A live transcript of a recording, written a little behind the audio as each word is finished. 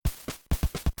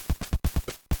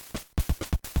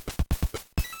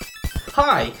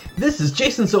Hi, this is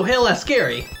Jason Sohail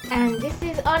Ascari. And this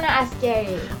is Anna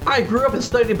Ascari. I grew up and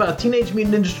studied about Teenage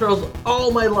Mutant Ninja Turtles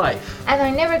all my life. And I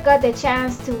never got the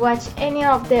chance to watch any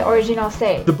of the original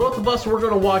series. The both of us were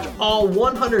going to watch all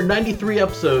 193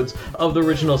 episodes of the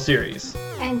original series.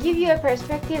 And give you a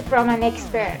perspective from an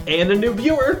expert. And a new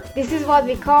viewer. This is what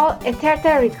we call a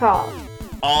Turtle Recall.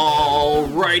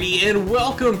 Alrighty, and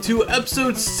welcome to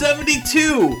episode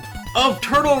 72 of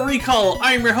Turtle Recall.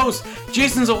 I am your host,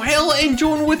 Jason Zohale, and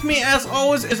joined with me, as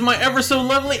always, is my ever so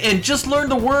lovely and just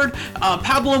learned the word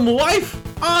pablum wife,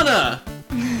 Anna.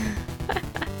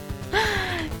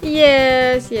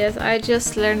 Yes, I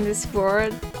just learned this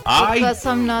word because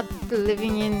I'm not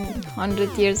living in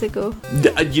 100 years ago.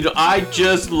 I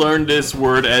just learned this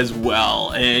word as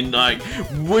well, and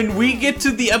when we get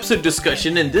to the episode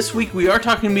discussion, and this week we are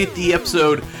talking about the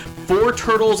episode 4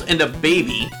 Turtles and a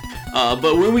Baby.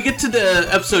 But when we get to the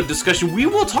episode discussion, we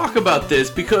will talk about this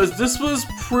because this was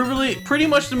pretty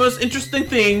much the most interesting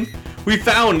thing we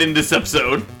found in this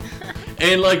episode.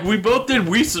 And we both did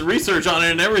research on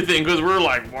it and everything because we were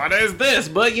like, what is this?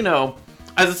 But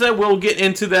as I said, we'll get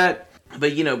into that.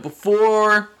 But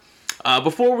before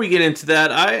we get into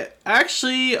that, I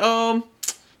actually kind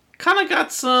of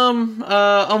got some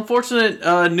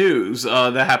unfortunate news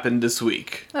that happened this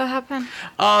week. What happened?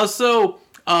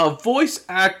 Voice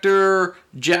actor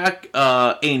Jack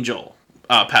Angel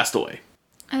passed away.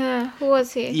 Who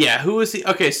was he? Yeah, who was he?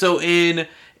 Okay, so in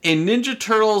Ninja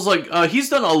Turtles, he's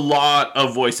done a lot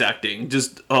of voice acting,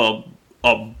 just a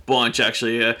bunch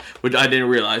actually, which I didn't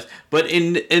realize. But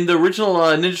in the original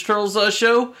Ninja Turtles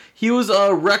show, he was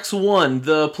Rex 1,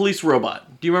 the police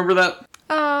robot. Do you remember that?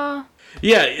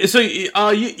 Yeah, so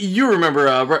you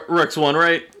remember Rex 1,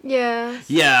 right? Yes.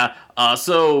 Yeah.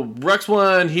 So Rex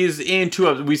 1, he's in 2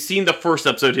 episodes. We've seen the first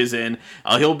episode he's in.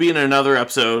 He'll be in another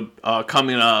episode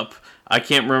coming up. I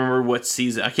can't remember what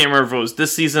season. I can't remember if it was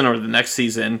this season or the next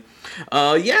season.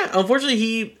 Unfortunately,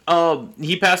 he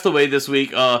passed away this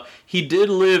week. He did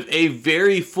live a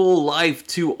very full life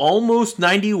to almost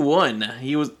 91.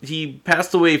 He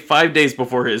passed away 5 days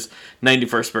before his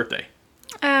 91st birthday.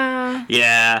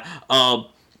 Yeah.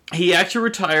 He actually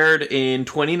retired in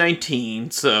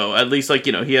 2019. So at least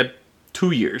he had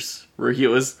 2 years where he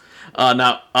was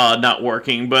not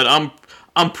working. But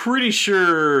I'm pretty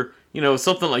sure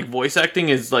something like voice acting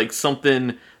is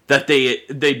something that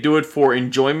they do it for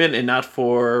enjoyment and not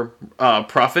for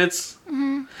profits.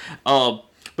 Mm-hmm.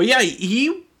 But yeah,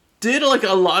 he did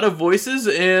a lot of voices,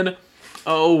 and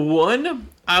one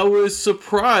I was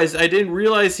surprised I didn't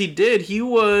realize he did. He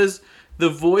was the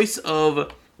voice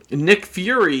of Nick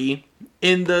Fury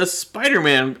in the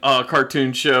Spider-Man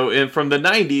cartoon show from the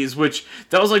 90s, which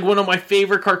that was one of my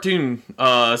favorite cartoon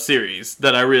series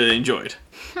that I really enjoyed.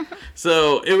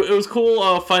 So it was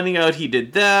cool finding out he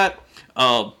did that.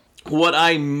 What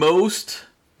I most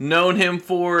known him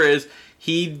for is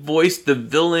he voiced the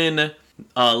villain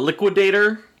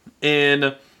Liquidator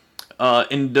in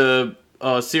the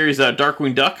series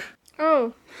Darkwing Duck.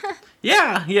 Oh.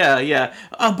 Yeah.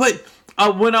 But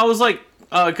when I was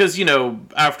because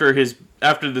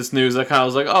after this news, I kind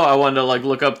of was I wanted to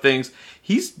look up things.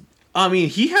 He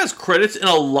has credits in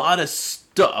a lot of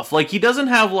stuff. He doesn't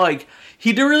have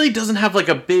he really doesn't have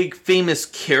a big famous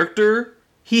character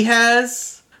he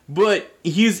has, but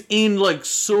he's in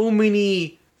so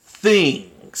many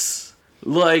things,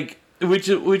 which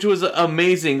was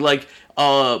amazing. He was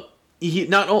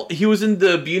in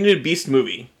the Beauty and the Beast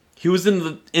movie. He was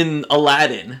in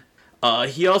Aladdin.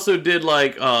 He also did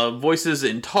voices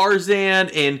in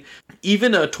Tarzan and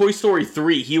even Toy Story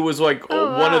 3. He was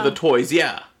one of the toys.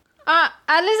 Yeah.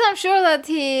 At least I'm sure that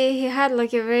he had a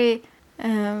very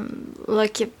a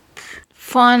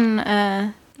fun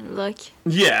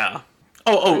Yeah.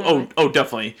 Oh,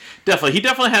 definitely. He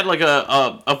definitely had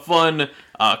a fun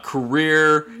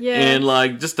career. Yeah.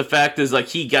 And just the fact is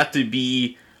he got to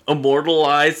be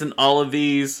immortalized in all of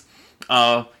these.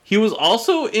 He was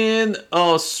also in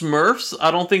Smurfs.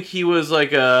 I don't think he was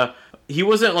he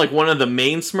wasn't one of the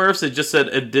main Smurfs. It just said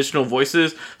additional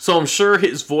voices. So I'm sure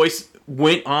his voice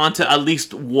went on to at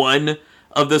least one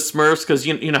of the Smurfs, because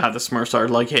you know how the Smurfs are.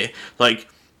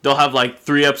 They'll have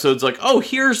 3 episodes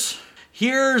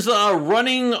here's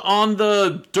running on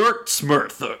the dirt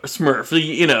Smurf.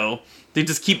 They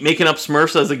just keep making up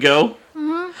Smurfs as they go.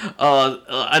 Mm-hmm.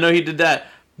 I know he did that.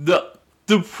 The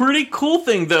pretty cool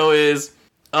thing though is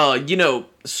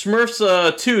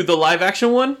Smurfs 2, the live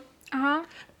action one.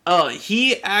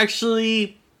 He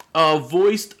actually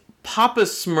voiced Papa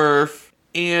Smurf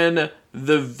in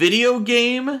the video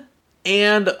game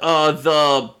and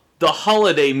the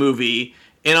holiday movie,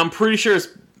 and I'm pretty sure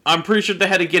I'm pretty sure they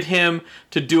had to get him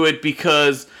to do it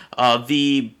because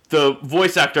the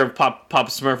voice actor of Papa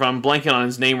Smurf, I'm blanking on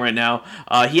his name right now.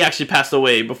 He actually passed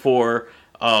away before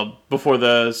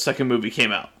the second movie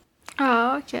came out.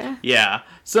 Oh, okay. Yeah,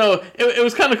 so it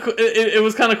was kind of it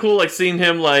was kind of cool, like seeing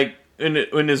him like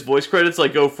in his voice credits,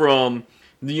 like go from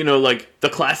like the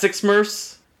classic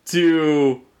Smurfs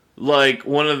to like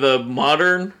one of the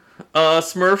modern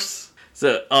Smurfs.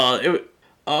 So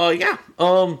yeah.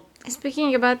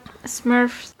 Speaking about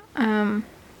Smurfs, I'm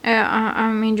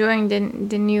enjoying the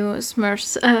new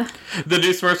Smurfs. The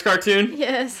new Smurfs cartoon.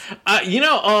 Yes. I mean,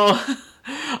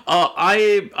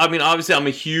 obviously, I'm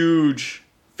a huge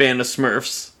fan of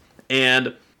Smurfs,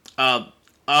 and so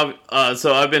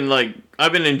I've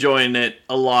been enjoying it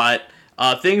a lot.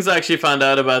 Things I actually found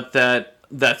out about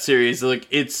that series, like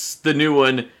it's the new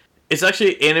one. It's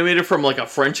actually animated from like a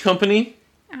French company,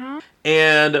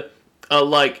 and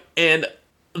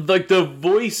the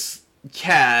voice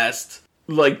cast,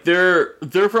 like they're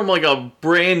from like a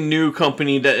brand new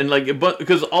company but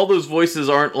because all those voices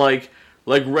aren't like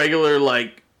regular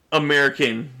like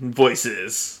American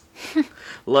voices.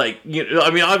 Like,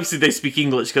 I mean, obviously they speak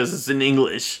English because it's in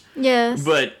English. Yes.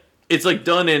 But it's like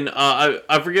done in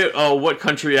I forget what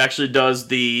country actually does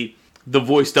the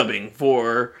voice dubbing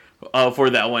for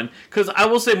that one. Because I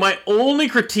will say my only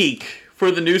critique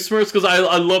for the new Smurfs, because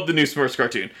I love the new Smurfs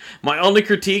cartoon. My only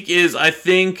critique is I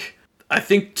think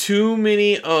too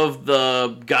many of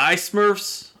the guy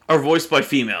Smurfs are voiced by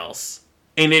females,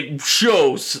 and it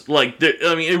shows. Like,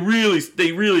 I mean,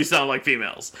 they really sound like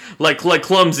females, like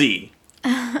clumsy.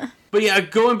 But yeah,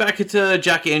 going back into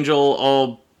Jack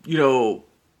Angel,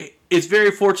 it's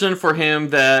very fortunate for him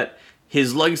that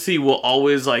his legacy will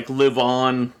always like live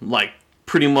on, like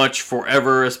pretty much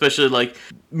forever, especially like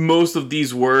most of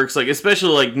these works, like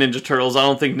especially like Ninja Turtles. I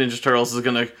don't think Ninja Turtles is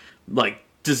gonna like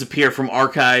disappear from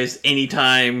archives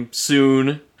anytime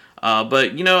soon.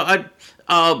 But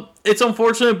it's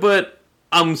unfortunate, but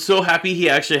I'm so happy he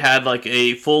actually had like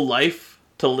a full life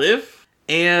to live,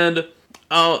 and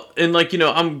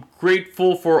I'm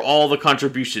grateful for all the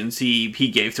contributions he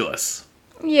gave to us.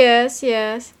 Yes.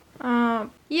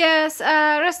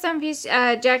 Rest in peace,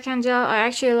 Jack Angel. I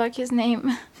actually like his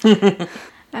name.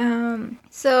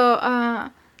 So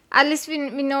at least we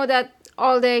know that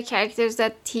all the characters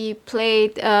that he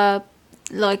played live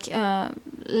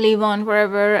on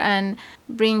forever and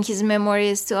bring his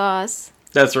memories to us.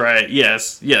 That's right.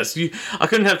 Yes. I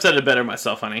couldn't have said it better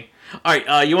myself, honey. All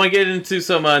right, you want to get into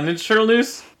some Ninja Turtle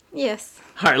news? Yes.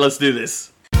 All right, let's do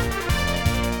this.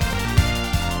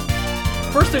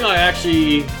 First thing I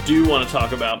actually do want to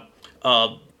talk about.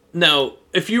 Now,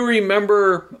 if you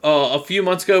remember, a few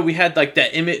months ago we had like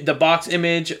the box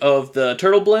image of the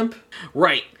turtle blimp,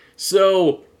 right?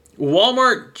 So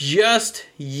Walmart just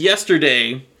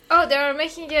yesterday. Oh, they are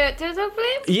making a turtle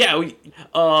blimp? Yeah.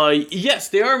 Yes,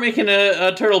 they are making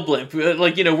a turtle blimp. Do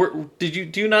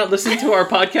you not listen to our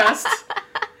podcast?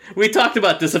 We talked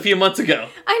about this a few months ago.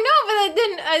 I know, but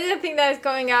I didn't think that was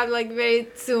coming out like very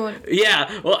soon.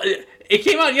 Yeah. Well, it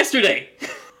came out yesterday.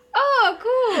 Oh,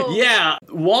 cool. Yeah,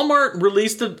 Walmart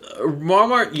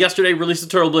yesterday released the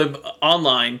turtle blimp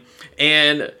online,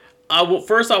 and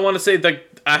first I want to say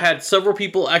that I had several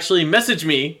people actually message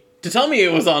me to tell me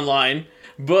it was online,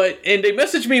 and they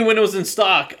messaged me when it was in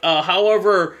stock.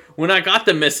 However, when I got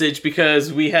the message,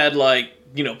 because we had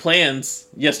plans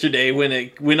yesterday when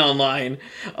it went online,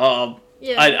 I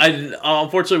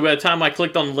unfortunately by the time I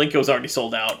clicked on the link, it was already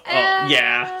sold out.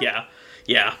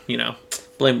 Yeah.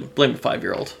 Blame a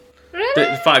 5-year-old. Really?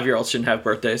 The 5-year-olds shouldn't have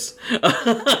birthdays.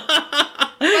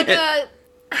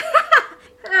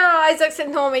 Isaac said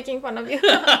no, making fun of you.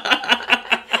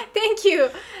 Thank you.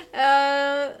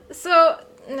 So,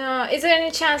 no, is there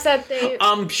any chance that they...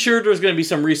 I'm sure there's going to be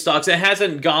some restocks. It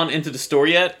hasn't gone into the store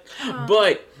yet,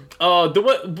 but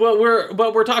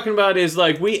what we're talking about is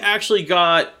like we actually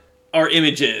got our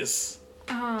images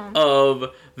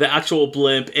of the actual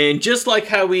blimp, and just like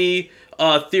how we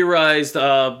theorized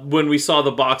when we saw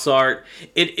the box art,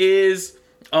 it is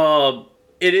the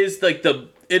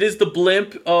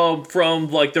blimp from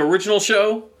like the original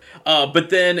show, but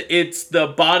then it's the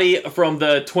body from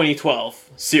the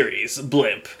 2012 series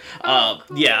blimp. Cool.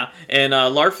 Yeah, and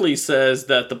Larfleeze says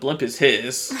that the blimp is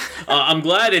his. I'm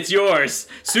glad it's yours.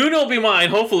 Soon it'll be mine,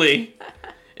 hopefully.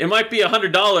 It might be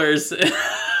 $100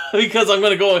 because I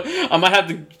might have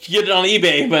to get it on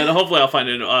eBay, but hopefully I'll find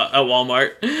it at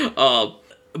Walmart.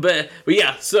 But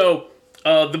yeah, so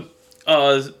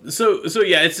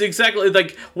yeah, it's exactly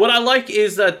like what I like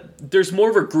is that there's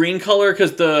more of a green color,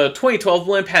 because the 2012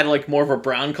 blimp had like more of a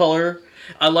brown color.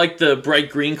 I like the bright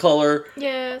green color.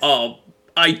 Yes.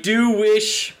 I do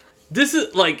wish this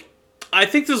is like. I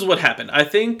think this is what happened. I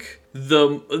think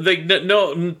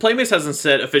Playmates hasn't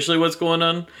said officially what's going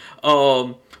on.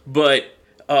 But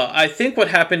I think what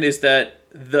happened is that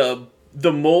the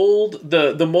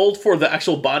mold for the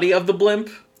actual body of the blimp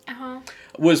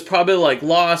was probably like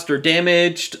lost or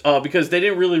damaged because they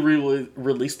didn't really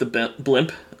release the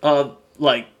blimp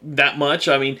like that much.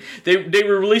 I mean, they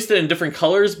released it in different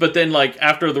colors, but then like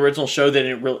after the original show, they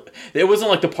didn't really. It wasn't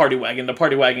like the party wagon. The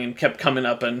party wagon kept coming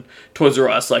up in Toys R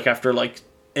Us like after like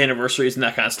anniversaries and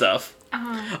that kind of stuff.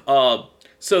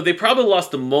 So they probably lost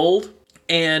the mold,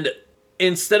 and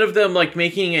instead of them like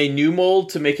making a new mold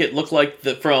to make it look like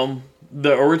from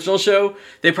the original show,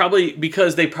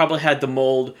 because they probably had the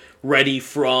mold ready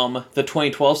from the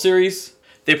 2012 series.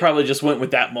 They probably just went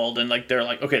with that mold and like they're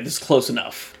like, okay, this is close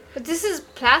enough. But this is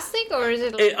plastic, or is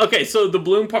it? Okay, so the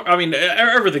balloon part. I mean,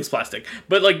 everything's plastic,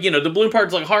 but like the balloon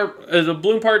part's like hard. The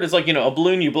balloon part is like a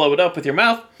balloon. You blow it up with your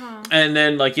mouth, and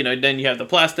then like then you have the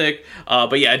plastic.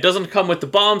 But yeah, it doesn't come with the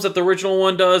bombs that the original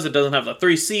one does. It doesn't have the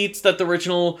 3 seats that the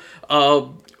original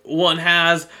one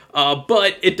has.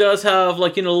 But it does have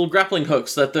like little grappling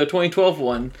hooks that the 2012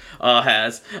 one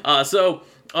has. So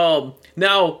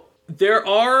now there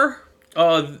are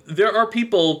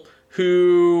people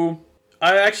who.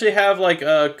 I actually have like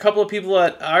a couple of people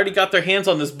that already got their hands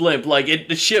on this blimp. Like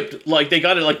it shipped, like they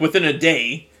got it like within a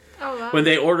day when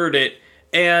they ordered it.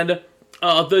 And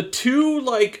the 2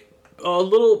 like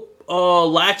little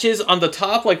latches on the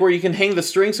top, like where you can hang the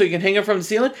string so you can hang it from the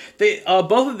ceiling, they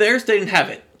both of theirs they didn't have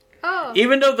it. Oh.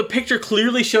 Even though the picture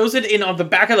clearly shows it on the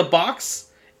back of the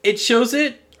box, it shows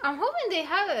it. I'm hoping they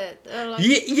have it.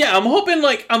 Yeah, I'm hoping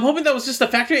that was just a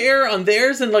factory error on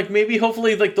theirs, and like maybe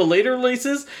hopefully like the later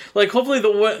releases, like hopefully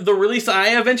the release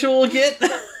I eventually will get.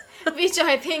 Which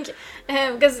I think,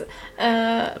 because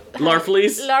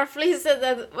Larfleeze said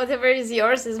that whatever is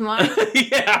yours is mine.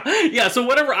 yeah. So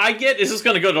whatever I get is just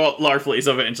gonna go to Larfleeze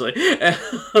eventually.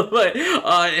 But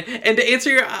and to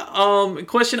answer your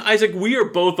question, Isaac, we are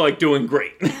both like doing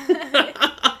great.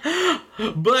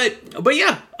 But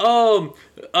yeah, so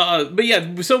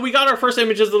we got our first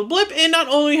images of the blimp, and not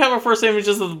only have our first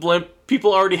images of the blimp,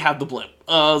 people already have the blimp.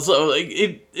 So like,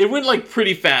 it went like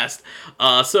pretty fast.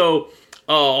 So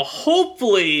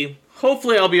hopefully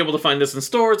I'll be able to find this in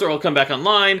stores, or I'll come back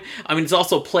online. I mean, it's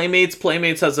also Playmates.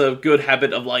 Playmates has a good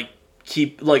habit of like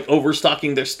keep like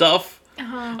overstocking their stuff.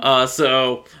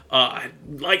 So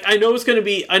like I know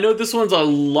this one's a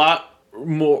lot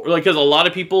more, like, because a lot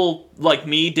of people like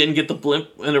me didn't get the blimp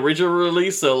in the original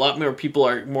release, so a lot more people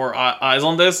are more eyes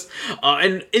on this,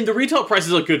 and the retail price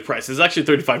is a good price. It's actually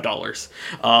 $35.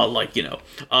 Like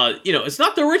it's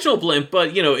not the original blimp,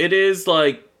 but it is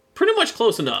like pretty much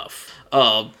close enough.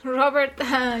 Robert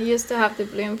used to have the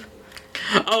blimp.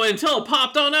 Oh, until it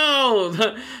popped. Oh no!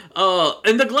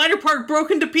 And the glider part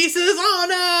broke into pieces.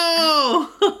 Oh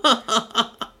no!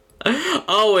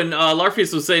 Oh, and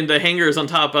Larfleeze was saying the hangers on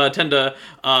top tend to,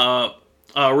 yeah,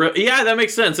 that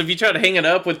makes sense. If you try to hang it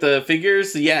up with the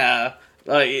figures, yeah,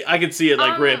 I could see it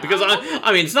like rip, because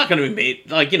I mean, it's not going to be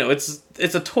made like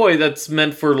it's a toy that's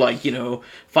meant for like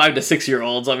 5 to 6 year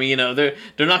olds. I mean, they're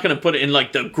not going to put it in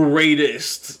like the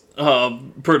greatest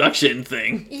production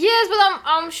thing. Yes, but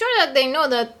I'm sure that they know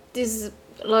that this.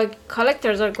 Like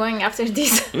collectors are going after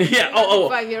this. Yeah.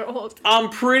 5-year-old.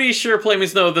 I'm pretty sure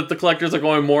Playmates know that the collectors are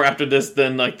going more after this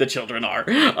than like the children are.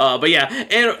 But yeah,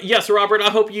 and yes, Robert,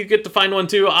 I hope you get to find one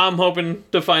too. I'm hoping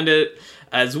to find it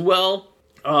as well.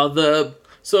 The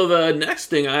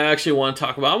next thing I actually want to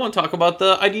talk about, I want to talk about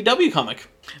the IDW comic.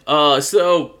 Oh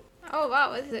wow,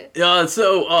 what is it?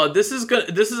 This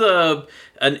is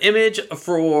an image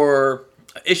for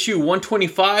issue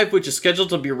 125, which is scheduled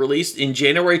to be released in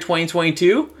January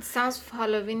 2022. It sounds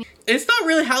Halloween. It's not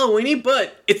really Halloweeny,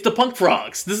 but it's the Punk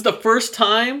Frogs. This is the first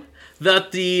time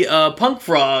that the Punk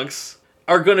Frogs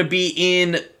are going to be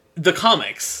in the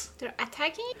comics. They're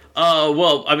attacking?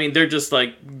 Well, I mean, they're just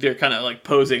like, they're kind of like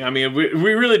posing. I mean, we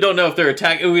really don't know if they're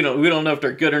attacking. We don't know if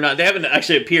they're good or not. They haven't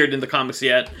actually appeared in the comics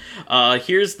yet.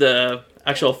 Here's the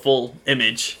actual full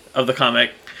image of the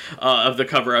comic. Of the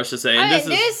cover, I should say. And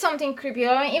there is something creepy.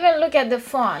 I mean, even look at the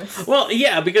fonts. Well,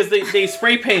 yeah, because they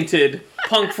spray painted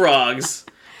Punk Frogs.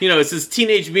 It says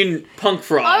Teenage Mutant Punk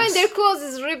Frogs. I mean, their clothes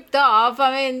is ripped off.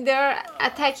 I mean, they're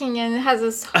attacking and it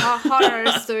has a horror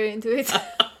story into it.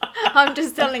 I'm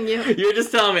just telling you. You're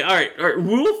just telling me. All right,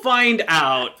 we'll find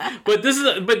out. But this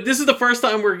is the first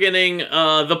time we're getting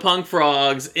the Punk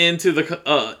Frogs into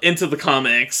the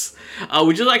comics,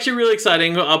 which is actually really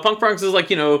exciting. Punk Frogs is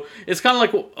like it's kind of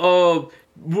like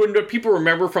when people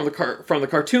remember from the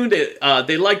cartoon,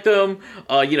 they like them.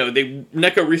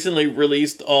 NECA recently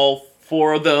released all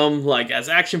for them, like, as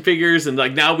action figures, and,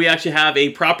 like, now we actually have a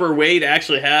proper way to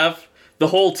actually have the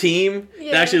whole team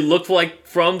that actually looked like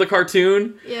from the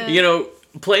cartoon. Yeah. You know,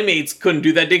 Playmates couldn't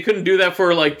do that. They couldn't do that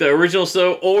for, like, the original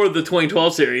show or the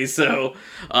 2012 series, so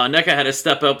NECA had to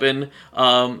step up and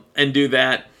do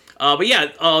that. But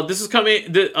yeah, this is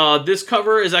coming. This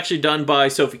cover is actually done by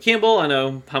Sophie Campbell. I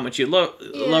know how much you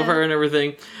love her and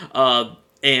everything.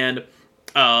 And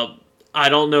I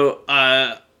don't know.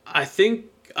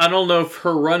 I don't know if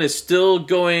her run is still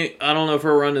going. I don't know if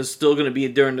her run is still going to be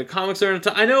during the comics during the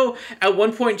time. I know at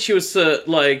one point she was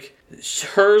like,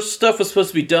 her stuff was supposed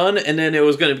to be done, and then it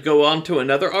was going to go on to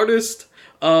another artist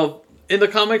in the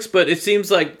comics. But it seems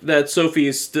like that Sophie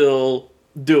is still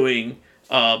doing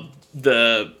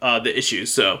the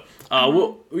issues. So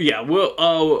we'll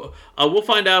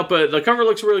find out. But the cover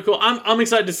looks really cool. I'm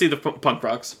excited to see the Punk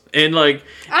Rocks, and like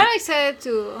I'm excited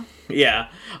too. Yeah,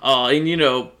 and you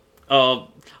know,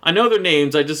 I know their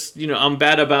names. I just, you know, I'm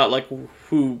bad about like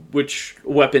which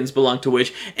weapons belong to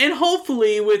which, and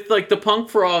hopefully with like the Punk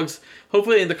Frogs,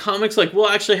 hopefully in the comics, like we'll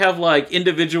actually have like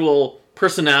individual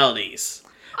personalities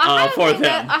for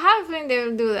them. I have a feeling they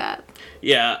will do that.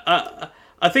 Yeah,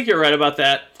 I think you're right about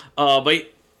that.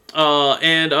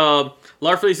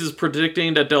 Larfleeze is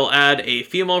predicting that they'll add a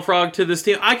female frog to this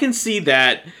team. I can see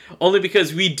that only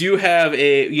because we do have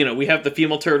we have the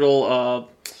female turtle.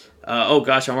 Oh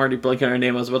gosh, I'm already blanking on her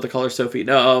name. I was about to call her Sophie.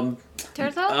 No,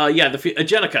 Turtle? Yeah,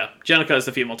 Jenica. Jenica is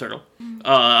the female turtle.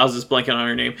 I was just blanking on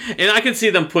her name, and I can see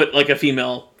them put like a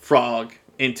female frog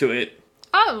into it.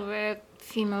 I'll wear a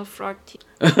female frog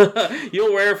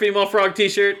You'll wear a female frog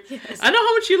t-shirt? Yes. I know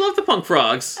how much you love the Punk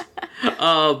Frogs.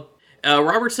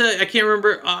 Robert said, I can't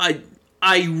remember.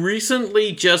 I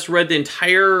recently just read the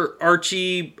entire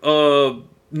Archie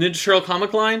Ninja Turtle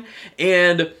comic line,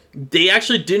 and they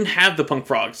actually didn't have the Punk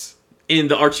Frogs in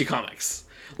the Archie comics.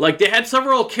 Like, they had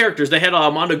several characters. They had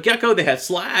Mondo Gecko, they had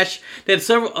Slash, they had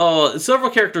several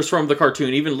characters from the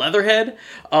cartoon, even Leatherhead,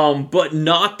 but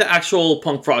not the actual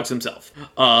Punk Frogs themselves.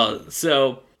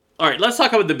 So, alright, let's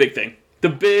talk about the big thing. The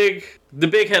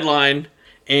big headline,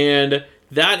 and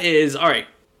that is, alright,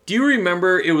 do you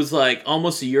remember it was like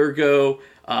almost a year ago,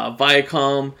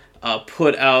 Viacom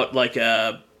put out like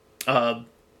a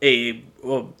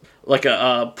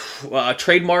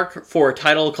trademark for a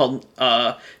title called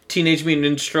Teenage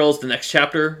Mutant Ninja Turtles: The Next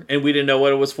Chapter, and we didn't know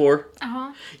what it was for.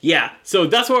 Yeah, so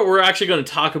that's what we're actually going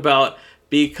to talk about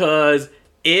because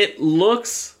it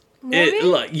looks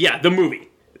the movie.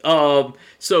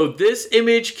 So this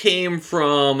image came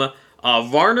from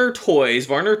Varner Toys.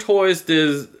 Varner Toys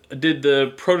did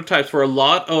the prototypes for a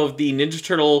lot of the Ninja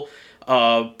Turtle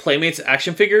Playmates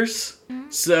action figures.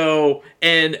 So,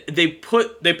 and they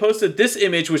posted this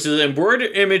image, which is an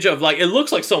embroidered image of like, it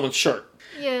looks like someone's shirt.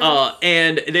 Yeah.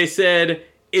 And they said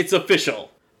it's official.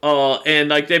 And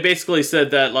like they basically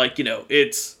said that like, you know,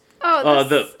 it's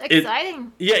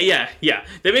exciting. Yeah.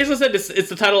 They basically said it's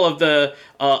the title of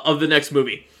the next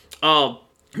movie. Now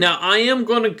I am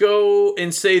going to go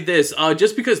and say this,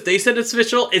 just because they said it's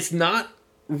official, it's not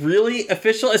really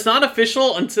official. It's not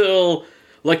official until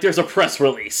like there's a press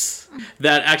release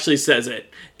that actually says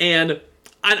it. And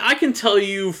I can tell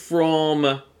you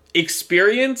from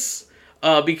experience,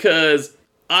 because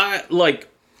I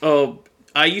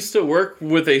used to work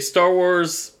with a Star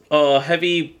Wars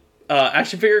heavy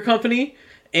action figure company,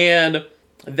 and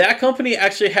that company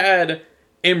actually had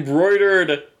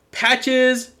embroidered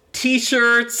patches,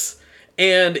 t-shirts,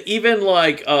 and even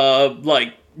the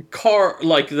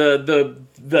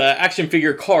action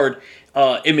figure card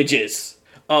images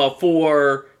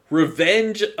for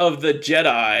Revenge of the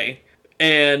Jedi,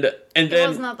 and then it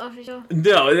was not official.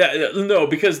 No,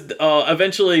 because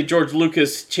eventually George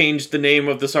Lucas changed the name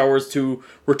of the Star Wars to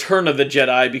Return of the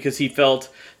Jedi because he felt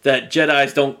that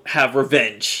Jedis don't have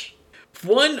revenge.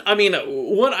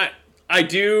 I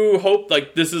do hope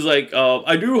like this is like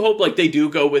I do hope like they do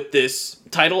go with this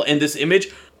title and this image.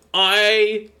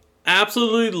 I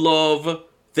absolutely love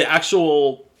the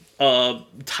actual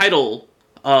title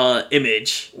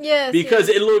image. Yes. Because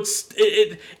it looks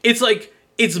it's like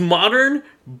it's modern,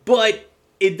 but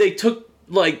they took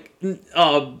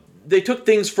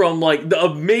things from like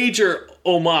a major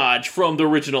homage from the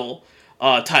original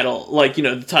title, like, you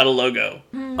know, the title logo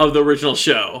of the original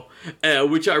show,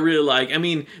 which I really like. I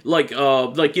mean, like you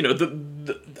know,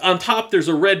 the on top there's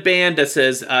a red band that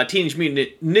says Teenage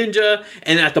Mutant Ninja,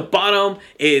 and at the bottom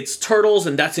it's Turtles,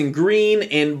 and that's in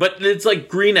green, but it's like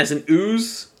green as an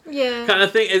ooze. Yeah. Kind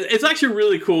of thing. It's actually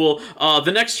really cool.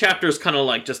 The next chapter is kind of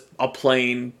like just a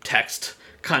plain text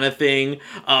kind of thing.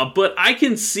 But I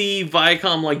can see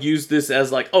Viacom like use this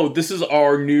as like, oh, this is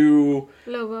our new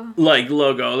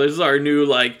logo. This is our new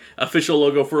like official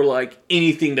logo for like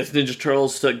anything that's Ninja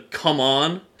Turtles to come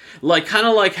on. Like kind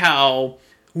of like how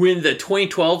when the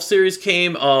 2012 series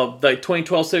came, the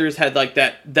 2012 series had like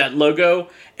that logo,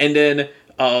 and then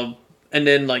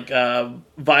like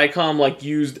Viacom like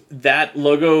used that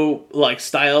logo like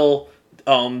style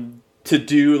to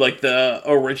do like the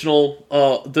original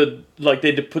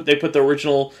they put the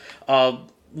original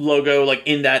logo like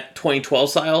in that 2012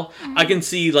 style. Mm-hmm. I can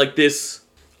see like this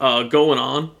going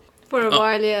on for a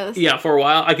while. Yes. Yeah, for a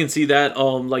while I can see that.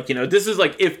 Like, you know, this is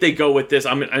like if they go with this.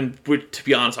 To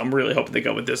be honest, I'm really hoping they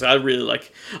go with this. I really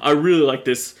like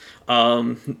this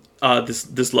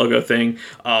this logo thing.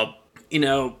 You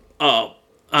know,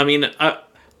 I mean,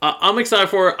 I'm excited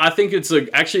for it. I think it's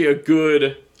actually a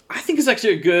good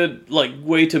like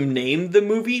way to name the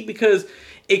movie, because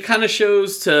it kind of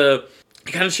shows the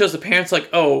parents like,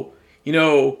 oh, you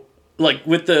know, like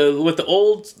with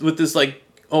this like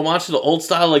homage to the old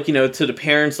style, like, you know, to the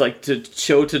parents, like to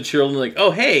show to the children like,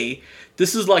 oh, hey,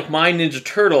 this is like my Ninja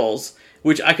Turtles,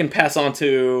 which I can pass on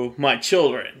to my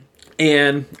children.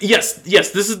 And yes,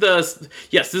 this is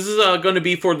going to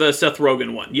be for the Seth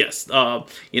Rogen one. Yes,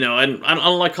 you know, and I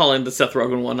don't like calling it the Seth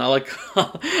Rogen one. I like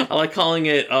calling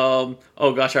it. Oh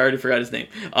gosh, I already forgot his name.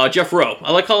 Jeff Rowe.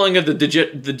 I like calling it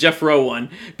the Jeff Rowe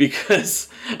one because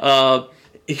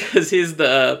he's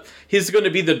going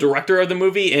to be the director of the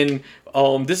movie, and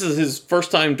this is his first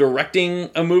time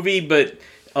directing a movie, but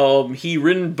he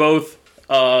written both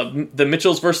the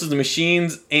Mitchells versus the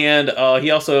Machines, and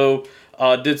he also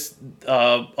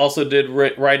did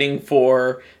writing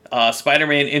for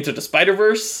Spider-Man Into the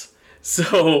Spider-Verse.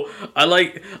 So I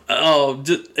like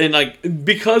and like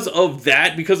because of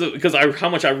how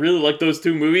much I really like those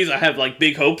two movies, I have like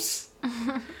big hopes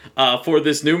for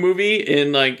this new movie.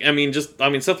 And like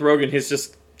Seth Rogen, he's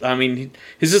just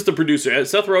the producer.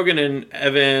 Seth Rogen and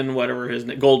Evan, whatever his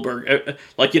name, Goldberg,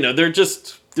 like, you know, they're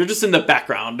just in the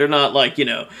background. They're not like, you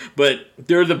know, but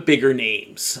they're the bigger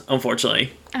names,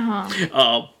 unfortunately.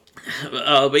 Uh-huh.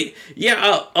 But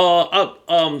yeah,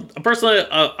 personally,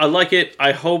 I like it.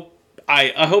 I hope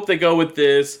they go with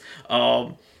this.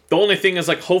 The only thing is,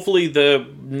 like, hopefully the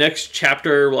next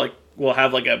chapter, like, will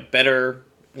have like a better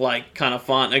like kind of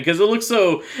font, because it looks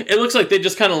like they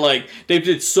just kind of like they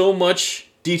did so much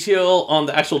detail on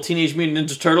the actual Teenage Mutant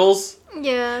Ninja Turtles.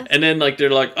 Yeah. And then, like, they're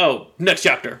like, oh, next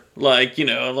chapter. Like, you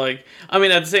know, like, I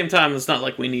mean, at the same time, it's not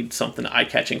like we need something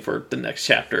eye-catching for the next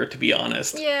chapter, to be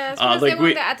honest. Yeah, because they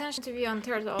want the attention to be on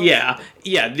Turtles. Yeah,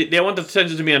 they want the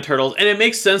attention to be on Turtles. And it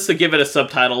makes sense to give it a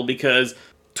subtitle, because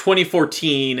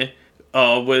 2014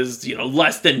 was, you know,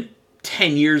 less than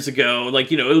 10 years ago. Like,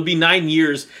 you know, it'll be 9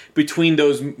 years between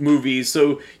those movies.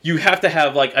 So you have to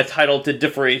have, like, a title to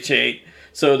differentiate,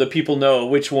 so the people know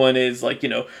which one is, like, you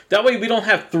know, that way we don't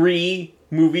have 3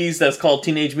 movies that's called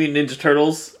Teenage Mutant Ninja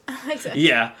Turtles. Exactly.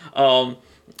 Yeah. Now,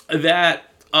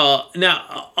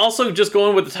 also just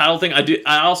going with the title thing,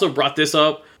 I also brought this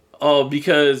up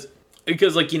because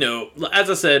like, you know, as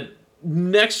I said,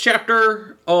 next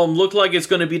chapter looked like it's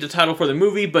going to be the title for the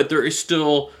movie, but there's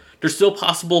still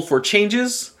possible for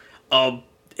changes.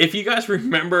 If you guys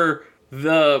remember,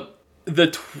 the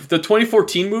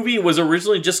 2014 movie was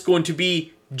originally just going to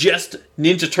be just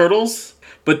Ninja Turtles,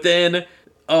 but then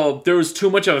there was too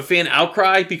much of a fan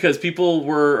outcry because people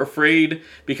were afraid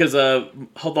because of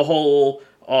the whole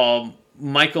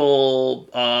Michael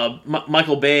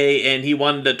Bay, and he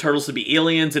wanted the Turtles to be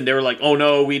aliens, and they were like, oh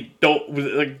no, we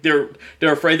don't, like, they're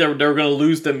afraid that they're going to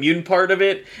lose the mutant part of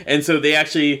it, and so they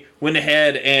actually went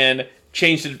ahead and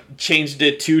changed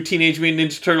it to Teenage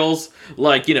Mutant Ninja Turtles.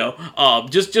 Like, you know,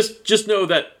 just know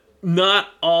that not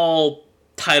all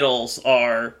titles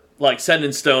are like set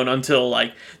in stone until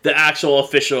like the actual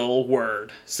official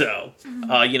word. So,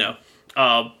 you know,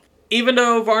 even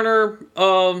though Warner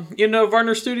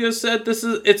Studios said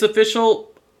it's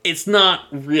official, it's not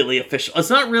really official. It's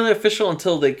not really official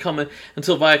until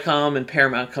until Viacom and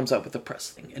Paramount comes up with a press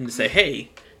thing and say,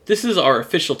 hey, this is our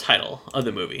official title of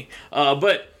the movie.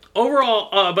 But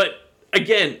overall, but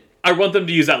again, I want them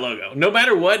to use that logo. No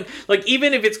matter what, like,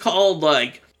 even if it's called,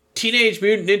 like, Teenage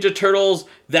Mutant Ninja Turtles,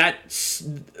 that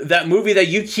movie that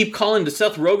you keep calling the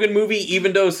Seth Rogen movie,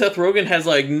 even though Seth Rogen has,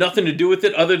 like, nothing to do with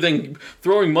it other than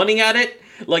throwing money at it,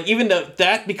 like, even though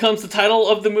that becomes the title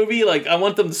of the movie, like, I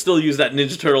want them to still use that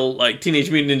Ninja Turtle, like, Teenage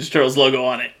Mutant Ninja Turtles logo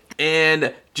on it.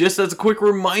 And just as a quick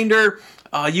reminder,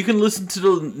 you can listen to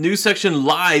the news section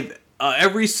live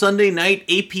every Sunday night,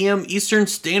 8 p.m. Eastern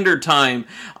Standard Time.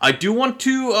 I do want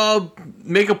to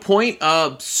make a point.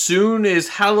 Soon is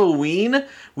Halloween.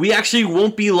 We actually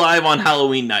won't be live on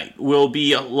Halloween night. We'll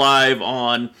be live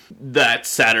on that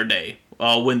Saturday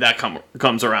when that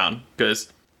comes around,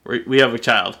 because we have a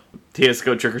child. He has to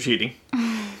go trick-or-treating.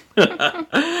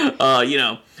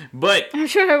 But I'm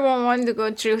sure everyone wants to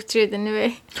go trick-or-treat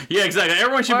anyway. Yeah, exactly.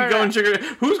 Everyone should be going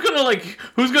trick-or-treat.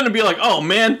 Who's gonna be like, oh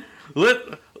man,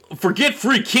 forget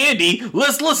free candy.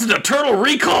 Let's listen to Turtle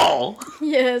Recall.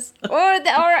 Yes. Or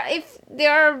if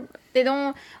they're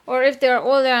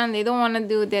older and they don't want to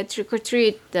do the trick or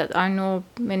treat, that I know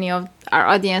many of our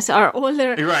audience are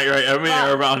older. Right. I mean,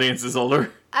 our audience is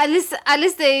older. At least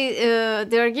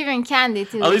they're giving candy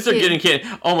to. At least they're getting candy.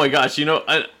 Oh my gosh!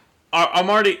 I'm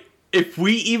already. If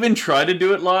we even try to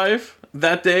do it live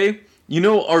that day,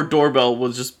 our doorbell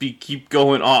will just keep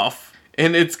going off,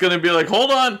 and it's gonna be like, hold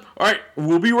on, all right,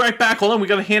 we'll be right back. Hold on, we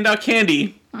gotta hand out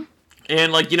candy,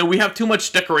 and we have too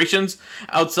much decorations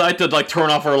outside to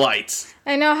turn off our lights.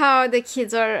 I know how the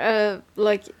kids are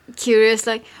curious,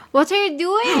 what are you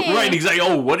doing? Right, exactly.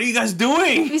 Oh, what are you guys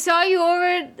doing? We saw you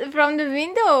over from the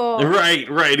window. Right,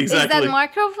 exactly. Is that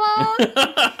microphone?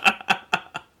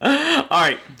 All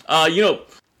right,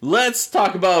 let's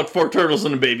talk about Four Turtles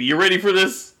and a Baby. You ready for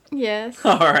this? Yes.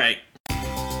 All right.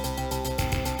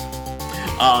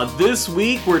 This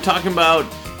week we're talking about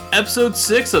episode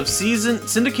 6 of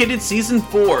syndicated season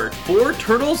 4, Four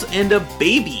Turtles and a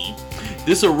Baby.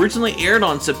 This originally aired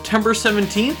on September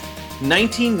 17th,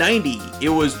 1990. It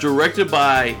was directed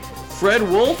by Fred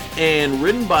Wolf and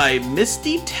written by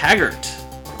Misty Taggart.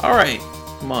 All right,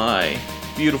 my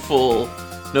beautiful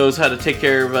knows how to take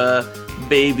care of a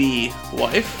baby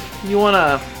wife. You want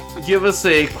to give us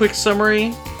a quick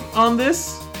summary on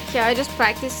this? Yeah, I just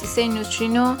practiced to say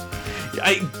neutrino.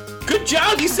 Good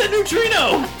job, you said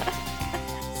neutrino!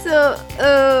 So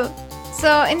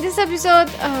in this episode,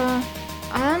 I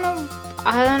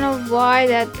don't know why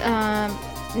that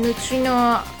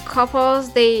neutrino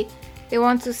couples they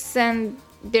want to send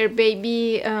their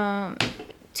baby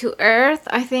to Earth.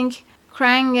 I think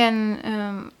Krang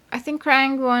and I think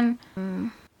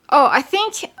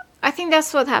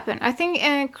that's what happened. I think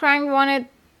Krang wanted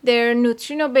their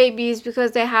neutrino babies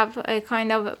because they have a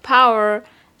kind of power.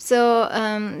 So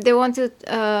they want to.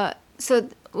 So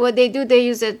what they do, they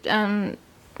use it. I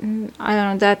don't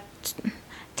know, that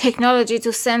technology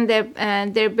to send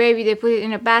their baby. They put it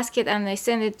in a basket and they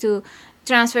send it to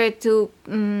transfer it to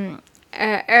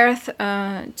Earth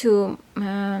to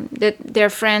their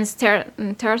friends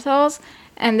turtles,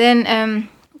 and then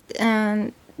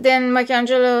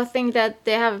Michelangelo think that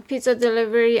they have a pizza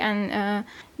delivery and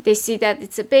they see that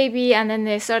it's a baby, and then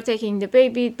they start taking the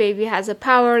baby. Baby has a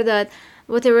power that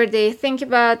whatever they think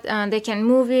about, they can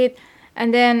move it,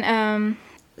 and then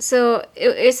so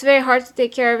it's very hard to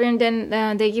take care of him. Then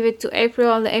they give it to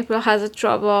April. April has a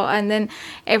trouble, and then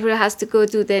April has to go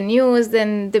to the news.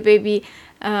 Then the baby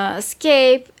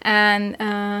escape, and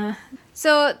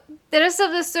so the rest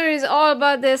of the story is all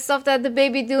about the stuff that the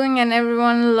baby doing, and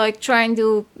everyone trying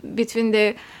to between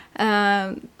the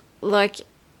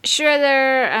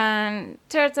Shredder and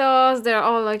Turtles. They're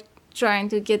all trying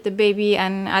to get the baby,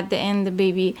 and at the end the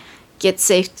baby gets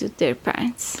safe to their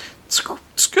parents. It's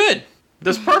good.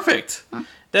 That's perfect.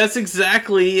 That's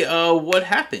exactly what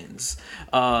happens.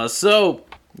 So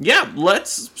yeah,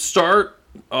 let's start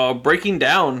breaking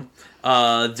down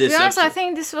this. To be honest, I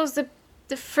think this was the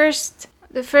first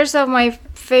of my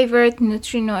favorite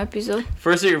neutrino episode.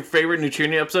 First of your favorite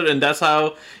neutrino episode, and that's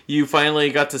how you finally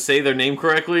got to say their name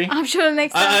correctly? I'm sure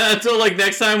next time. Until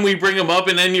next time we bring them up,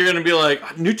 and then you're going to be like,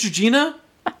 Neutrogena?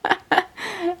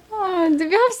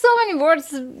 We have so many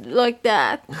words like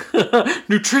that.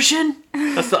 Nutrition?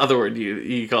 That's the other word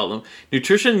you call them.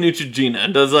 Nutrition,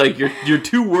 Neutrogena. That's your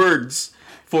two words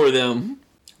for them.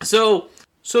 So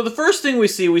the first thing we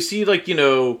see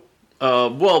the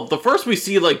first we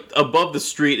see above the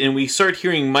street, and we start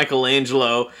hearing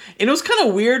Michelangelo, and it was kind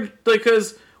of weird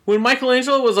because when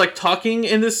Michelangelo was talking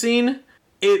in this scene,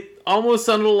 it almost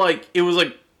sounded like it was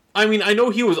I mean, I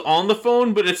know he was on the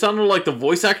phone, but it sounded like the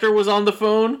voice actor was on the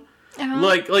phone.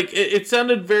 Uh-huh. It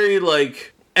sounded very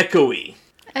echoey.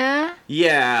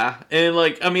 Yeah, and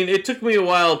I mean, it took me a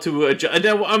while to adjust. And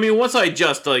then, I mean, once I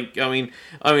adjust, and then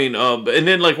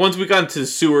once we got into the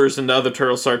sewers and the other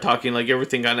turtles started talking,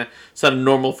 everything kind of sounded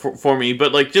normal for me.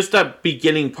 But just that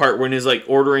beginning part when he's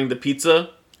ordering the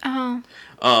pizza.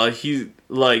 He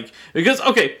because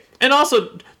okay, and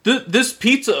also this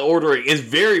pizza ordering is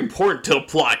very important to the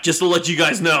plot. Just to let you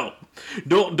guys know.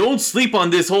 Don't sleep on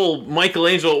this whole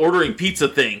Michelangelo ordering pizza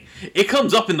thing. It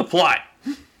comes up in the plot.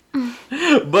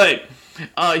 But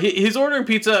he's ordering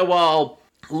pizza while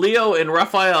Leo and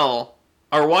Raphael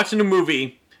are watching a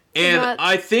movie, and About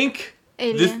I think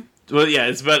alien.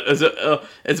 it's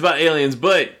about aliens.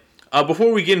 But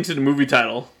before we get into the movie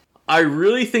title, I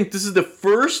really think this is the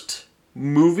first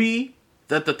movie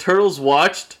that the Turtles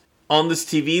watched on this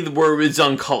TV where it's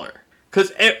on color.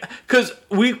 Because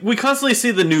we constantly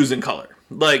see the news in color.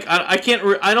 Like,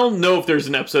 I don't know if there's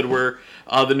an episode where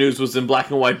the news was in black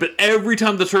and white, but every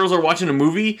time the Turtles are watching a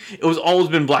movie, it was always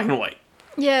been black and white.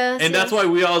 Yes. And that's why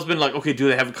we always been like, okay, do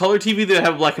they have a color TV? Do they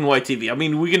have a black and white TV? I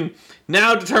mean, we can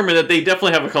now determine that they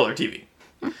definitely have a color TV.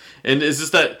 And it's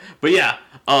just that, but yeah.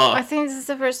 I think this is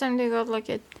the first time they got like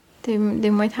they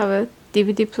might have a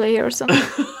DVD player or something.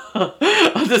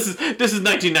 This is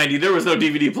 1990. There was no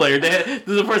DVD player. This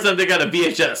is the first time they got a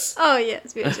VHS. Oh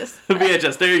yes, VHS.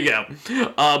 VHS. There you go.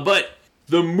 But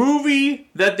the movie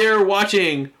that they're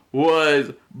watching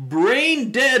was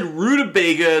Brain Dead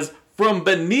Rutabagas from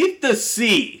Beneath the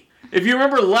Sea. If you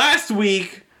remember last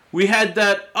week, we had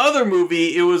that other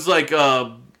movie. It was like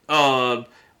was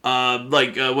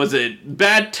it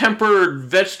Bad Tempered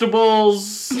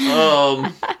Vegetables?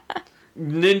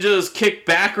 Ninjas Kick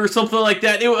Back or something like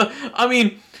that. I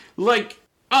mean, like,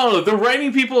 I don't know. The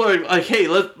writing people are like, hey,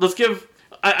 let's give.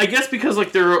 I guess because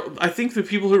like I think the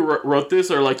people who wrote this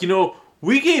are like,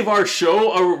 we gave our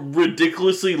show a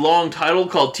ridiculously long title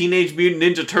called Teenage Mutant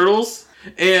Ninja Turtles,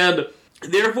 and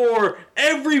therefore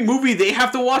every movie they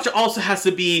have to watch also has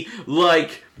to be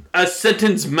like a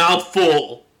sentence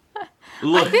mouthful. I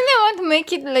think they want to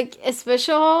make it like a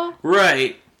special,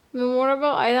 right? Memorable.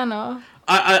 I don't know.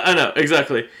 I know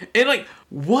exactly, and like,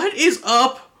 what is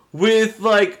up with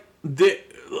like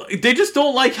they just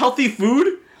don't like healthy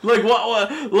food? Like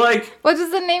what like? What is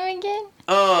the name again?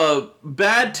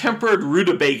 Bad Tempered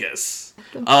Rutabagas.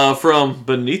 From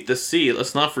Beneath the Sea.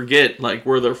 Let's not forget like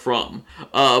where they're from.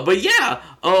 But yeah,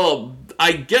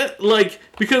 I get like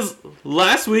because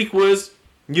last week was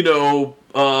the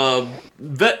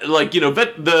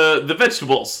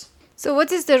vegetables. So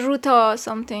what is the ruta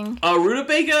something?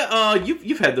 Rutabaga.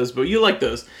 You've had those, but you like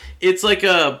those. It's like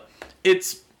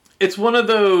it's one of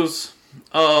those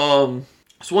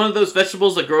it's one of those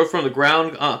vegetables that grow from the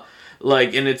ground.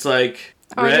 And it's like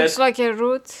red. It looks like a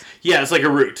root. Yeah, it's like a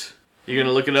root. You're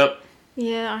gonna look it up?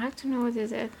 Yeah, I have to know what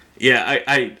is it. Yeah,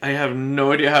 I have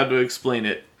no idea how to explain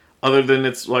it. Other than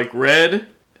it's like red,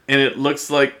 and it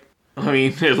looks like,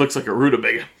 it looks like a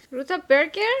rutabaga.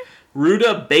 Rutabaga?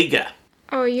 Rutabaga.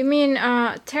 Oh, you mean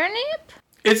turnip?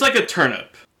 It's like a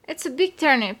turnip. It's a big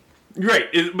turnip. Right,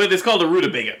 but it's called a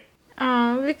rutabaga.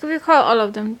 We call all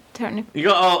of them turnip. You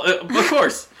got all, of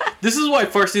course. This is why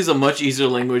Farsi is a much easier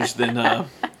language than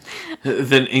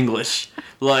English.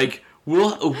 Like,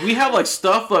 we have like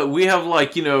stuff, but we have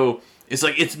like, it's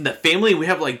like it's in the family. We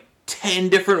have like 10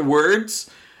 different words,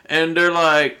 and they're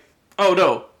like, oh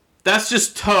no, that's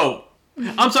just toe.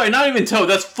 I'm sorry, not even toe.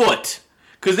 That's foot,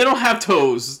 because they don't have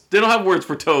toes. They don't have words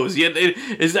for toes. Yet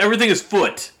everything is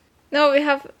foot. No, we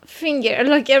have finger.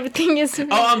 Like everything is. Oh,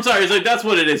 I'm sorry. It's like that's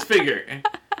what it is. Finger.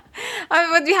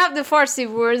 But we have the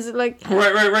Farsi words like.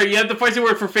 Right. You have the Farsi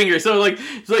word for finger. So like,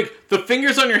 it's like the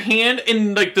fingers on your hand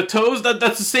and like the toes.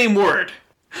 That's the same word.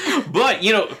 But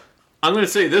I'm gonna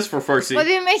say this for Farsi. But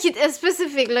we make it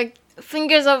specific, like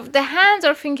fingers of the hands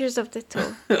or fingers of the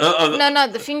toe. No,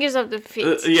 the fingers of the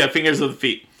feet. Yeah, fingers of the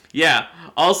feet. Yeah.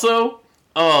 Also,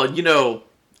 in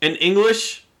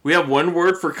English we have one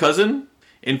word for cousin.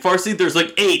 In Farsi, there's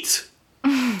like 8.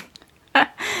 Yes,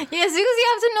 because you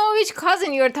have to know which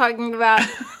cousin you're talking about.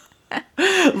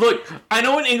 Look, I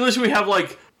know in English we have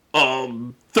like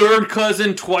third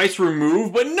cousin twice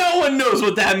removed, but no one knows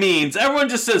what that means. Everyone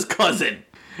just says cousin.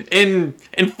 In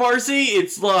Farsi,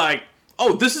 it's like,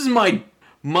 oh, this is my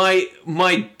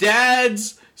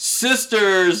dad's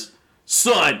sister's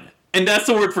son, and that's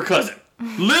the word for cousin.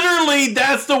 Literally,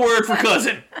 that's the word for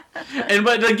cousin. And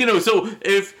but like so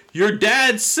if your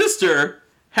dad's sister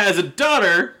has a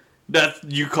daughter, that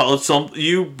you call it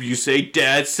you say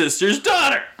dad's sister's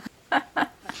daughter.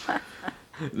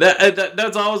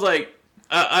 That's always like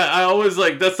I always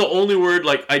like that's the only word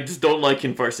like I just don't like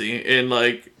in Farsi, and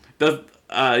like that's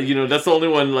that's the only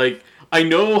one like I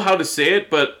know how to say it,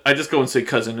 but I just go and say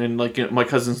cousin, and like my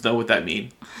cousins know what that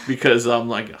means because I'm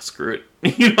like, oh, screw it.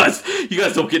 you guys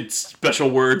don't get special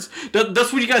words.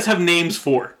 That's what you guys have names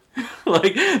for.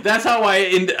 Like that's how I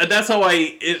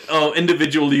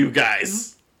individual you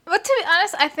guys. But to be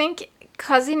honest, I think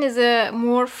cousin is a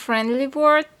more friendly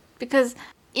word because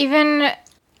even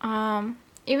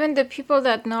the people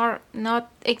that are not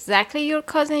exactly your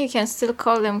cousin, you can still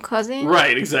call them cousin.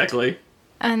 Right, exactly.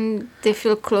 And they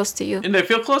feel close to you. And they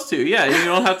feel close to you, yeah. And you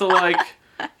don't have to like,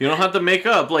 you don't have to make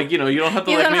up, like, you know, you don't have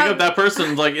to like make up that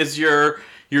person. Like, it's your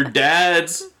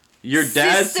dad's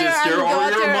sister or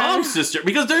your mom's sister.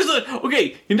 Because there's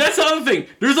and that's the other thing.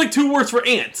 There's like 2 words for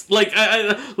aunt. Like,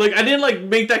 I didn't like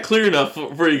make that clear enough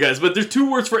for you guys, but there's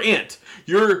 2 words for aunt.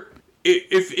 If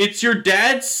it's your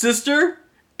dad's sister,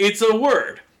 it's a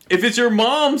word. If it's your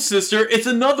mom's sister, it's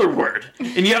another word.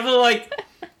 And you have to like,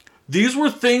 these were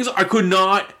things I could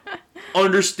not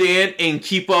understand and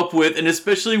keep up with, and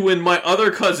especially when my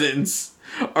other cousins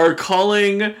are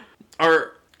calling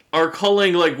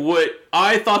like what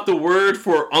I thought the word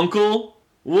for uncle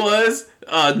was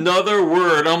another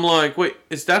word. I'm like, wait,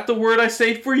 is that the word I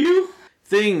say for you?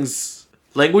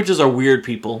 Languages are weird,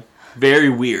 people. Very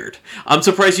weird. I'm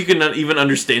surprised you can not even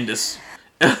understand this.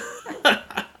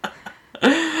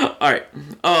 Alright,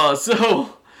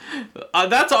 so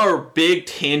that's our big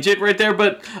tangent right there,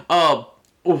 but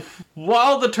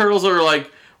while the turtles are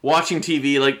like watching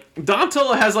TV, like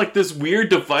Donatello has like this weird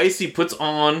device he puts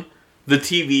on the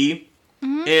TV,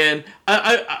 and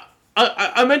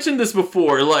I mentioned this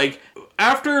before, like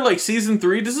after like season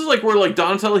 3, this is like where like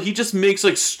Donatello, he just makes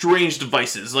like strange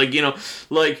devices, like, you know,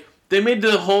 like they made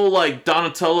the whole like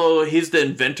Donatello, he's the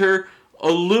inventor, a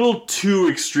little too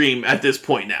extreme at this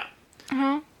point now.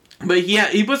 But yeah,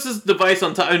 he puts this device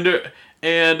on top,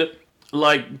 and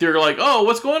like they're like, oh,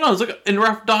 what's going on? It's like, and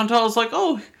Donatello's like,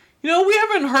 oh, you know, we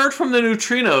haven't heard from the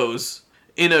neutrinos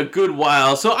in a good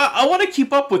while, so I want to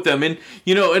keep up with them, and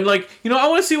you know, and like, you know, I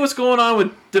want to see what's going on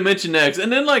with Dimension X.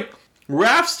 And then like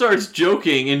Raph starts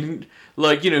joking, and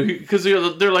like, you know, because they're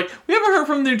like, we haven't heard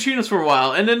from the neutrinos for a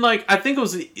while, and then like I think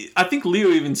Leo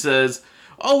even says,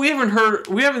 oh, we haven't heard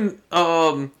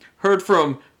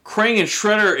from Krang and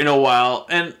Shredder in a while.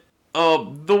 And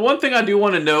the one thing I do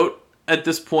want to note at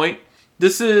this point,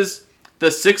 this is the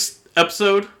 6th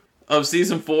episode of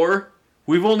season 4.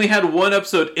 We've only had 1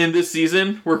 episode in this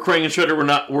season where Krang and Shredder were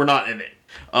not in it.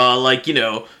 Like, you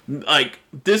know, like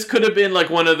this could have been like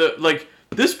one of the, like,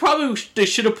 this probably they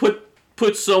should have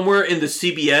put somewhere in the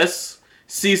CBS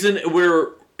season where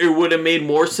it would have made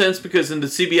more sense, because in the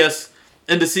CBS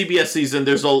season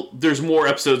there's more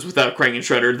episodes without Krang and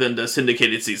Shredder than the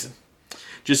syndicated season.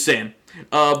 Just saying.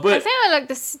 But I think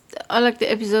I like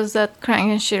the episodes that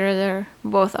Krang and Shredder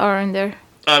both are in there.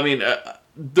 I mean,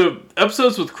 the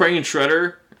episodes with Krang and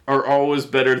Shredder are always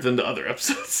better than the other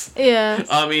episodes. Yeah.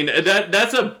 I mean,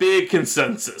 that's a big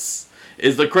consensus.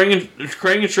 Is the Krang and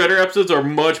Shredder episodes are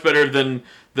much better than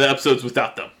the episodes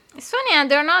without them. It's funny,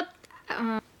 and they're not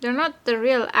the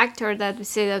real actor that we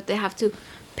say that they have to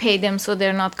pay them, so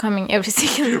they're not coming every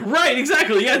single time. Right,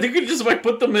 exactly. Yeah, they could just like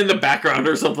put them in the background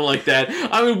or something like that.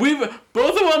 I mean,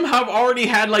 both of them have already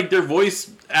had like their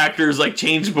voice actors like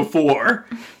changed before.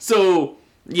 So,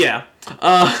 yeah.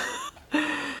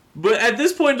 But at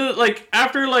this point, like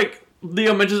after like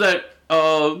Leo mentions that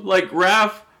like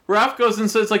Raph goes and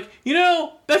says like, you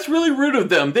know, that's really rude of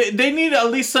them. They need to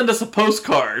at least send us a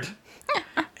postcard.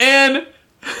 And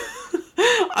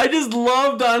I just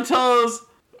love Donatello's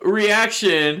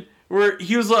reaction where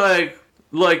he was like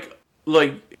where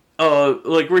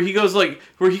he goes like,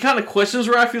 where he kind of questions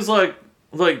Raph. He's like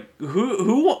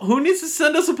who needs to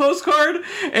send us a postcard?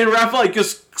 And Raph like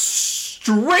just says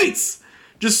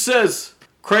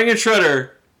Krang and Shredder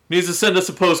needs to send us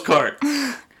a postcard.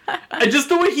 And just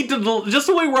the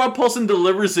way Rob Paulsen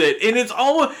delivers it, and it's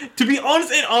almost, to be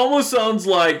honest, it almost sounds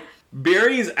like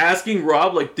Barry's asking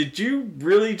Rob, like, did you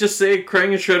really just say Krang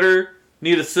and Shredder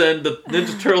need to send the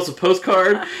Ninja Turtles a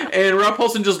postcard? And Rob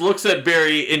Paulsen just looks at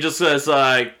Barry and just says,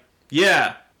 like,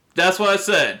 yeah, that's what I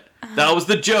said. That was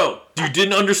the joke. You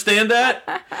didn't understand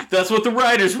that? That's what the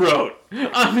writers wrote.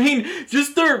 I mean,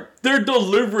 just their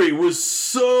delivery was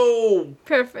so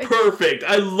perfect.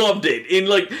 I loved it. And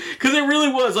like, because it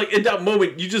really was, like, in that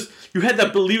moment, you had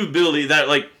that believability that,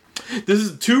 like, this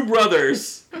is 2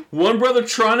 brothers. One brother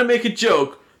trying to make a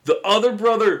joke. The other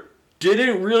brother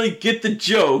didn't really get the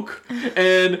joke.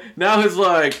 And now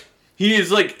he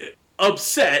is like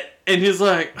upset. And he's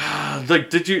like,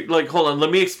 did you, like, hold on, let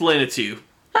me explain it to you.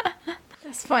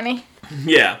 That's funny.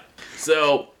 Yeah.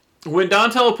 So, when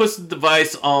Donatello puts the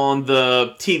device on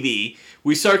the TV,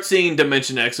 we start seeing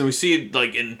Dimension X, and we see it,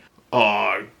 like, in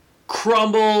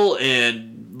crumble,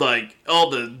 and, like, all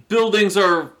the buildings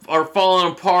are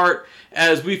falling apart,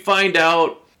 as we find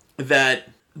out that,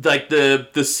 like,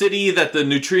 the city that the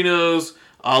neutrinos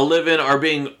live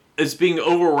in is being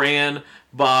overran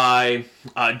by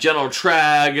General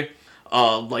Trag.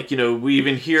 Like, you know, we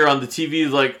even hear on the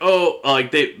TV, like, oh,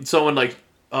 like, someone, like,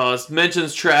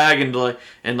 mentions Trag,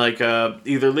 and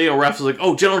either Leo or Raph is like,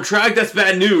 oh, General Trag, that's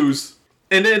bad news.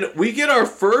 And then we get our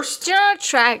first... General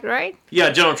Track, right? Yeah,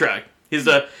 General Track. He's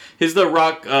the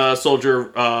rock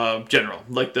soldier general,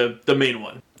 like the main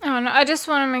one. Oh, no, I just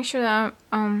want to make sure that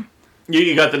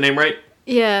You got the name right?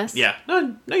 Yes. Yeah.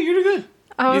 No, you're good.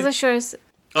 I wasn't sure.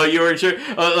 Oh, you weren't sure?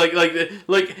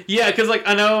 Yeah, because, like,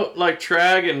 I know, like,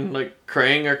 Trag and, like,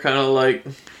 Krang are kind of, like...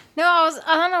 No,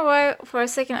 I don't know why, for a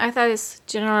second, I thought it's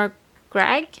General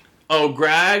Greg. Oh,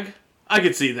 Grag? I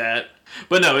could see that.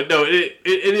 But no, it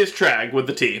is Trag with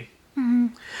the T.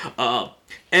 Mm-hmm.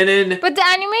 And then... But the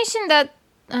animation that,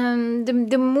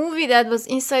 the movie that was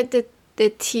inside the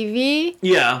TV...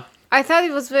 Yeah. I thought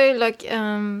it was very, like,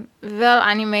 well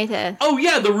animated. Oh,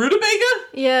 yeah, the Rutabaga?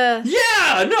 Yeah.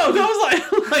 Yeah, no, that was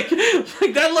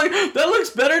that looks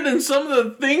better than some of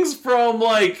the things from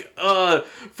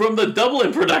from the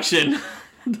Dublin production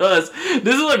does.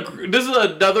 This is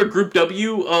another Group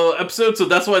W episode, so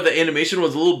that's why the animation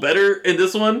was a little better in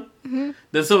this one than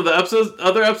some of the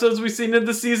other episodes we've seen in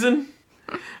this season.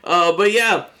 But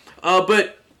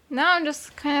Now I'm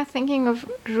just kind of thinking of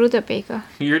Rutabaga.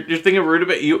 You're thinking of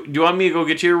Rutabaga? Do you want me to go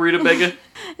get you a Rutabaga?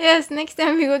 Yes, next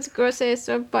time we go to grocery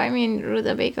store, buy me a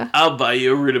Rutabaga. I'll buy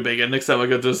you a Rutabaga next time I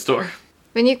go to the store.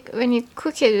 When you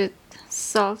cook it with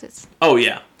salt, it's... Oh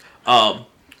yeah, but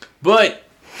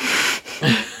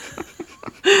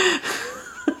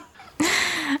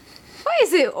Why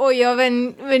is it Oyo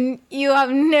when you have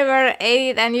never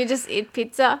ate it and you just eat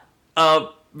pizza?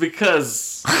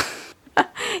 Because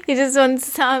You just want to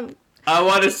sound... I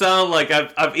want to sound like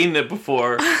I've eaten it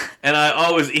before, and I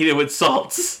always eat it with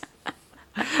salts.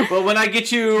 But when I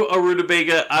get you a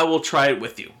Rutabaga, I will try it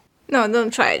with you. No,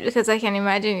 don't try it, because I can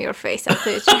imagine your face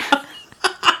after you try.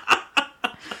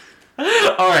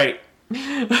 All right.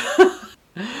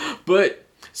 But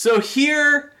so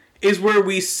here is where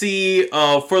we see,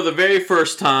 for the very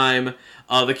first time,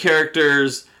 the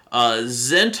characters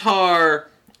Zentar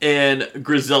and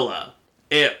Grizilla.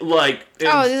 These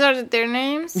are their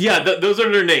names? Yeah, those are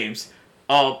their names.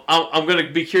 I'm gonna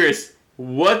be curious.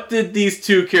 What did these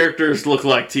two characters look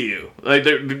like to you? Like,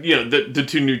 the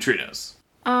two neutrinos.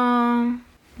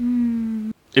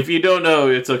 If you don't know,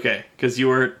 it's okay, because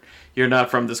you're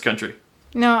not from this country.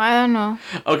 No, I don't know.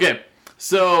 Okay,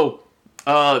 so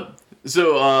Zentar,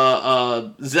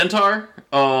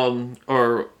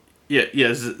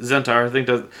 Zentar. I think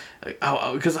that,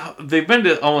 because they've been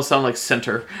to almost sound like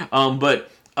center. But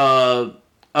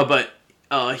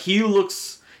he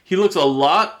looks a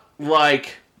lot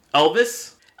like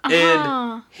Elvis,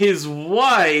 and his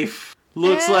wife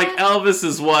looks like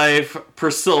Elvis's wife,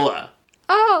 Priscilla.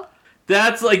 Oh.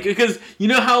 That's like, because you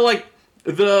know how like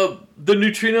the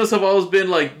neutrinos have always been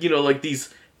like, like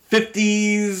these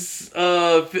 50s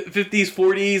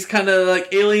 40s kind of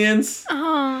like aliens.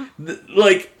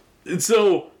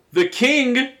 So the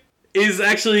king is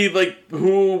actually like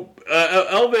who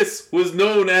Elvis was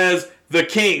known as the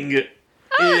king.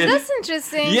 That's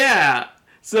interesting. Yeah.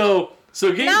 So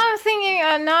now I'm thinking.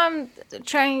 Now I'm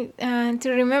trying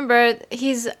to remember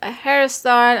his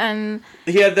hairstyle, and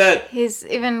he had that his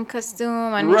even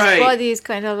costume, and his body is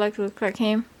kind of look like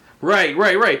him. Right.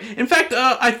 In fact,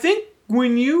 I think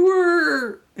when you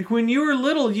were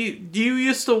little, you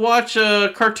used to watch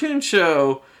a cartoon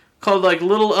show called like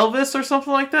Little Elvis or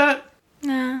something like that.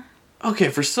 Nah. Okay,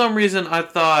 for some reason I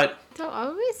thought. Little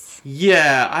Elvis?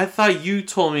 Yeah, I thought you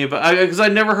told me about, because I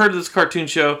never heard of this cartoon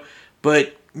show,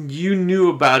 but you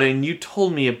knew about it and you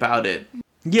told me about it.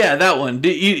 Yeah, that one.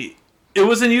 It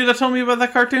wasn't you that told me about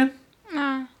that cartoon?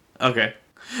 No. Okay.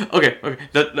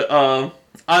 I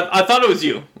thought it was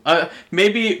you.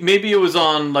 Maybe it was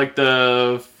on like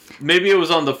the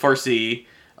Farsi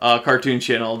cartoon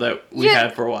channel that we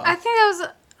had for a while. I think that was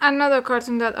another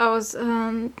cartoon that I was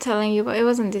telling you, but it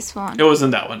wasn't this one. It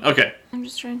wasn't that one. Okay. I'm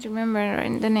just trying to remember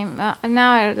the name. Now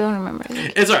I don't remember.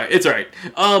 It's alright.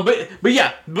 But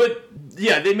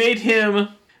they made him.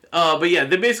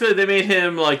 They made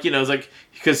him like, it's like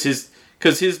because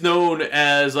he's known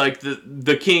as like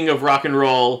the king of rock and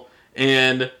roll,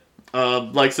 and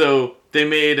so they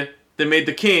made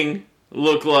the king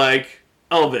look like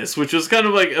Elvis, which was kind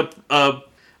of like a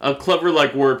clever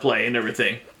like wordplay and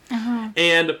everything.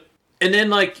 And then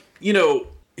like,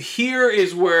 here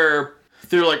is where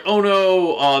they're like, oh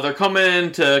no, they're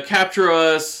coming to capture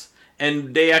us,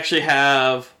 and they actually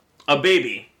have a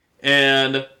baby,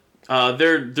 and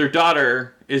their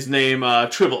daughter is named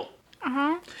Tribble.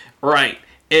 Right.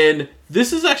 And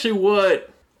this is actually what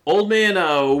Old Man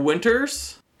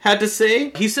Winters had to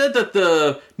say. He said that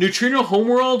the Neutrino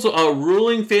Homeworld's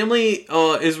ruling family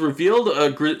is revealed.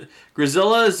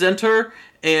 Grizilla, Zentar,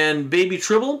 and baby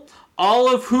Tribble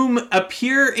all of whom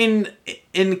appear in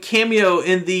cameo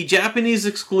in the Japanese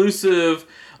exclusive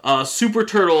Super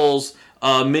Turtles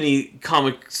mini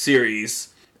comic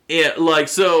series.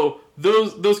 So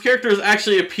those characters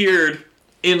actually appeared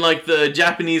in like the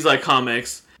Japanese like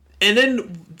comics. And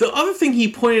then the other thing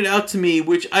he pointed out to me,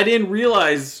 which I didn't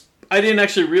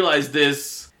actually realize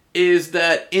this, is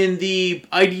that in the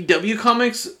IDW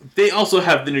comics, they also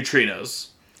have the neutrinos.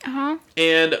 Uh-huh.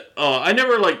 And I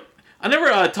never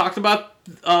talked about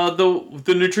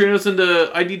the neutrinos in the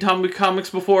IDW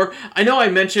comics before. I know I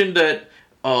mentioned that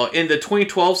in the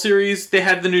 2012 series they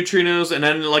had the neutrinos, and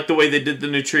I didn't like the way they did the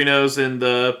neutrinos in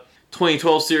the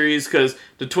 2012 series, because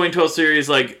the 2012 series,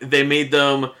 like, they made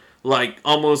them like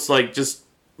almost like just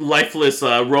lifeless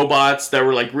robots that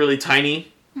were like really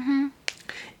tiny. Mm-hmm.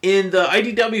 In the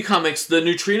IDW comics, the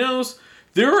neutrinos,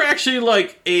 they were actually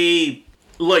like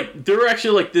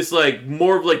this like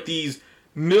more of like these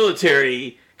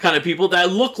military kind of people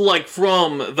that look like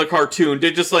from the cartoon. They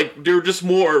were just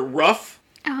more rough.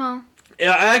 Uh-huh. And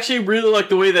I actually really like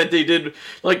the way that they did,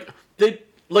 it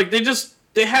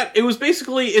was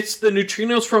basically, it's the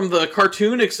neutrinos from the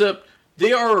cartoon, except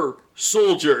they are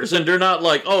soldiers, and they're not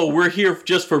like, oh, we're here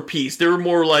just for peace. They were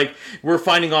more like, we're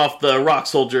fighting off the rock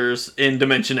soldiers in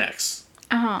Dimension X.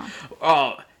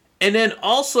 Uh-huh. And then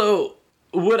also,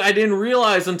 what I didn't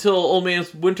realize until Old Man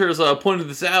Winters pointed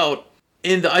this out,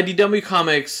 in the IDW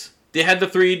comics, they had the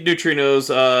three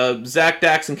neutrinos, Zack,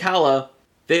 Dax, and Kala.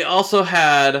 They also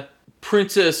had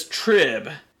Princess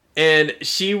Trib, and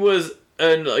she was,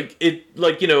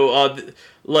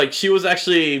 she was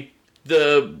actually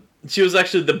the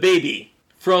baby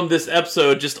from this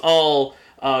episode, just all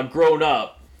grown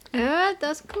up. Yeah,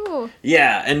 that's cool.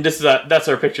 Yeah, and that's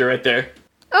our picture right there.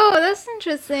 Oh, that's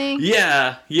interesting.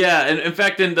 Yeah, and in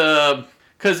fact,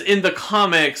 because in the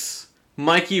comics,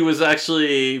 Mikey was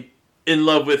actually in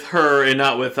love with her and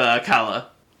not with Kala.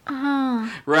 Uh-huh.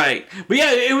 Right, but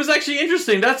yeah, it was actually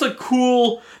interesting. That's a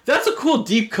cool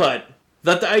deep cut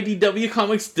that the IDW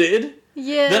comics did.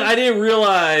 Yeah. That I didn't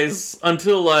realize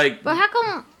until like. But how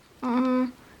come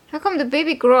the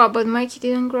baby grew up but Mikey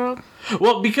didn't grow up?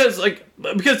 Well, because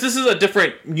this is a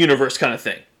different universe kind of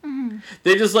thing. Mm-hmm.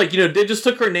 They just they just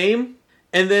took her name,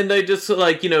 and then they just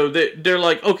they're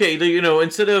like, okay,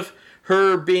 instead of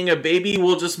her being a baby,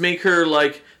 we'll just make her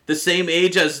like the same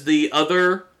age as the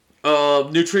other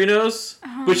neutrinos,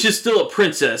 but she's still a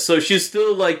princess, so she's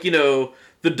still like the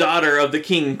daughter of the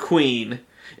king and queen.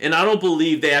 And I don't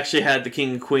believe they actually had the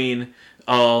king and queen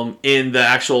in the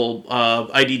actual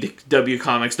IDW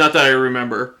comics. Not that I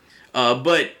remember.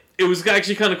 But it was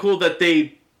actually kind of cool that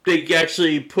they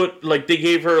actually put, like, they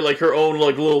gave her, like, her own,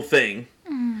 like, little thing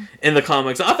in the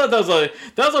comics. I thought that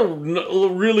was a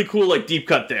really cool, like, deep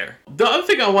cut there. The other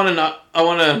thing I want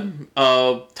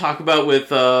to talk about with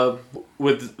Zentaur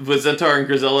and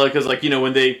Grisella, because, like,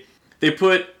 when they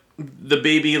put the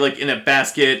baby, like, in a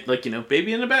basket, like,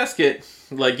 baby in a basket,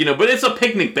 like, but it's a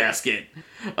picnic basket.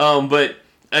 But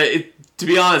to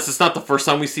be honest, it's not the first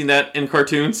time we've seen that in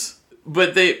cartoons.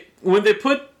 But when they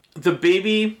put the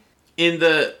baby in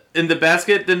the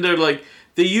basket, then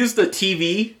they use the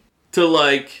TV to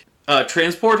like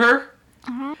transport her,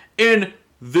 and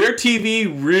their TV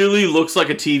really looks like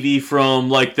a TV from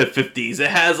like the 50s. It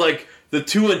has like the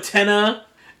two antenna,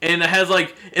 and it has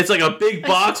like, it's like a big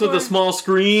box with a small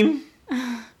screen.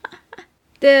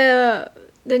 The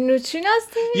Neutrinos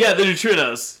TV? Yeah, the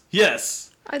Neutrinos. Yes.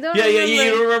 I don't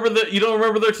remember. remember. You don't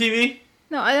remember their TV?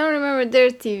 No, I don't remember their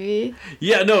TV.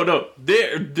 Yeah, no.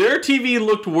 Their TV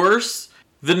looked worse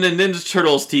than the Ninja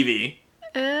Turtles TV.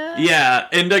 Yeah,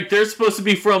 and like they're supposed to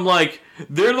be from like,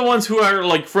 they're the ones who are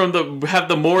like have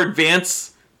the more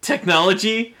advanced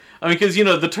technology. I mean, because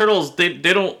the Turtles, they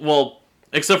don't, well,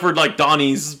 except for like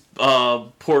Donnie's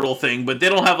portal thing, but they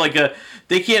don't have like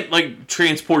they can't like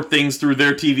transport things through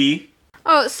their TV.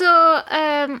 Oh, so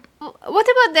what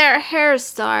about their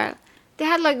hairstyle? They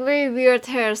had like very weird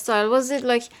hairstyle. Was it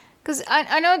like, because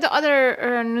I know the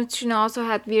other Neutrino also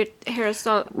had weird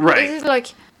hairstyle. Right. Is it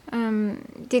like,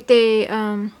 did they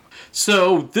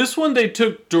So this one they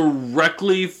took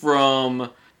directly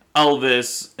from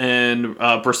Elvis and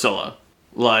Priscilla,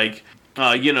 like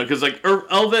because like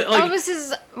Elvis, like,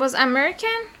 Elvis was American.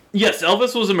 Yes,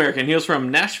 Elvis was American. He was from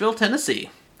Nashville,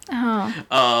 Tennessee.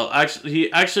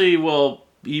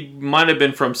 He might have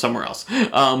been from somewhere else.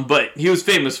 But he was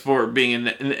famous for being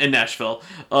in Nashville.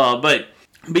 But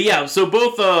yeah, so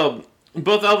both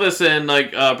Elvis and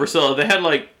like Priscilla, they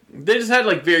just had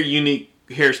like very unique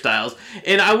hairstyles,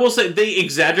 and I will say they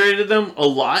exaggerated them a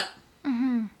lot.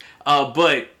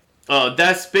 But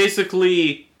that's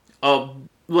basically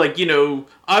like, you know,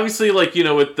 obviously, like, you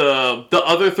know, with the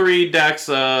other three, Dax,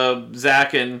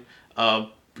 Zach, and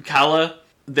Kala,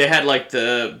 they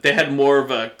had more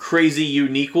of a crazy,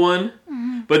 unique one.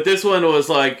 But this one was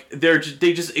like, they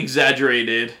just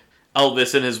exaggerated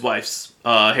Elvis and his wife's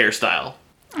hairstyle.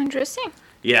 Interesting.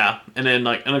 Yeah, and then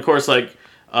and of course, like,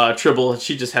 Tribble,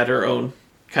 she just had her own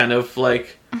kind of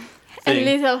like thing.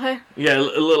 A little hair. Yeah, a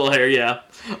little hair. Yeah.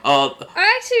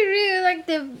 I actually really like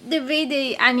the way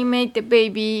they animate the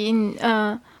baby in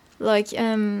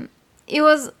it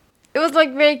was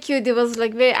like very cute. It was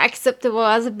like very acceptable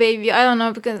as a baby. I don't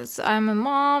know, because I'm a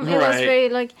mom. It was very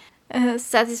like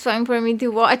satisfying for me to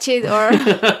watch it. Or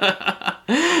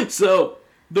so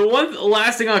the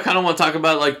last thing I kind of want to talk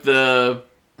about, like the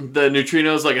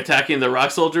neutrinos like attacking the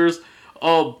rock soldiers.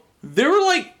 They were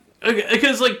like,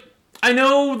 because like I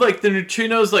know like the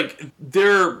neutrinos, like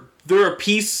they're a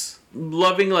peace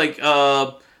loving like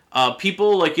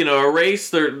people, like, you know, a race.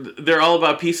 They're all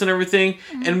about peace and everything.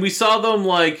 And we saw them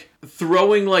like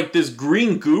throwing like this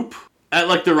green goop at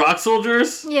like the rock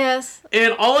soldiers. Yes.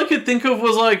 And all I could think of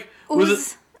was like, was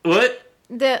it what?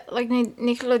 The like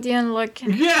Nickelodeon like.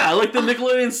 Yeah, like the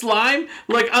Nickelodeon slime.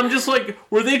 Like, I'm just like,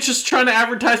 were they just trying to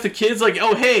advertise to kids like,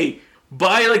 oh hey,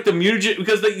 buy like the mutagen,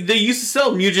 because they used to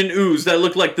sell mutagen ooze that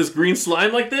looked like this green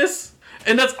slime like this.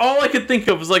 And that's all I could think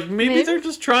of, was like, maybe they're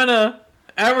just trying to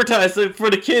advertise for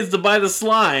the kids to buy the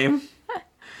slime.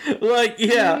 Like,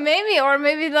 yeah. Maybe, or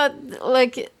maybe that,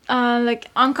 like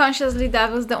unconsciously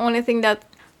that was the only thing that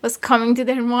was coming to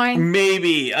their mind.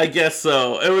 Maybe, I guess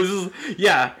so. It was just,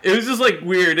 yeah, it was just like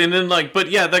weird. And then like, but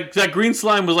yeah, that green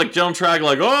slime was like John Track,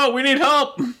 like, oh, we need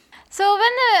help. So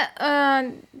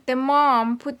when the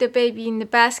mom put the baby in the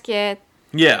basket,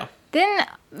 yeah, then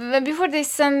before they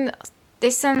send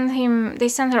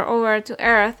her over to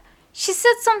Earth, she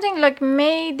said something like,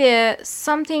 "May the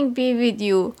something be with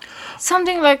you,"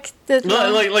 something like that.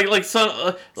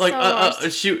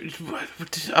 She.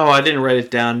 Oh, I didn't write it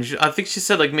down. I think she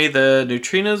said like, "May the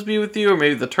neutrinos be with you," or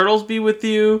maybe the turtles be with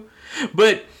you.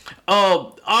 But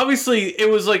obviously it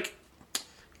was like,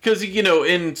 because, you know,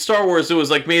 in Star Wars it was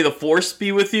like, "May the Force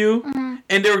be with you,"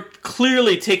 and they're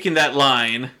clearly taking that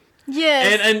line.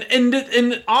 Yes.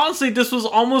 And honestly, this was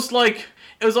almost like.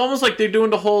 It was almost like they're doing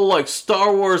the whole, like,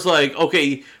 Star Wars, like,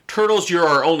 okay, turtles, you're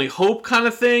our only hope kind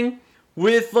of thing.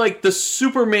 With, like, the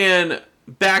Superman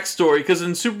backstory. Because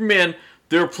in Superman,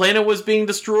 their planet was being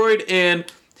destroyed. And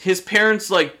his parents,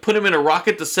 like, put him in a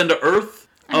rocket to send to Earth.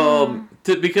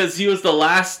 Because he was the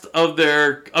last of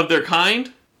their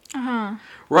kind.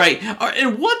 Right.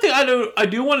 And one thing I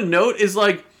do want to note is,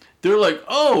 like, they're like,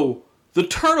 oh, the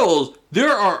turtles,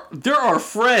 they're our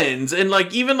friends. And,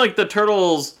 like, even, like, the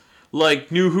turtles...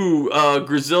 like, knew who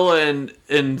Grizilla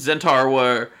and Zentar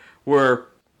were,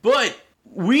 but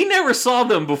we never saw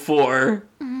them before.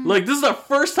 Like, this is our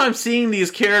first time seeing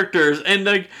these characters, and,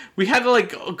 like, we had to,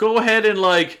 like, go ahead and,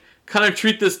 like, kind of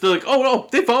treat this, like, oh, no,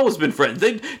 they've always been friends.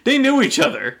 They knew each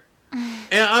other.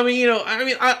 And, I mean, you know,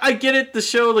 I get it, the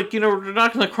show, like, you know, we're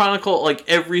not going to chronicle, like,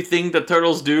 everything the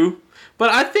turtles do, but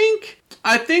I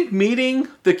think meeting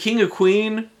the king and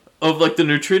queen of, like, the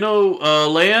Neutrino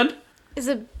land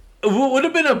would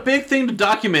have been a big thing to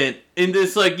document in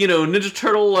this, like, you know, Ninja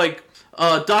Turtle, like,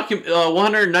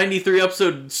 193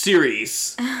 episode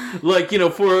series. Like, you know,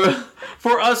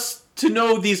 for us to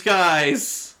know these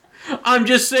guys. I'm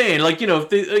just saying, like, you know, if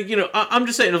they, you know, I'm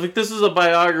just saying, if like, this is a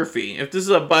biography, if this is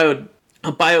a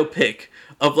biopic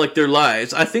of, like, their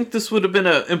lives, I think this would have been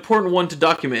an important one to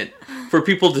document for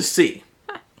people to see.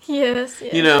 Yes.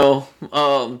 You know,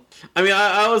 I mean,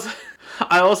 I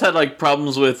always had, like,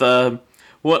 problems with,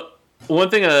 one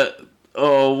thing,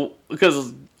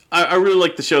 because I really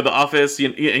like the show The Office,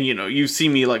 and you know, you see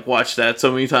me, like, watch that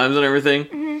so many times and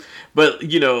everything, but,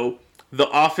 you know, The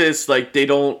Office, like, they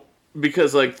don't,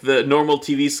 because, like, the normal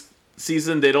TV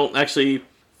season, they don't actually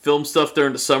film stuff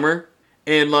during the summer,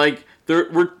 and, like,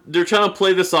 they're trying to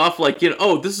play this off, like, you know,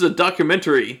 oh, this is a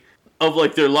documentary of,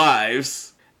 like, their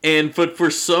lives, but for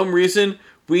some reason,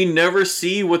 we never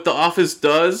see what The Office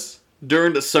does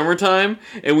during the summertime,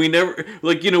 and we never,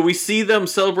 like, you know, we see them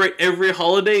celebrate every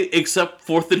holiday except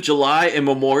 4th of July and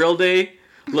Memorial Day.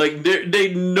 Like,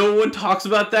 no one talks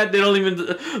about that. They don't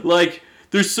even, like,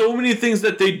 there's so many things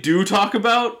that they do talk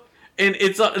about, and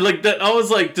it's like that. I was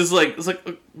like, just like, it's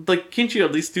like, can't you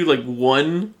at least do like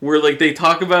one where, like, they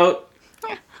talk about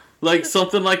like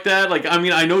something like that? Like, I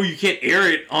mean, I know you can't air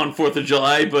it on 4th of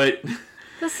July, but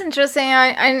that's interesting.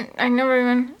 I never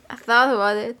even thought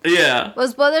about it. Yeah.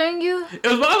 Was bothering you? It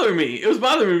was bothering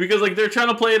me. Because, like, they're trying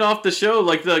to play it off the show.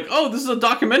 Like, they're like, oh, this is a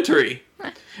documentary.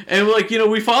 And like,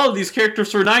 we followed these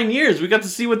characters for 9 years. We got to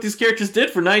see what these characters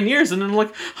did for 9 years, and then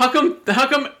like, how come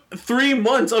 3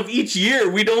 months of each year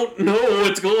we don't know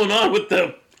what's going on with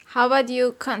them? How about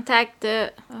you contact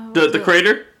the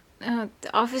creator? The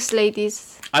office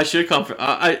ladies. I should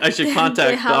I should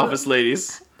contact the office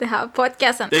ladies. They have a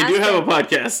podcast and they do have a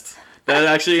podcast that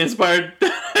actually inspired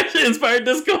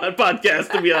this podcast,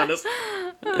 to be honest.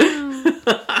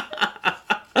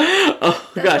 Oh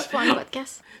gosh. Fun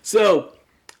podcast. So,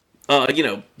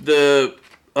 the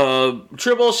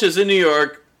Tribble, she's in New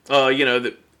York.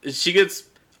 She gets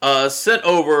sent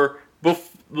over,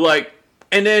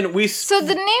 and then we. So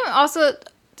the name also.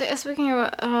 Speaking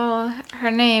about her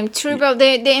name, Tribble.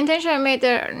 They intentionally made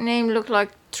their name look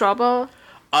like Trouble.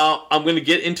 I'm gonna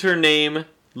get into her name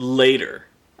later.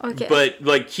 Okay. But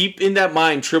like, keep in that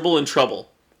mind, Tribble and Trouble.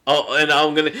 Oh, and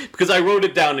I'm gonna, because I wrote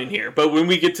it down in here. But when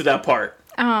we get to that part.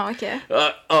 Oh, okay.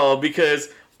 Because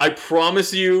I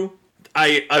promise you,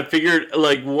 I figured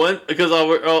like because I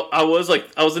was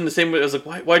in the same way. I was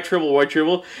like, why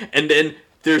Tribble, and then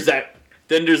there's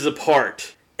the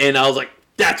part, and I was like,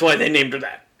 that's why they named her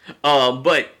that.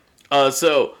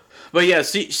 So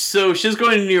she's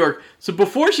going to New York. So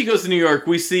before she goes to New York,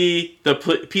 we see the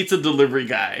pizza delivery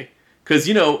guy, because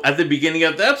at the beginning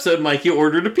of the episode, Mikey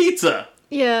ordered a pizza.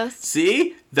 Yes.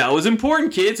 See, that was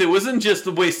important, kids. It wasn't just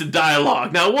a waste of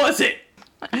dialogue, now was it?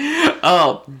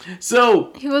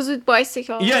 So he was with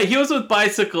Bicycle. Yeah, he was with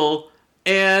Bicycle,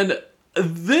 and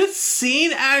this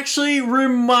scene actually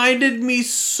reminded me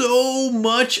so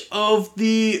much of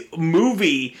the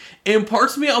movie. And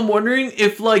parts of me, I'm wondering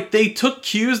if like they took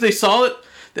cues, they saw it.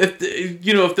 If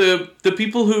the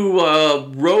people who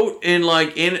wrote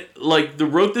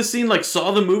wrote this scene like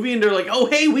saw the movie and they're like, oh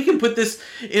hey, we can put this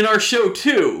in our show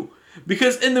too.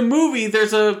 Because in the movie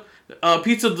there's a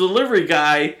pizza delivery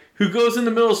guy who goes in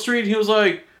the middle of the street and he was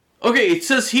like, okay, it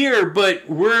says here, but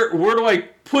where do I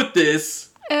put this?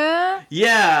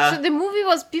 Yeah. So the movie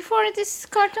was before this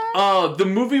cartoon? The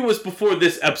movie was before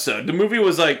this episode. The movie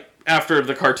was like after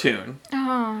the cartoon.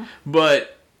 Oh.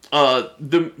 But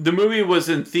the movie was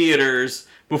in theaters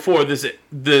before this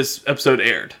episode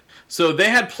aired. So they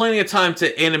had plenty of time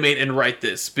to animate and write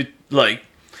this, but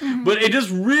it just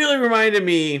really reminded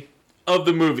me of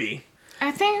the movie.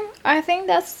 I think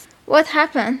that's what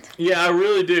happened. Yeah, I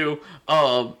really do.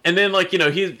 And then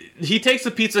he takes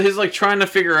the pizza. He's like trying to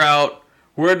figure out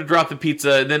where to drop the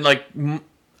pizza, and then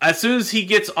as soon as he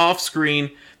gets off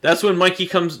screen, that's when Mikey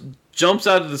jumps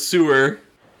out of the sewer,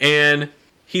 and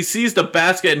he sees the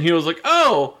basket, and he was like,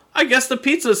 "Oh, I guess the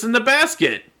pizza's in the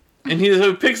basket." And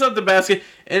he picks up the basket,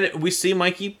 and we see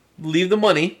Mikey leave the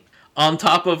money on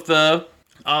top of the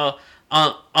on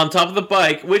top of the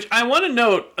bike. Which I want to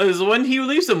note is when he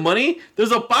leaves the money,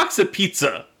 there's a box of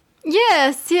pizza.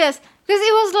 Yes, because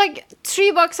it was like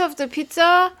 $3 of the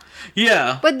pizza.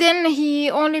 Yeah. But then he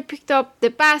only picked up the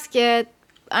basket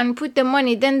and put the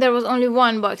money. Then there was only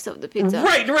 $1 of the pizza.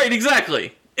 Right,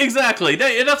 exactly.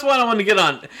 That's what I want to get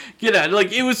at.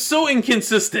 Like, it was so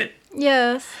inconsistent.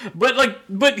 Yes.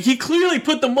 But he clearly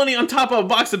put the money on top of a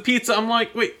box of pizza. I'm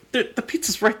like, wait, the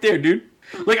pizza's right there, dude.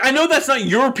 Like, I know that's not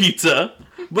your pizza,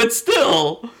 but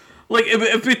still, like,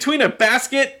 if between a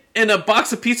basket and a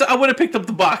box of pizza, I would have picked up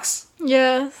the box.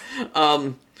 Yes.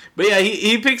 But yeah,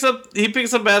 he picks up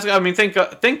basket. I mean,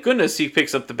 thank goodness he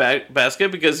picks up the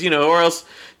basket, because or else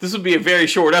this would be a very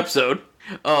short episode.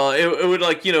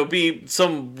 It would be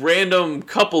some random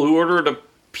couple who ordered a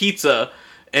pizza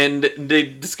and they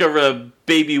discover a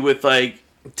baby with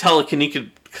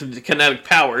telekinetic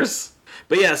powers.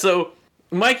 But yeah, so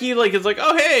Mikey is like,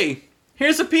 oh hey,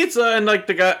 here's a pizza, and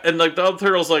the guy and the other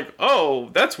turtle's like, oh,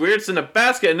 that's weird, it's in a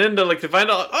basket, and then they find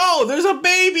out, oh, there's a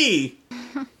baby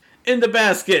in the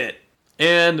basket.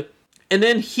 And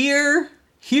then here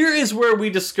is where we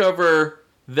discover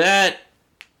that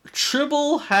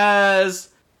Tribble has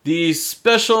these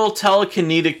special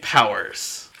telekinetic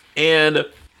powers. And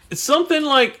it's something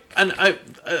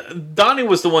Donnie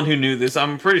was the one who knew this.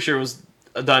 I'm pretty sure it was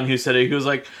Donnie who said it. He was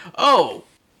like, oh,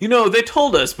 they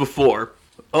told us before.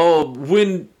 Oh,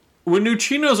 when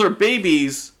neutrinos are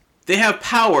babies, they have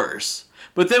powers.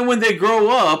 But then when they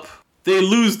grow up, they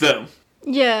lose them.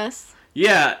 Yes.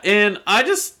 Yeah, and I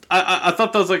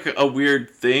thought that was a weird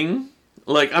thing.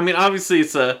 Obviously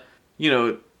it's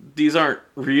these aren't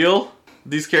real.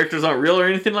 These characters aren't real or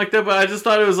anything like that, but I just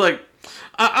thought it was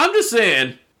I'm just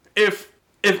saying, if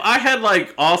I had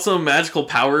awesome magical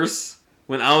powers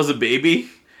when I was a baby,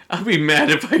 I'd be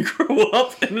mad if I grow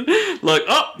up and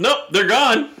oh, nope, they're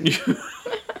gone.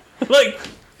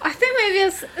 I think maybe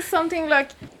it's something like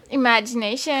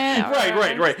imagination. Right.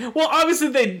 Well, obviously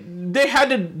they had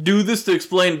to do this to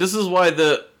explain. This is why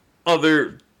the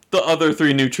other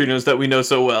three neutrinos that we know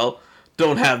so well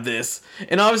don't have this,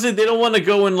 and obviously they don't want to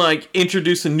go and like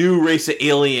introduce a new race of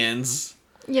aliens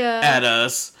at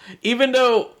us, even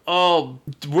though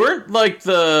weren't like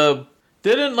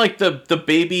didn't like the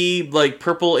baby like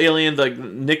purple alien like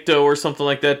Nikto or something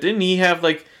like that, didn't he have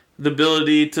like the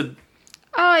ability to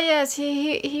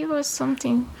he was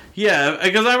something. Yeah,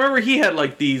 because I remember he had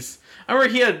like these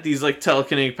like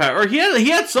telekinetic power, or he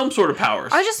had some sort of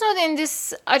powers. I just know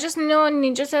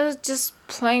Ninja Turtles just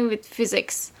playing with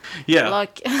physics. Yeah,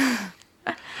 like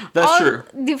that's true.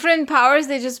 Different powers,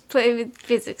 they just play with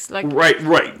physics, like right.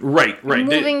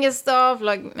 moving stuff,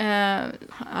 like I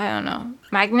don't know,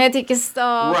 magnetic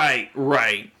stuff.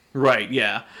 Right.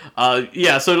 Yeah.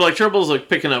 So like Triple's like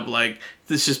picking up like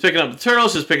this. She's picking up the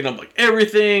turtles. She's picking up like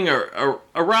everything or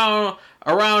around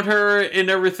her and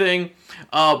everything.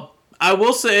 I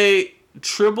will say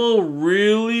Tribble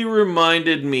really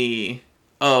reminded me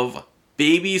of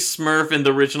Baby Smurf in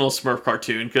the original Smurf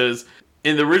cartoon, because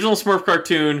in the original Smurf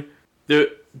cartoon,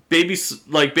 the Baby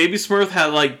Smurf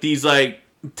had like these like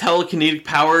telekinetic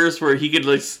powers where he could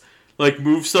like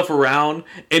move stuff around,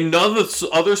 and none of the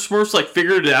other Smurfs like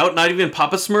figured it out. Not even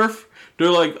Papa Smurf. They're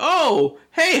like, oh,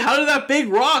 hey, how did that big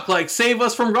rock like save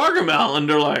us from Gargamel? And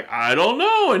they're like, I don't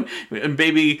know. And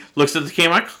Baby looks at the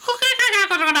camera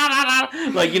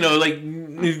like, like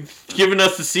giving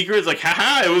us the secrets, like,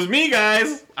 haha, it was me,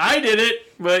 guys. I did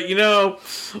it. But,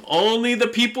 only the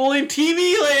people in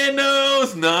TV land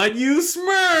knows, not you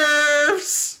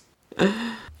Smurfs. I don't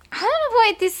know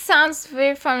why this sounds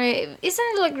very funny. Isn't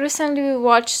it like recently we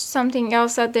watched something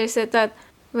else that they said that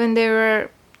when they were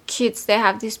kids they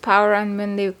have this power, and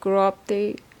when they grow up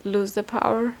they lose the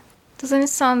power? Doesn't it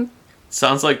sounds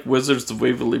like Wizards of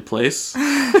Waverly Place?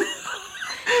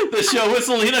 The show with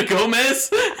Selena Gomez?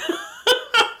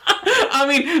 I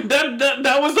mean,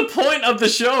 that was the point of the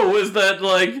show, was that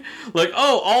like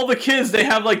all the kids, they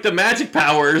have like the magic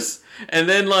powers, and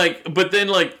then once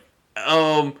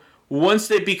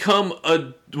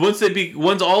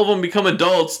all of them become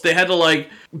adults, they had to like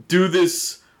do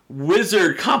this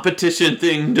wizard competition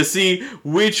thing to see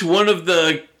which one of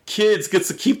the kids gets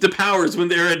to keep the powers when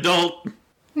they're adult.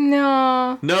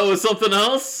 No, it's something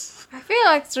else. I feel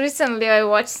like recently I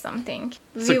watched something.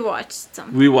 We watched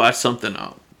something. We'll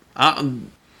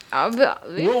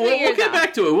get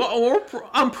back to it.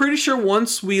 I'm pretty sure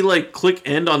once we like click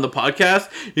end on the podcast,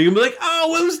 you can be like,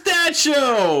 oh, it was that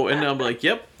show, and I'm like,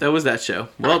 yep, that was that show.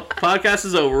 Well, podcast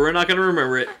is over. We're not going to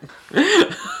remember it.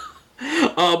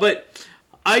 But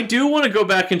I do want to go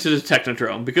back into the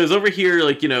Technodrome, because over here,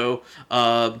 like, Zenter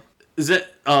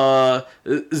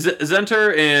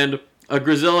and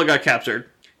Grizella got captured,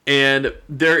 and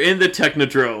they're in the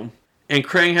Technodrome, and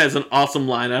Krang has an awesome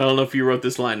line. I don't know if you wrote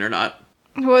this line or not.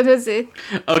 What is it?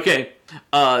 Okay,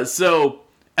 so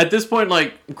at this point,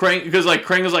 like, Krang is like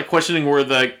questioning where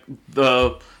the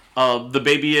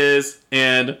baby is,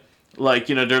 and like,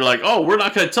 they're like, oh, we're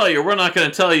not gonna tell you,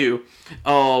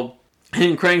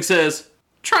 and Krang says,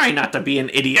 try not to be an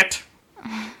idiot.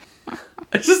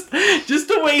 just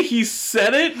the way he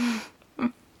said it.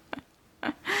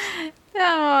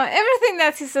 No, everything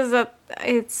that he says, that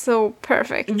it's so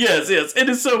perfect. Yes, it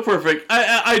is so perfect.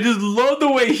 I just love the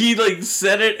way he like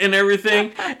said it and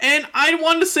everything. And I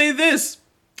want to say this: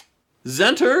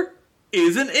 Zenter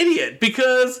is an idiot,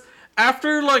 because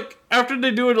after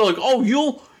they do it, like, oh,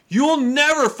 you'll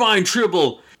never find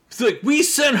Tribble. It's like, we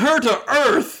sent her to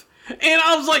Earth, and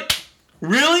I was like,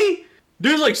 really?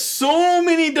 There's like so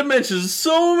many dimensions,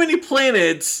 so many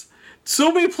planets,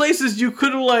 so many places you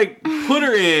could have like put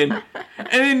her in, and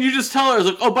then you just tell her,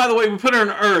 like, oh, by the way, we put her on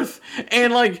Earth,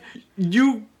 and like do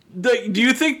you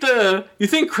think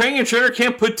Krang and Shredder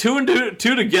can't put two and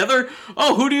two together?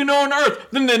 Oh, who do you know on Earth?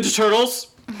 The Ninja Turtles.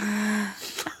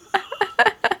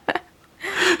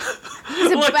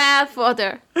 He's a bad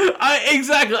father.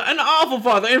 Exactly, an awful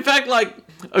father. In fact, like,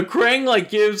 Krang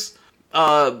like gives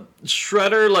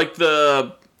Shredder like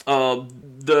the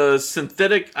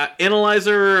synthetic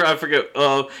analyzer. I forget.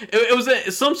 It was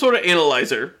some sort of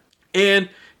analyzer, and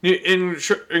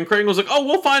Krang was like, "Oh,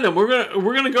 we'll find him. We're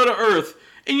gonna go to Earth."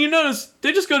 And you notice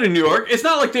they just go to New York. It's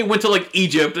not like they went to like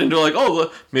Egypt and they're like,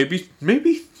 "Oh, maybe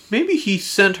he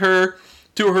sent her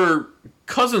to her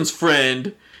cousin's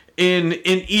friend in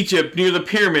Egypt near the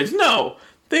pyramids." No,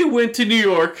 they went to New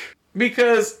York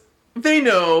because they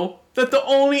know that the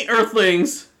only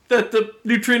Earthlings that the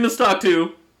neutrinos talk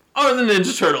to are the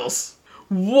Ninja Turtles.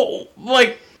 Whoa,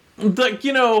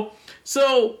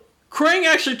 so Krang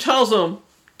actually tells them,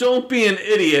 don't be an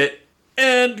idiot,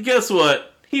 and guess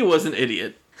what? He was an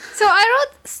idiot. So I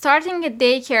wrote starting a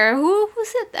daycare. Who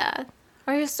said that?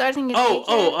 Are you starting a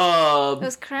daycare? It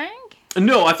was crying?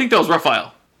 No, I think that was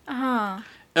Raphael.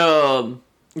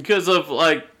 Because of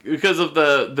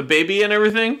the baby and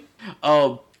everything.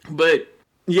 But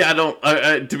yeah, I don't.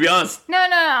 To be honest. No.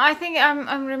 I think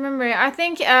I'm remembering. I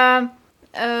think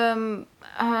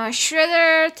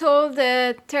Shredder told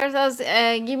the turtles,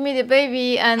 "Give me the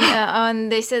baby,"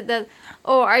 and they said that,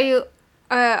 "Oh, are you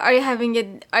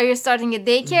starting a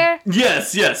daycare?"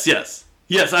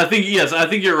 Yes. I think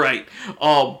you're right.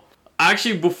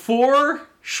 Actually, before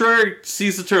Shredder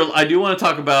sees the turtle, I do want to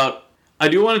talk about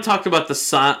the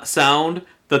sound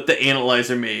that the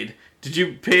analyzer made. Did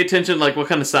you pay attention, like, what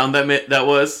kind of sound that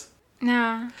was?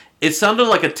 No. It sounded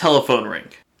like a telephone ring.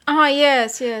 Oh,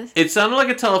 yes. It sounded like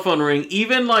a telephone ring.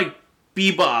 Even, like,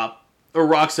 Bebop or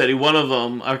Rocksteady, one of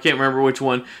them, I can't remember which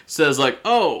one, says, like,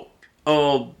 are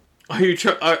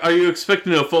you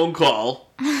expecting a phone call?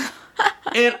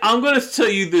 And I'm going to tell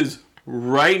you this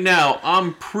right now.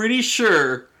 I'm pretty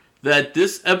sure that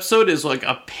this episode is like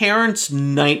a parent's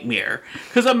nightmare.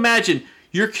 Because imagine,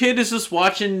 your kid is just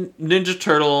watching Ninja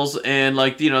Turtles and,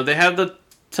 like, they have the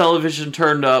television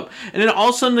turned up. And then all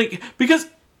of a sudden, like, because,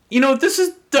 this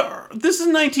is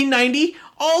 1990.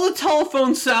 All the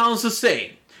telephone sounds the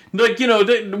same. Like,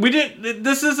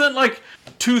 this isn't like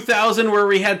 2000 where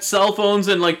we had cell phones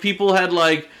and, like, people had,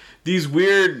 like, these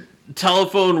weird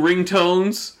telephone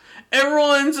ringtones.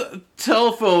 Everyone's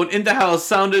telephone in the house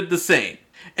sounded the same.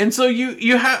 And so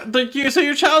you have, like, so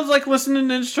your child's, like, listening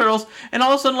to Ninja Turtles, and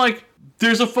all of a sudden, like,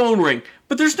 there's a phone ring.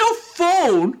 But there's no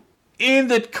phone in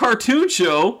the cartoon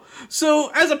show.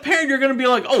 So as a parent, you're going to be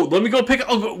like, oh, let me go pick up,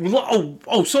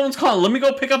 someone's calling, let me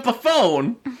go pick up the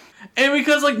phone. And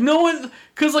because, like,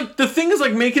 the thing is,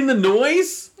 like, making the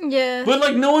noise. Yeah. But,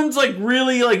 like, no one's, like,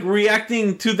 really, like,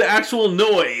 reacting to the actual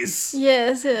noise.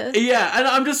 Yes. Yeah, and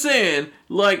I'm just saying,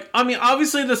 like, I mean,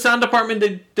 obviously the sound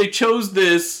department, they chose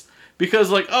this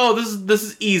because, like, oh, this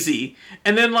is easy.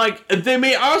 And then, like,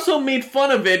 they also made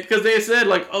fun of it because they said,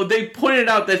 like, oh, they pointed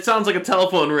out that it sounds like a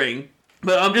telephone ring.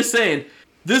 But I'm just saying,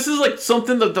 this is, like,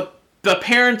 something that the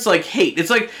parents, like, hate.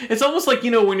 It's almost like,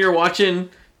 when you're watching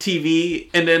TV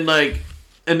and then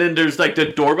there's, like, the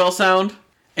doorbell sound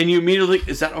and you immediately,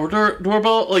 is that our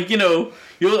doorbell? Like, you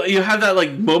have that,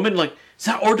 like, moment, like, is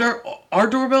that our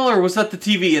doorbell or was that the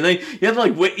TV? And then you have to,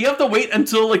 like, wait. You have to wait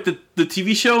until, like, the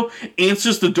TV show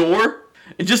answers the door,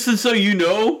 and just so you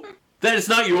know that it's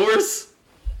not yours.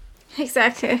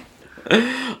 Exactly.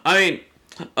 I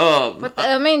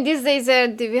mean, these days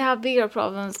we have bigger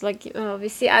problems. Like, we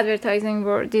see advertising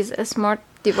for these smart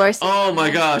devices. Oh my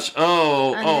gosh!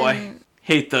 I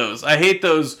hate those. I hate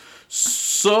those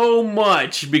so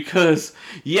much because,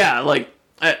 yeah, like,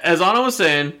 as Anna was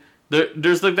saying,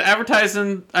 there's, like, the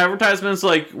advertisements,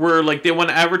 like, where, like, they want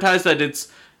to advertise that it's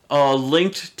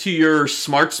linked to your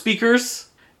smart speakers,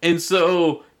 and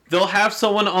so they'll have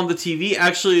someone on the TV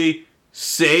actually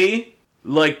say,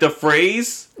 like, the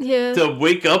phrase to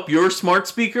wake up your smart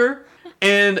speaker.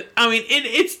 And I mean,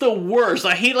 it's the worst.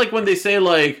 I hate, like, when they say,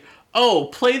 like, oh,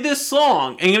 play this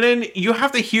song, and then you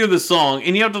have to hear the song,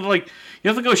 and you have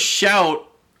to go shout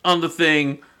on the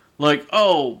thing, like,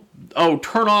 oh,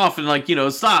 turn off, and, like,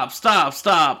 stop.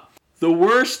 The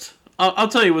worst, I'll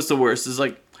tell you what's the worst, is,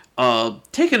 like,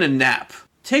 taking a nap,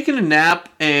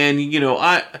 and, we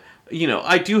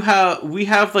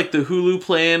have, like, the Hulu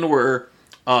plan where,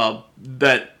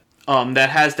 that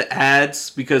has the ads,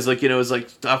 because, like, it's, like,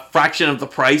 a fraction of the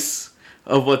price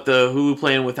of what the Hulu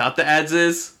plan without the ads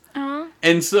is.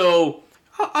 And so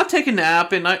I'll take a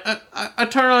nap and I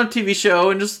turn on a TV show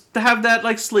and just have that,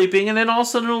 like, sleeping, and then all of a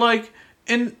sudden, like,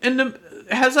 it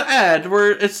has an ad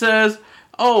where it says,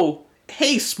 oh,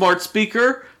 hey, smart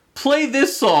speaker, play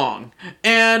this song.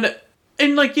 And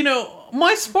like,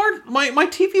 my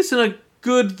TV's in a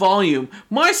good volume.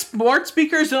 My smart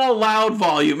speaker's in a loud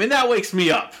volume, and that wakes me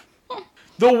up.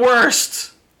 The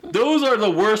worst. Those are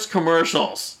the worst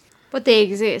commercials. But they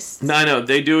exist. I know,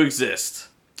 they do exist.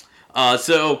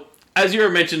 So, as you were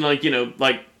mentioning, like,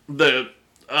 like, the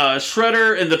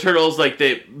Shredder and the Turtles, like,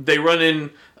 they run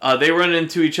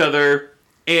into each other,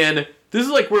 and this is,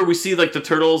 like, where we see, like, the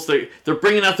Turtles, they're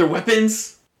bringing out their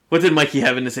weapons. What did Mikey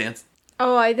have in his hands?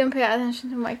 Oh, I didn't pay attention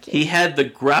to Mikey. He had the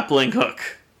grappling hook.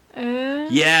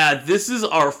 Yeah, this is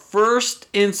our first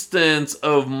instance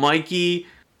of Mikey,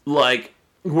 like,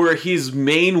 where his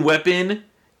main weapon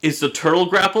is the turtle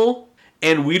grapple,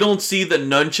 and we don't see the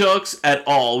nunchucks at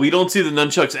all. We don't see the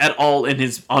nunchucks at all on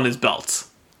his belt.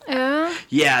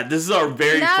 Yeah, this is our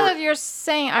very Now that you're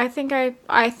saying, I think I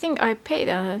paid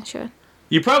attention.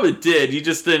 You probably did. You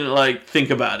just didn't, like, think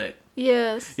about it.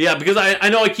 Yes. Yeah, because I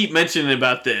know I keep mentioning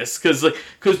about this because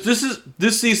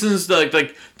this season's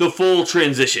like the full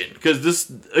transition because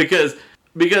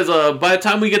by the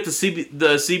time we get to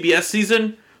the CBS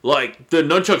season, like the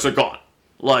nunchucks are gone.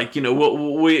 Like, you know,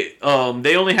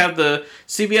 they only have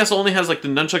CBS only has like the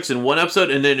nunchucks in one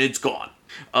episode and then it's gone.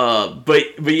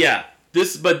 But yeah,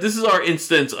 this is our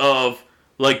instance of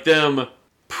like them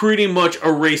pretty much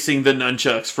erasing the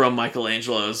nunchucks from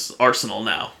Michelangelo's arsenal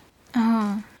now.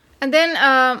 Oh. And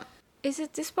then, is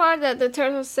it this part that the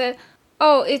turtle said,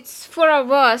 "Oh, it's 4 of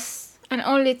us and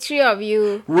only 3 of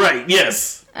you"? Right.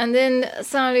 Yes. And then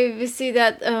suddenly we see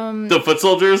that the foot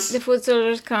soldiers. The foot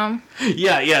soldiers come.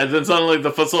 Yeah. Then suddenly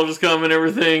the foot soldiers come and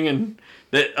everything, and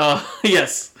that.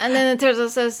 Yes. And then the turtle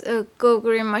says, "Go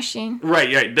green machine."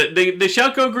 Right. They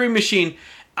shout, "Go green machine."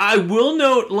 I will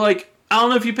note, like, I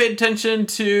don't know if you paid attention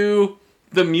to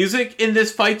the music in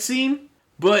this fight scene,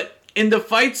 but in the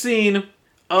fight scene.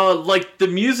 Like the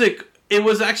music, it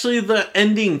was actually the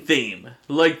ending theme,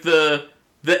 like the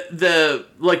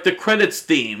credits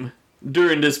theme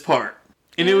during this part,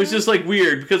 and it was just like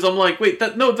weird because I'm like, wait,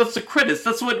 that's the credits.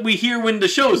 That's what we hear when the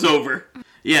show's over.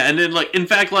 Yeah, and then like in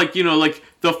fact, like you know, like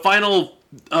the final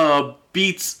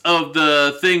beats of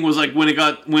the thing was like when it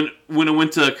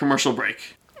went to commercial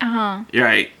break. You're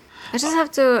right. I just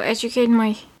have to educate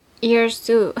my ears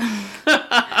to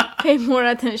pay more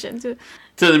attention to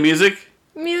the music.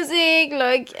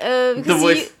 Like because the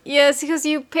voice. because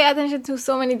you pay attention to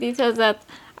so many details that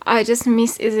I just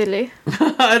miss easily.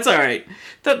 That's all right.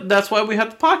 That's why we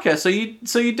have the podcast,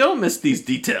 so you don't miss these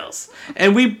details,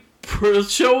 and we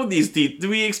show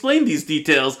we explain these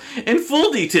details in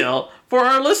full detail for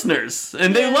our listeners,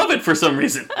 and they love it for some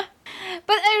reason.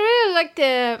 But I really like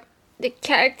the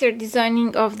character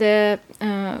designing of the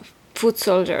foot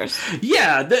soldiers.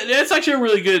 Yeah, that's actually a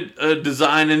really good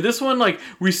design. And this one, like,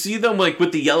 we see them, like,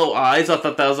 with the yellow eyes. I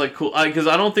thought that was, like, cool. Because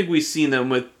I don't think we've seen them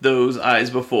with those eyes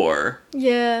before.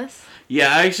 Yes. Yeah,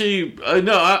 actually,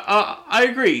 no, I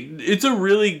agree. It's a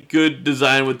really good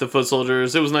design with the foot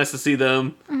soldiers. It was nice to see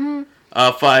them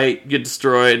fight, get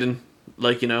destroyed, and,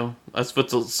 like, you know, as foot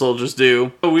soldiers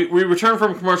do. We return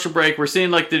from commercial break. We're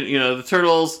seeing, like, the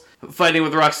turtles fighting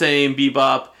with Roxanne and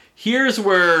Bebop. Here's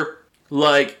where,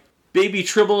 like, Baby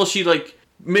Tribble, she, like,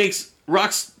 makes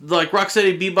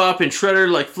Rocksteady, Bebop, and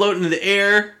Shredder, like, float in the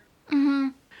air. Mm-hmm.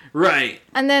 Right.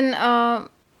 And then, I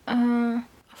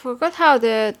forgot how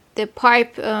the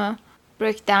pipe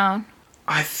break down.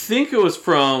 I think it was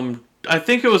from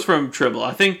Tribble.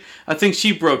 I think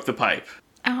she broke the pipe.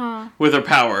 With her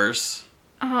powers.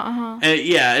 And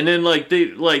and then, like, they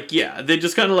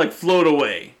just kind of, like, float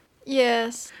away.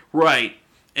 Yes. Right.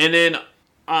 And then,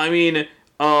 I mean,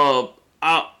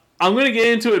 I'm going to get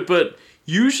into it, but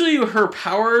usually her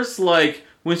powers, like,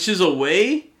 when she's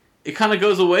away, it kind of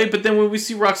goes away. But then when we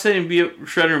see Roxanne and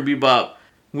Shredder and Bebop,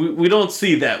 we don't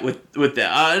see that with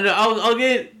that. I'll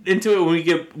get into it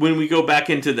when we go back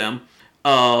into them.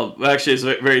 Actually, it's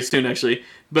very soon, actually.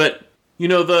 But, you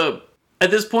know, at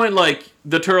this point, like,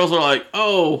 the turtles are like,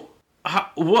 oh,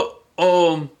 what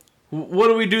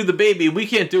do we do to the baby? We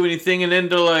can't do anything. And then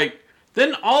they're like,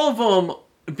 then all of them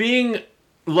being,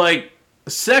 like,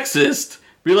 sexist,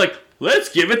 be like, let's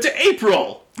give it to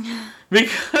April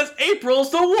because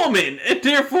April's the woman, and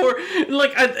therefore,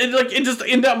 like, it just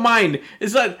in that mind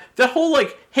is that whole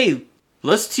like, hey,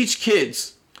 let's teach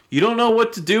kids. You don't know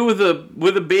what to do with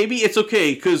a baby? It's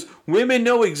okay, because women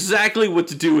know exactly what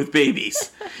to do with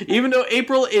babies. Even though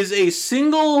April is a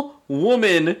single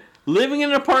woman living in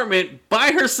an apartment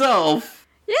by herself.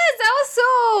 Yes, that was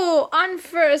so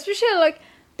unfair, especially like.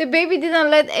 The baby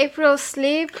didn't let April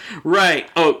sleep. Right.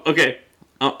 Oh, okay.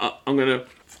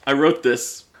 I wrote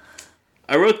this.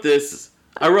 I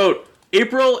wrote,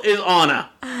 April is Anna.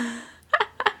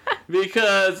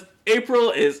 Because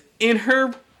April is in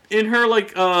her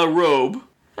like, robe.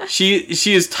 She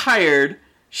is tired.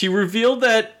 She revealed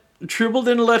that Tribble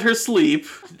didn't let her sleep.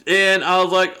 And I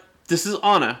was like, this is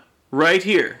Anna. Right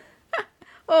here.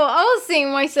 Oh, I was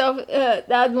seeing myself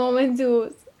that moment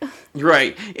too.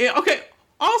 Right. Yeah, okay.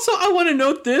 Also, I want to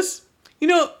note this. You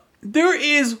know, there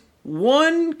is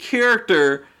one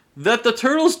character that the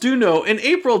Turtles do know, and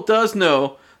April does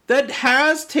know, that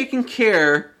has taken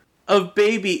care of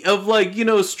like, you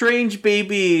know, strange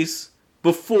babies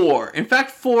before. In fact,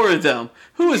 4 of them.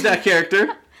 Who is that character?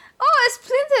 Oh,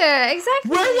 Splinter, exactly.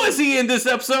 Where was he in this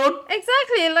episode?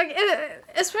 Exactly, like,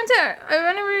 Splinter,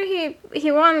 whenever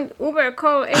he won Uber,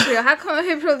 call April. How come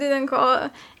April didn't call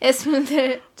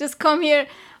Splinter? Just come here.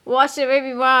 Watch the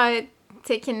baby while I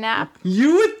take a nap.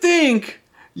 You would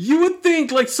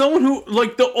think, like, someone who,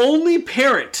 like, the only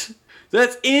parent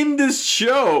that's in this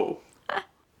show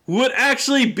would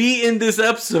actually be in this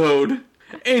episode.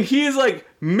 And he is like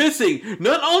missing.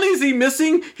 Not only is he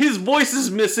missing, his voice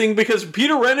is missing because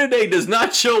Peter Renaday does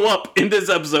not show up in this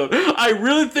episode. I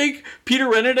really think Peter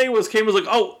Renaday was like,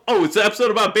 oh, it's an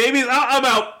episode about babies. I'm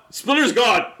out. Splinter's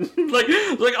gone.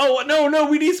 like, oh no,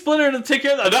 we need Splinter to take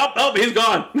care of that. Nope, he's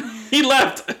gone. He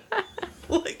left.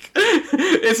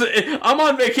 I'm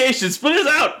on vacation. Splinter's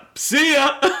out. See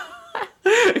ya.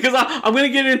 Because I'm gonna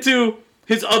get into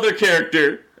his other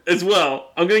character as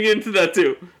well. I'm gonna get into that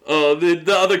too.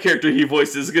 The other character he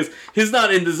voices, because he's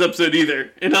not in this episode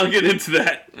either, and I'll get into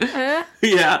that.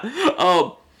 Yeah.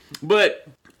 But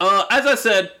as I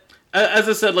said,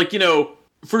 like, you know,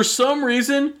 for some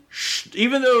reason,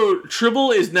 even though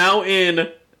Tribble is now in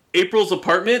April's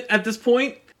apartment at this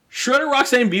point, Shredder,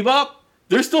 Roxanne, Bebop,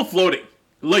 they're still floating.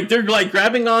 Like, they're like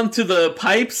grabbing onto the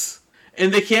pipes,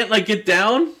 and they can't like get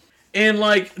down. And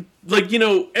like you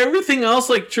know, everything else,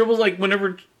 like Tribble's, like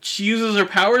whenever she uses her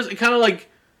powers, it kind of like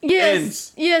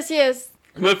ends. Yes.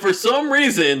 But for some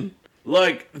reason,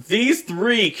 like, these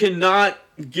three cannot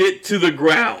get to the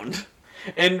ground.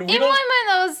 And in my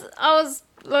mind, I was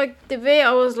like, the way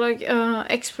I was like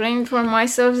explaining for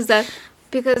myself is that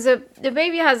because the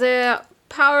baby has a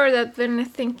power that when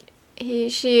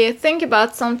she think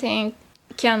about something,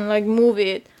 can like move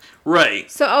it. Right.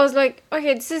 So I was like,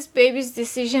 okay, this is baby's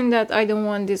decision that I don't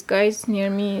want these guys near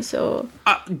me, so...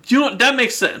 you know, that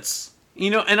makes sense.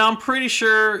 You know, and I'm pretty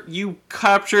sure you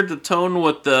captured the tone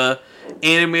what the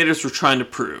animators were trying to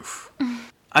prove.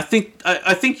 I think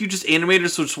you just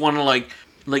animators just want to like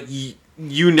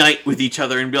unite with each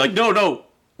other and be like, no,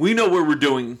 we know what we're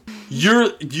doing.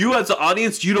 You as an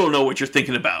audience, you don't know what you're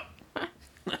thinking about.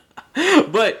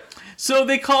 But so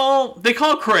they call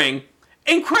Krang.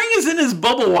 And Krang is in his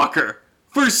bubble walker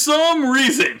for some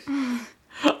reason.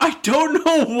 I don't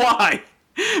know why.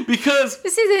 Because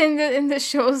you see that in the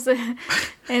shows,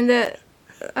 in the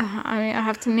I mean, I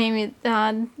have to name it,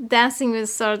 Dancing with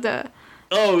Stardust.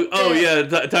 Yeah,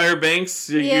 Tyra Banks,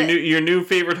 your new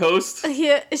favorite host.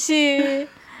 Yeah, she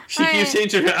keeps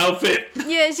changing her outfit.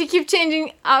 Yeah, she keeps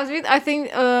changing outfit. I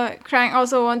think Krang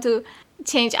also want to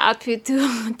change outfit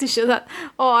to show that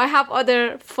I have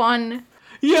other fun.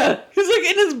 Yeah, he's like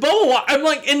in his bubble walk. I'm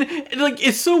like, and like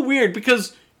it's so weird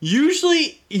because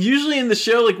usually in the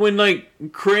show, like when like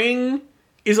Krang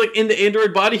is like in the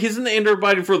android body, he's in the android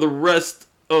body for the rest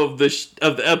of the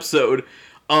episode.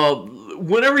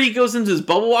 Whenever he goes into his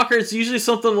bubble walker, it's usually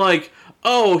something like,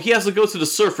 oh, he has to go to the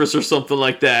surface or something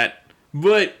like that.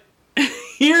 But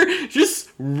here,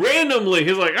 just randomly,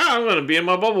 he's like, I'm gonna be in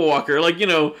my bubble walker, like, you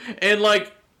know, and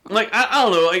like I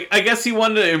don't know, I guess he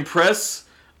wanted to impress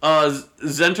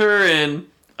Zenter and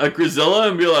Grizilla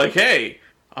and be like, hey,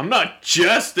 I'm not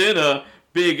just in a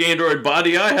big android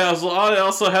body. I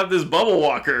also have this bubble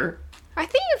walker. I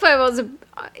think if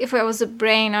I was a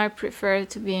brain, I prefer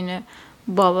to be in a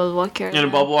bubble walker. In a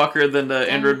bubble walker than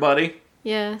the android body.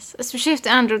 Yes, especially if the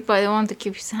android body want to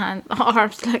keep his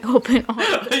arms like open.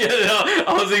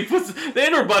 The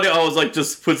android body always like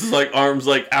just puts his like arms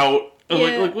like out.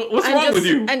 Like what's wrong with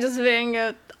you? I'm just wearing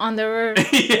a underwear.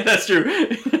 Yeah, that's true.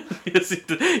 Yes,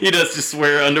 he does just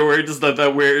wear underwear, just not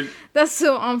that weird. That's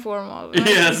so informal. Right?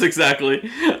 Yes, exactly.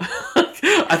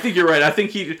 I think you're right. I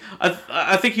think he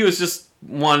was just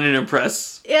wanting to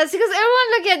impress. Yes, because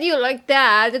everyone look at you like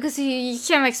that because he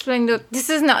can't explain that this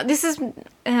is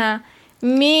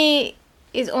me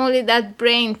is only that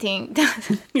brain thing.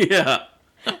 Yeah.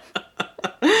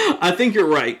 I think you're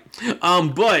right.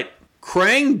 But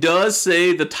Krang does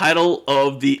say the title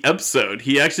of the episode.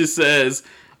 He actually says,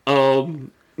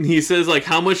 like,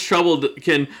 how much trouble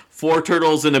can 4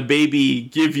 turtles and a baby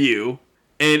give you?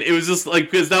 And it was just like,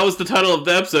 because that was the title of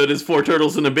the episode, is 4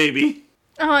 turtles and a baby.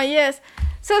 Oh, yes.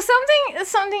 So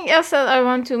something else that I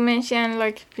want to mention,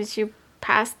 like, which you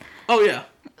passed. Oh, yeah.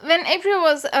 When April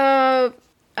was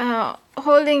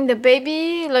holding the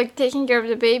baby, like, taking care of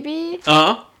the baby.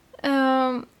 Uh-huh.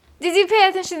 Did you pay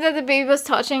attention that the baby was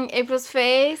touching April's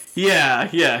face? Yeah.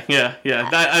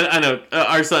 I know.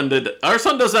 Our son did. Our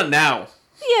son does that now.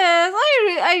 Yes,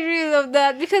 I really love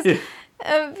that because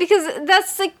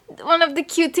that's like one of the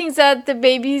cute things that the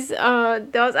babies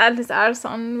does. At least our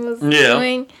son was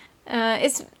doing.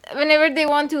 It's whenever they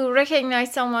want to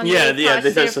recognize someone. They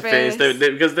touch the face.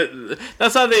 Because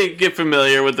that's how they get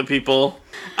familiar with the people.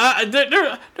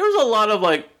 There was a lot of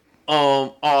like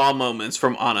awe moments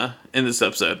from Anna in this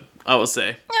episode, I will say.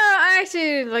 Yeah, I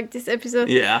actually like this episode.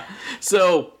 Yeah.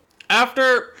 So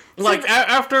after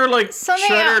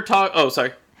Shredder talk. Oh,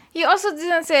 sorry. He also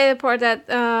didn't say the part that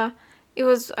it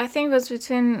was. I think it was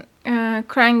between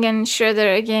Krang and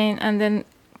Shredder again, and then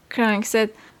Krang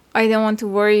said, "I don't want to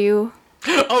worry you."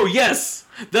 Oh yes,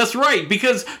 that's right.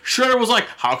 Because Shredder was like,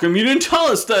 "How come you didn't tell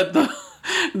us that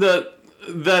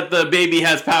the baby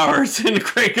has powers?" And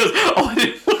Craig goes, "Oh, I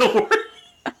didn't want to worry."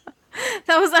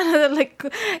 That was another like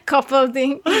couple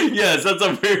thing. Yes,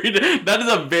 that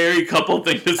is a very couple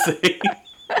thing to say.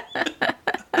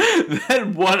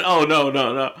 That one, oh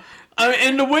no. I mean,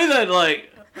 and the way that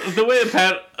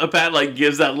Pat like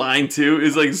gives that line too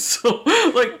is like so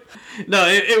like, no,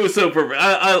 it was so perfect.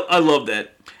 I love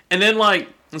that. And then like,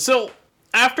 so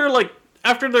after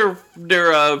their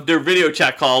video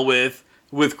chat call with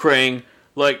Krang,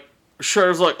 like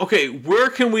Shredder's like, okay, where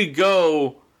can we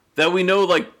go that we know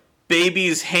like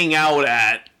babies hang out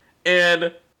at?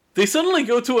 And they suddenly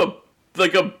go to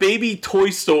a baby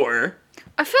toy store.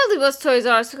 I felt it was Toys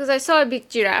R Us because I saw a big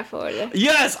giraffe over there.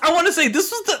 Yes, I want to say I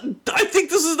think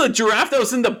this is the giraffe that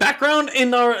was in the background in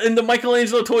the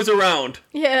Michelangelo Toys Around.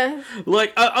 Yeah.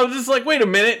 Like I was just like, wait a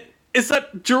minute, it's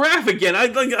that giraffe again. I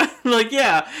like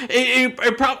yeah,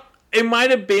 it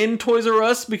might have been Toys R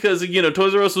Us because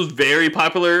Toys R Us was very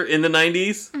popular in the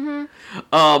 90s. Mm-hmm.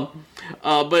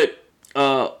 But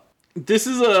this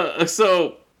is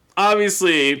so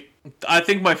obviously I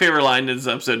think my favorite line in this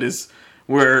episode is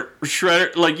where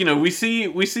Shredder, like, we see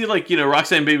like,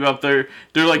 Roxanne and Baby up there,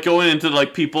 they're like going into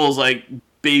like people's like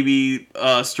baby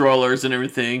strollers and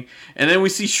everything, and then we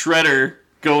see Shredder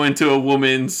go into a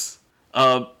woman's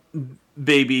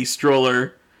baby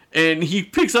stroller, and he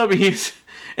picks up and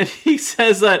he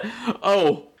says that,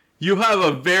 "Oh, you have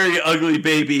a very ugly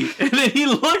baby," and then he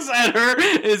looks at her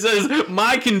and says,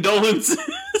 "My condolences."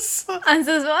 And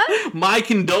says what? My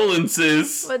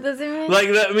condolences. What does it mean?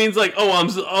 Like that means like,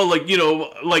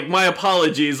 like my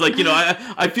apologies. Like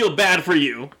I feel bad for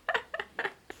you.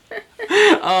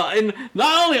 And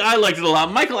not only I liked it a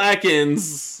lot, Michael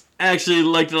Atkins actually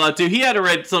liked it a lot too. He had to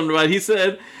write something about it. He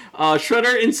said,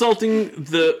 Shredder insulting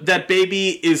that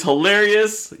baby is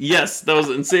hilarious. Yes, that was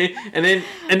insane. And then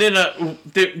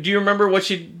do you remember what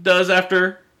she does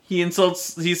after he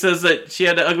says that she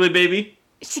had an ugly baby?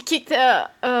 She kicked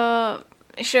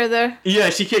Shredder. Yeah,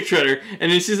 she kicked Shredder.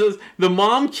 And then she says, the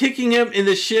mom kicking him in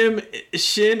the shin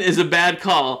is a bad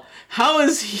call. How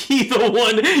is he the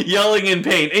one yelling in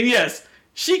pain? And yes,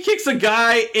 she kicks a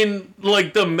guy in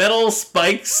like the metal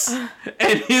spikes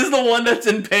and he's the one that's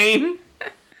in pain.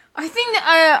 I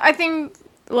think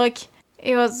like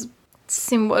it was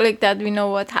symbolic that we know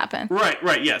what happened.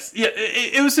 Right, yes. Yeah,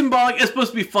 it was symbolic. It's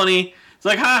supposed to be funny. It's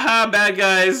like, haha, bad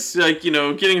guys, like,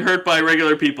 getting hurt by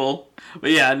regular people. But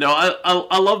yeah, no,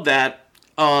 I love that.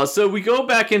 So we go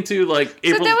back into, like,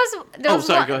 April. So there was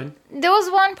go ahead. There was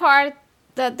one part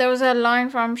that there was a line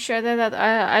from Shredder that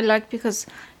I liked because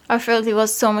I felt it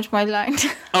was so much my line.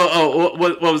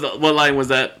 What was that? What line was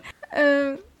that?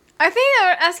 I think they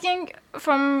were asking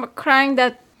from Krang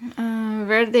that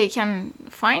where they can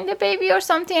find the baby or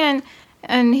something,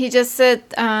 and he just said,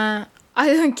 I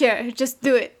don't care, just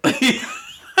do it. I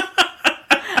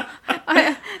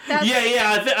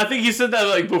think he said that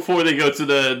like before they go to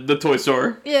the toy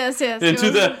store. Yes. And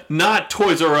to the not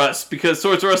Toys R Us, because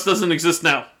Toys R Us doesn't exist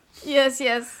now. Yes,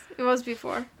 it was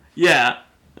before. Yeah.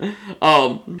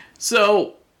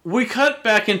 So we cut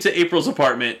back into April's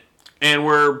apartment, and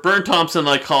where Bern Thompson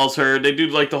like calls her. They do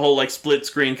like the whole like split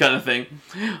screen kind of thing.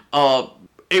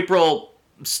 April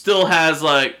still has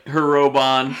like her robe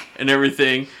on and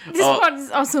everything. This part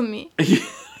is also me.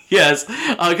 Yes,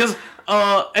 because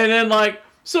and then like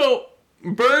so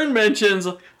Bern mentions,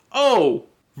 "Oh,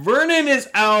 Vernon is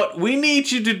out. We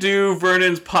need you to do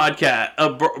Vernon's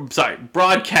podcast.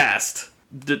 Broadcast."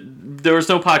 There was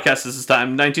no podcast this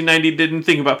time. 1990 didn't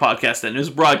think about podcast then. It was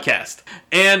broadcast.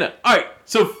 And all right,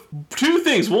 so two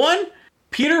things. One,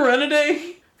 Peter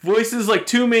Renaday voices like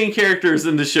two main characters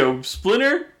in the show,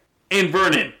 Splinter and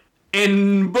Vernon.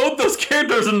 And both those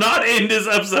characters are not in this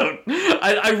episode.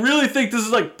 I really think this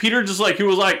is like Peter just like, he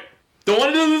was like, don't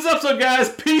want to do this episode, guys.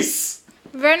 Peace.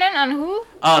 Vernon and who?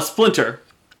 Splinter.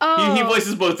 Oh. He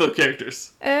voices both those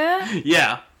characters.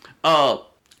 Yeah.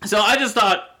 So I just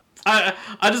thought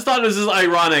it was just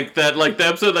ironic that like the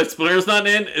episode that Splinter's not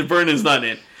in, Vernon's not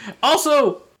in.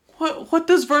 Also, what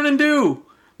does Vernon do?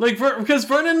 Like, because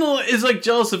Vernon is like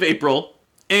jealous of April,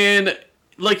 and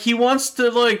like he wants to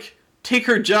like take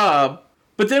her job,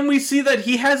 but then we see that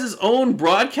he has his own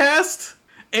broadcast,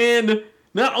 and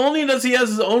not only does he have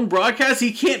his own broadcast,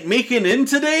 he can't make it in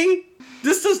today.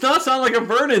 This does not sound like a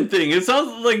Vernon thing. It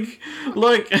sounds like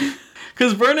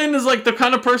because Vernon is like the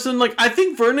kind of person, like I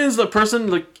think Vernon is the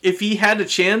person, like if he had a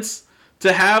chance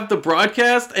to have the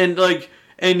broadcast and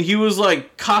he was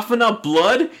like coughing up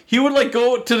blood, he would like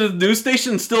go to the news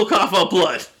station and still cough up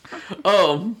blood.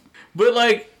 But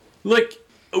like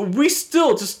we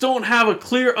still just don't have a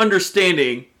clear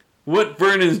understanding what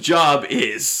Vernon's job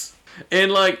is.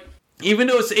 And like, even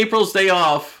though it's April's day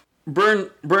off, Vern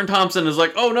Thompson is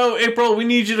like, oh no, April, we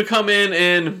need you to come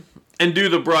in and do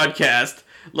the broadcast.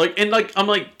 Like, and like, I'm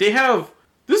like, this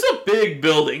is a big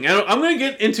building. I'm going to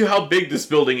get into how big this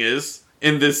building is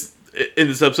in this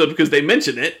episode because they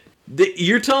mention it.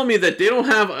 You're telling me that they don't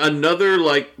have another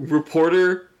like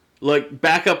reporter, like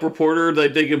backup reporter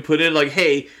that they can put in, like,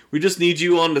 hey, we just need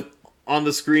you on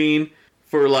the screen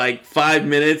for like 5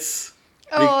 minutes.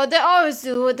 Oh, they always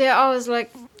do. They always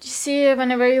like, you see,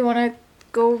 whenever you want to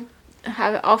go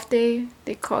have an off day,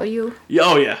 they call you. Yeah,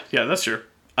 oh yeah, that's true.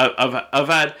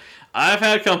 I've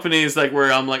had companies like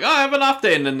where I'm like, oh, I have an off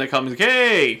day, and then they call me like,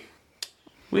 hey,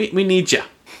 we need you.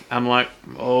 I'm like,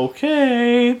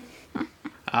 okay,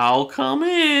 I'll come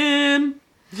in.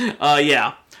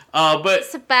 Yeah. But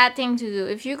it's a bad thing to do.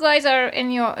 If you guys are in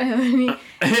your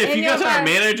if you guys are a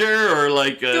manager or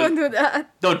like don't do that.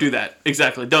 Don't do that.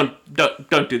 Exactly. Don't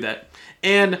do that.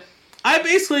 And I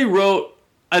basically wrote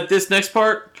at this next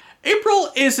part, April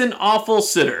is an awful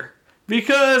sitter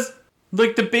because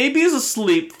like the baby is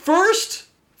asleep. First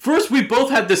we both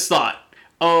had this thought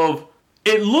of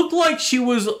it looked like she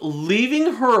was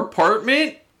leaving her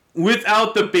apartment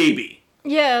without the baby.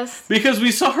 Yes. Because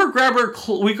we saw her grab her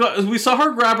clothes,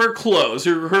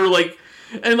 her like,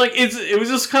 and like it was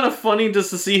just kind of funny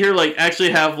just to see her like actually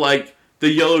have like the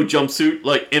yellow jumpsuit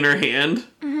like in her hand.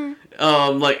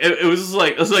 Mm-hmm. Like it was just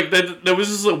like that was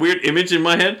just a weird image in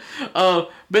my head.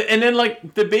 But and then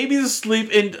like the baby's asleep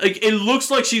and like it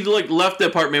looks like she like left the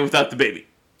apartment without the baby.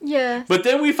 Yeah. But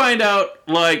then we find out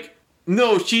like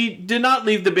no, she did not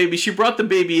leave the baby. She brought the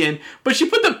baby in, but she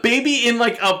put the baby in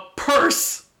like a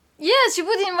purse. Yeah, she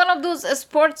put in one of those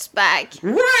sports bags.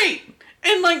 Right!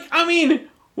 And like, I mean,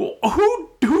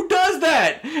 who does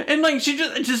that? And like, she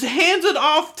just hands it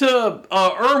off to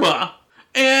Irma,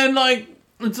 and like,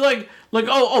 it's like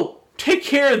oh, take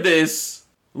care of this.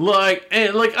 Like,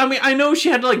 and like, I mean, I know she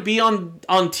had to like be on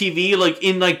TV like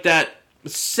in like that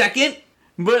second,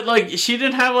 but like, she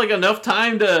didn't have like enough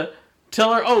time to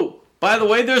tell her, oh, by the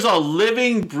way, there's a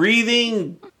living,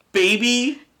 breathing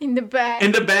baby in the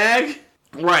bag.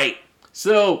 Right.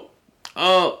 So,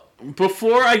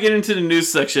 before I get into the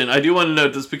news section, I do want to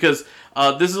note this because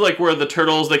this is like where the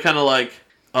turtles they kind of like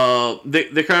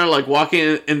they kind of like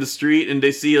walking in the street and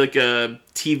they see like a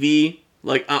TV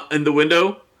like in the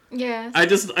window. Yes. I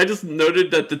just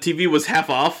noted that the TV was half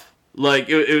off. Like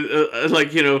it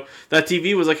like you know that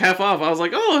TV was like half off. I was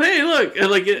like, oh hey look,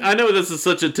 and like I know this is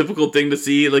such a typical thing to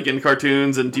see like in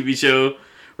cartoons and TV show.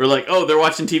 We're like, oh, they're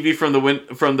watching TV from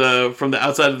the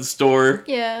outside of the store.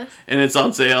 Yeah. And it's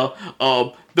on sale.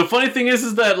 The funny thing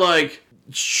is that like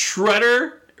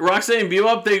Shredder, Roxanne, and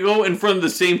Bebop, they go in front of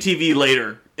the same TV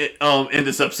later. In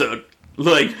this episode,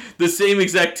 like the same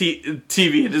exact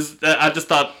TV. It is. I just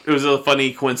thought it was a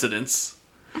funny coincidence.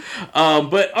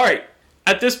 But all right,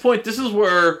 at this point, this is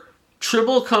where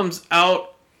Tribble comes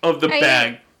out of the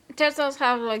bag. Turtles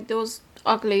have like those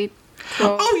ugly.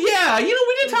 Oh yeah, you know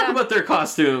we didn't talk about their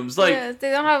costumes. Like yes, they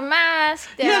don't have masks.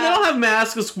 They don't have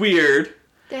masks. It's weird.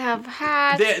 They have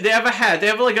hats. They have a hat. They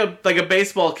have like a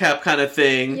baseball cap kind of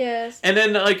thing. Yes. And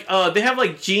then like they have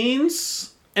like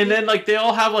jeans, and then like they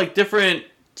all have like different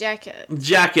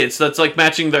jackets that's like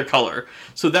matching their color.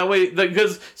 So that way,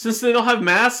 because since they don't have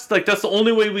masks, like that's the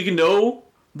only way we can know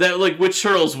that like which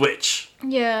turtle's which.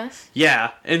 Yes. Yeah,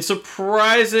 and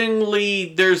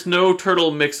surprisingly, there's no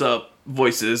turtle mix-up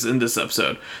voices in this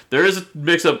episode. There is a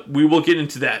mix-up. We will get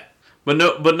into that, but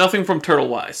nothing from Turtle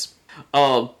Wise.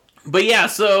 But yeah,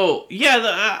 so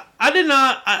yeah, I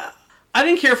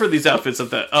didn't care for these outfits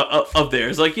of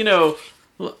theirs. Like you know,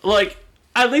 like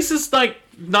at least it's like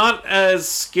not as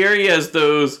scary as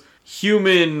those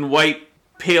human white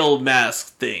pale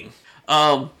mask thing.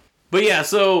 But yeah,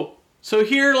 so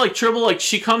here like Tribble like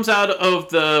she comes out of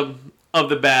the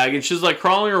bag and she's like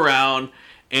crawling around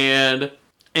and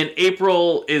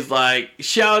April is like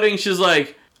shouting. She's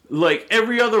like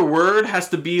every other word has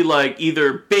to be like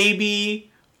either baby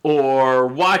or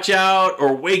watch out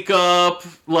or wake up.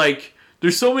 Like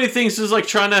there's so many things just like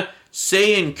trying to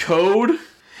say in code.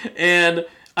 And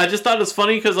I just thought it was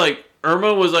funny because like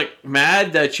Irma was like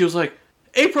mad that she was like,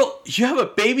 April, you have a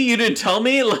baby you didn't tell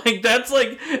me? Like that's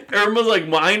like Irma's like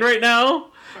mind right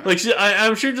now. Like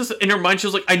I'm sure just in her mind she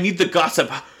was like, I need the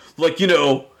gossip. Like, you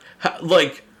know,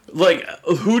 like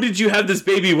who did you have this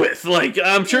baby with? Like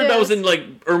I'm sure that was in like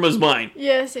Irma's mind.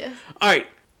 Yes. Alright.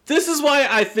 This is why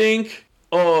I think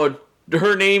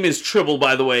her name is Tribble,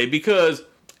 by the way, because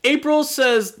April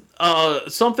says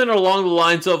something along the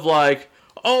lines of like,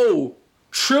 oh,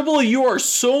 Tribble, you are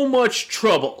so much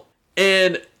trouble.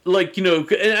 And, like, you know,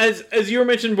 as you were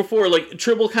mentioning before, like,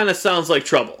 Tribble kind of sounds like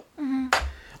trouble. Mm-hmm.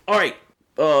 All right.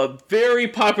 Very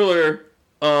popular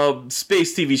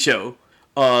space TV show,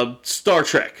 Star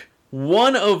Trek.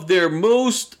 One of their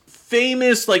most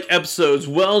famous, like, episodes,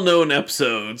 well-known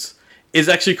episodes, is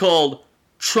actually called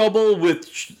Trouble with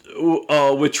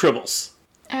Tribbles.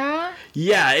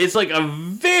 Yeah, it's like a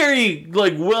very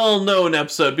like well-known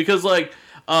episode because like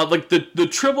the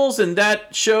Tribbles in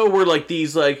that show were like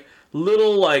these like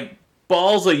little like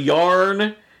balls of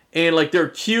yarn and like they're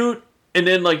cute and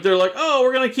then like they're like, oh,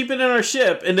 we're gonna keep it in our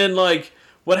ship, and then like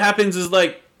what happens is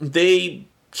like they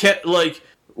kept like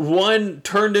one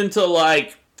turned into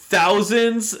like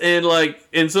thousands and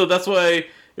so that's why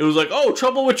it was like, oh,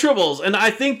 Trouble with Tribbles. And I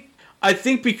think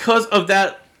because of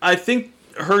that, I think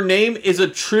her name is a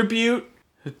tribute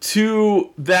to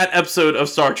that episode of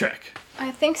Star Trek. I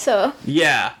think so.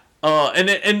 Yeah.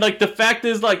 And like the fact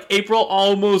is like April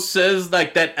almost says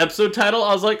like that episode title.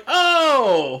 I was like,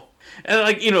 oh, and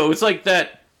like you know it's like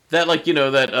that like you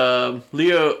know that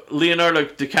Leonardo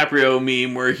DiCaprio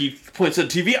meme where he points at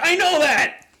the TV. I know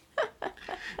that.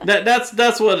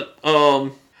 that's what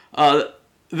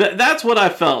that's what I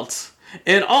felt.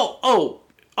 And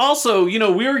also, you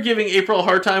know, we were giving April a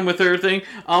hard time with her thing.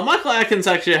 Michael Atkins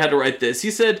actually had to write this.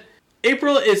 He said,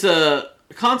 April is a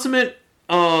consummate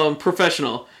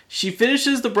professional. She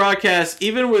finishes the broadcast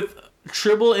even with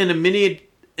Tribble in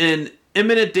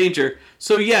imminent danger.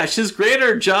 So yeah, she's great at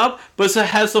her job, but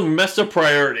has some messed up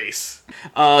priorities.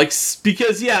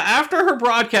 Because yeah, after her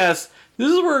broadcast,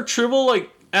 this is where Tribble like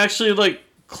actually like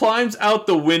climbs out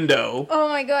the window. Oh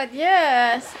my god,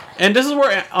 yes. And this is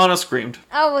where Anna screamed.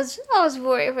 I was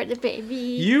worried for the baby.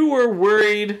 You were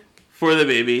worried for the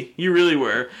baby. You really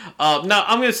were. Now,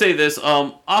 I'm going to say this.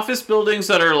 Office buildings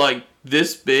that are like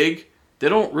this big, they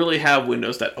don't really have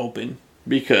windows that open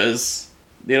because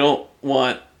they don't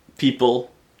want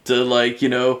people to like, you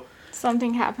know...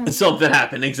 Something happen,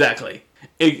 exactly.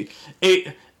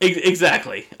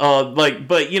 Exactly.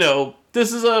 But, you know,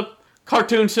 this is a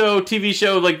cartoon show, TV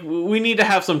show, like, we need to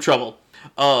have some trouble.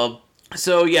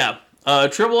 So, yeah.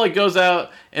 Tribble, like, goes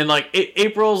out, and, like,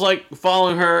 April's, like,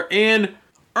 following her, and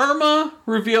Irma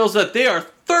reveals that they are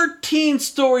 13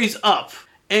 stories up.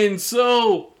 And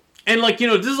so, and, like, you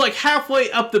know, this is, like, halfway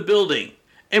up the building.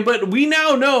 But we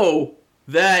now know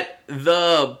that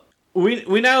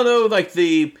we now know, like,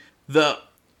 the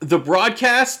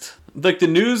broadcast, like, the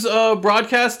news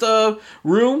broadcast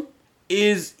room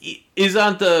is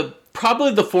on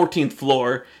probably the 14th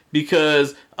floor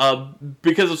because of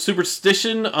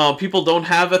superstition, people don't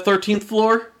have a 13th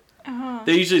floor. Uh-huh.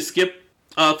 They usually skip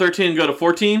 13 and go to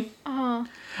 14. Uh-huh.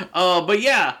 But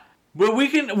yeah, but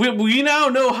we now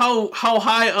know how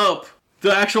high up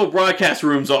the actual broadcast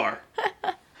rooms are.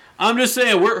 I'm just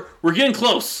saying we're getting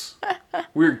close.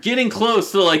 We're getting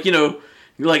close to like, you know,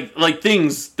 like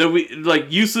things that we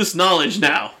like useless knowledge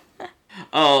now.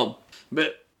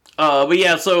 But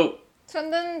yeah, so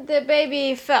then the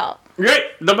baby fell. Right,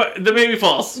 the baby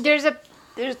falls. There was a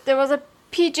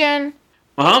pigeon.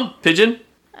 Pigeon.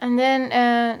 And then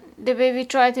the baby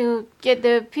tried to get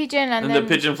the pigeon, and then the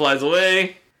pigeon flies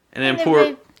away, and then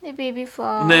the baby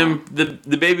falls. And then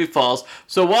the baby falls.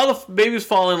 So while the baby's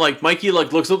falling, like Mikey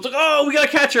like looks up, like, oh, we gotta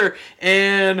catch her,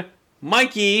 and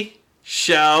Mikey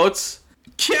shouts,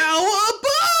 "Cowabunga!"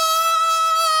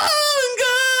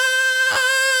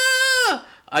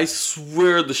 I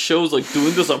swear the show's like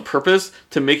doing this on purpose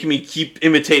to make me keep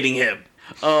imitating him.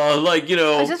 Like, you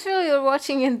know. I just feel you're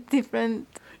watching a different.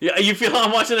 Yeah, you feel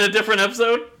I'm watching a different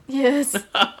episode? Yes.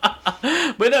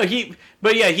 But no, he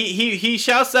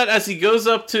shouts that as he goes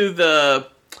up to the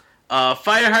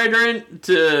fire hydrant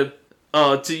to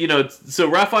you know, so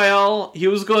Raphael, he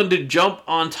was going to jump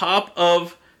on top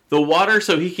of the water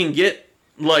so he can get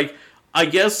like I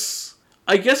guess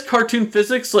cartoon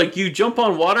physics, like you jump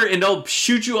on water and they'll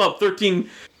shoot you up 13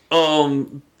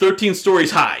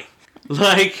 stories high.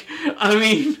 Like, I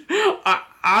mean,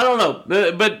 I don't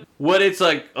know, but what it's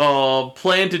like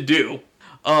planned to do.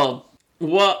 And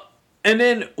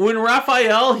then when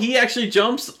Raphael, he actually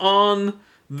jumps on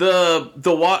the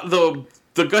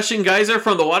gushing geyser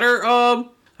from the water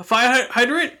fire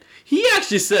hydrant, he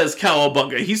actually says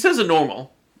cowabunga. He says it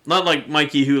normal, not like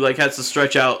Mikey who like has to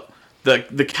stretch out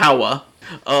the cowa.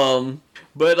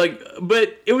 But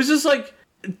it was just like,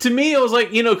 to me, it was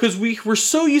like, you know, because we're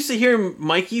so used to hearing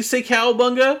Mikey say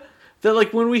cowabunga that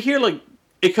like when we hear like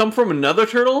it come from another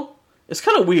turtle, it's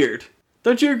kind of weird.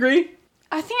 Don't you agree?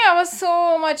 I think I was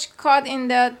so much caught in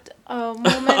that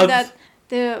moment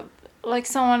that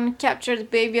someone captured the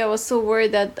baby. I was so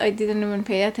worried that I didn't even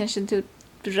pay attention to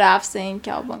Raph saying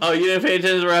cowabunga. Oh, you didn't pay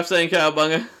attention to Raph saying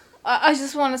cowabunga? I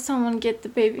just wanted someone get the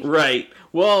baby. Right.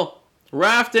 Well,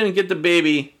 Raph didn't get the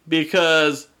baby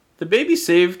because the baby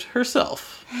saved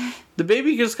herself. The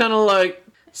baby just kind of like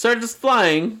started just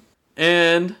flying,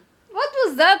 and What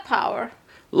was that power?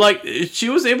 like she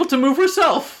was able to move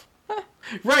herself.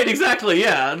 Right, exactly,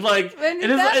 yeah. Like, When did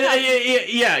it is, that happen?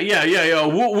 yeah.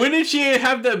 When did she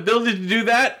have the ability to do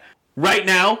that? Right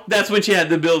now, that's when she had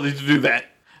the ability to do that.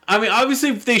 I mean, obviously,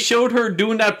 if they showed her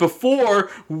doing that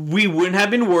before, we wouldn't have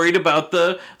been worried about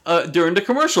the during the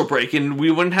commercial break, and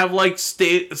we wouldn't have like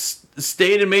stayed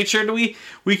and made sure that we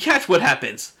catch what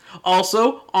happens.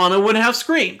 Also, Anna wouldn't have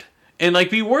screamed and like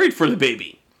be worried for the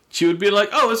baby. She would be like,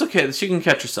 "Oh, it's okay. She can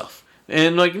catch herself."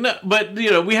 And like, no, but you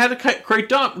know, we had to create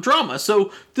drama.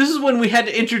 So this is when we had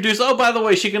to introduce. Oh, by the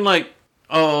way, she can like,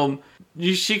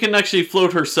 she can actually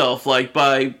float herself like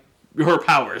by her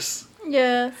powers.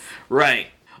 Yes. Right.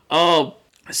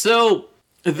 So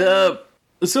the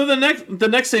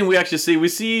next thing we actually we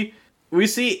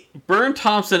see Bern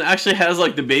Thompson actually has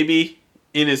like the baby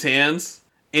in his hands,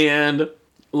 and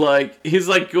like he's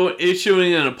like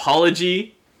issuing an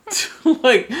apology to,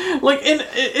 like and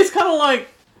it's kind of like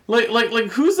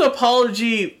who's the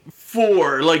apology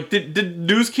for? Like did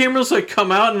news cameras like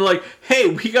come out and like, hey,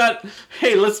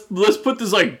 let's put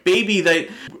this like baby that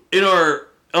in our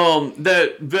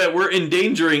that we're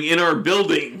endangering in our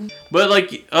building. But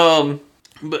like but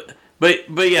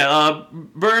yeah,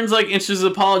 Burns like issues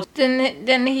an apology.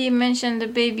 Then he mentioned the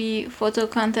baby photo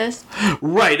contest.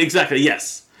 Right, exactly.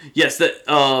 Yes.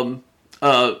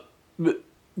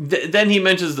 That then he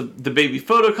mentions the baby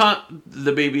photo contest,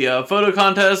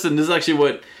 and this is actually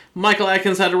what Michael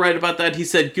Atkins had to write about that. He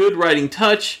said, "Good writing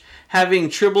touch. Having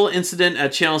Tribble incident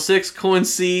at Channel 6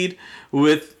 coincide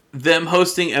with them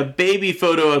hosting a baby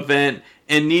photo event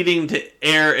and needing to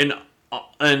air an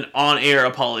on-air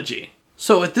apology."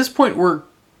 So at this point, we're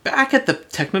back at the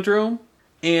Technodrome,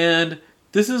 and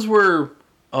this is where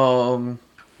Zenter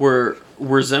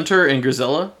and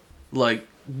Grisella, like,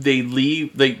 they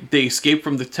leave, they escape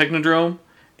from the Technodrome,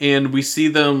 and we see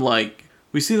them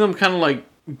kind of like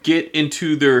get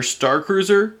into their Star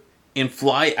Cruiser and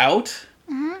fly out.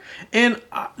 Mm-hmm. And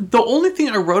the only thing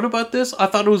I wrote about this, I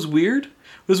thought it was weird,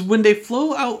 was when they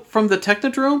flew out from the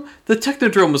Technodrome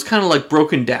was kind of like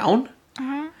broken down.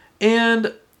 Mm-hmm.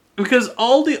 And because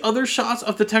all the other shots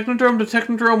of the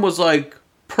Technodrome was like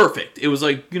perfect. It was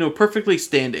like, perfectly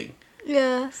standing.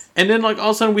 Yes. And then like all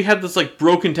of a sudden we had this like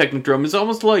broken Technodrome. It's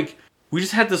almost like we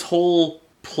just had this whole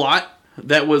plot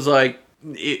that was like,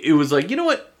 it was like, you know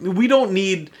what? We don't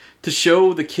need to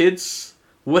show the kids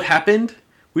what happened.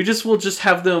 Will just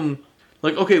have them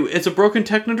like, okay, it's a broken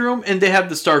Technodrome and they have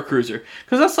the Star Cruiser.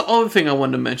 Because that's the other thing I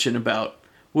wanted to mention about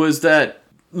was that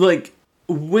like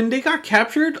when they got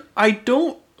captured, I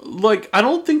don't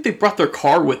think they brought their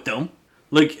car with them.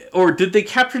 Like, or did they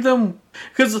capture them?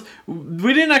 Because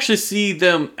we didn't actually see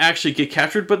them actually get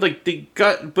captured, but like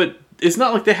but it's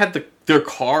not like they had their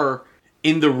car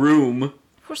in the room.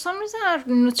 For some reason, our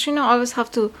neutrino always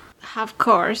have to have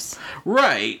cars.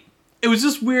 Right. It was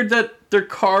just weird that their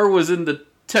car was in the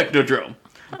Technodrome.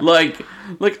 Like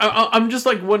I'm just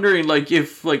like wondering like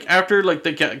if like after like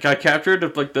they got captured,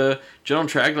 if like the General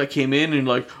Track like came in and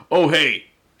like, oh hey,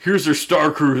 here's their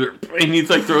Star Cruiser, and he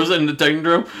like throws it in the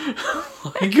Technodrome.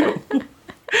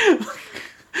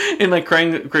 And like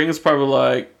Krang is probably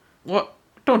like, what?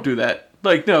 Don't do that.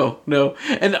 Like no.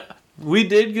 And we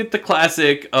did get the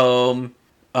classic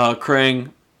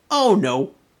Krang, oh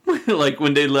no, like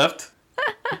when they left.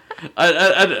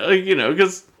 I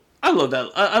because I love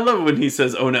that. I love it when he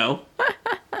says oh no.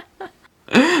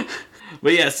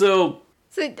 But yeah, so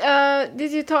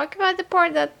did you talk about the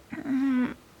part that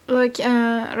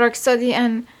Rocksteady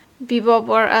and Bebop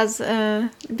were as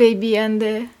baby and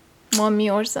the mommy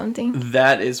or something?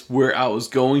 That is where I was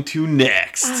going to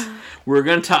next. We're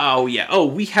gonna talk.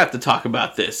 We have to talk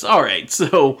about this. All right,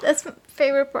 so that's my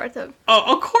favorite part of.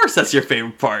 Oh, of course, that's your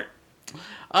favorite part.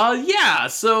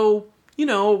 So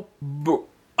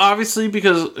obviously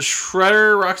because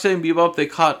Shredder, Rocksteady, and Bebop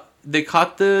they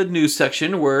caught the news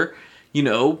section where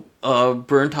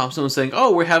Bern Thompson was saying,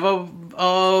 "Oh, we have a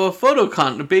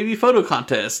baby photo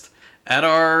contest at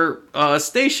our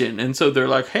station," and so they're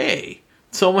like, "Hey,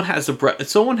 someone had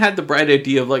the bright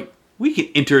idea of like we can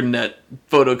internet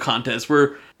photo contest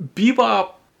where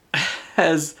Bebop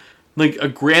has like a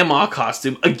grandma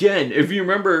costume again." If you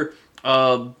remember,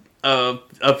 a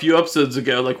few episodes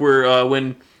ago, like where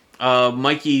when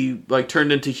Mikey like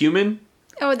turned into human.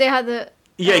 Oh, they had the.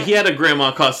 Yeah, he had a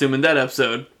grandma costume in that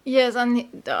episode. Yes, and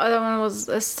the other one was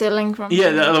stealing from.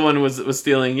 Yeah, the other one was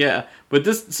stealing. Yeah, but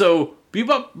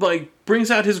Bebop like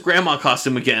brings out his grandma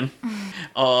costume again,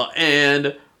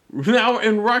 and now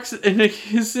and Rox and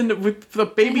he's in with the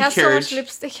baby He has carriage. so much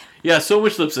lipstick. Yeah, so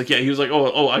much lipstick. Yeah, he was like,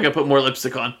 oh, I gotta put more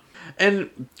lipstick on. And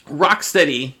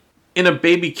Rocksteady in a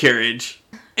baby carriage,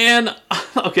 and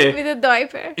okay, With a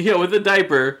diaper. yeah, with a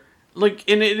diaper. Like,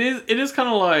 and it is kind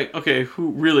of like, okay,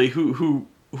 who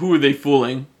are they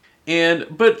fooling?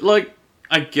 But like,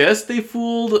 I guess they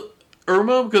fooled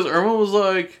Irma because Irma was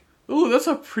like, "Ooh, that's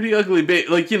a pretty ugly baby."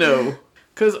 Like,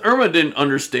 because Irma didn't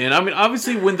understand. I mean,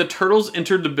 obviously, when the turtles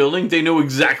entered the building, they know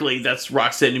exactly that's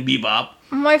Roxanne and Bebop.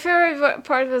 My favorite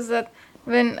part was that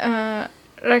when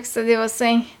Rocksteady was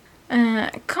saying,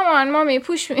 "Come on, mommy,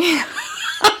 push me."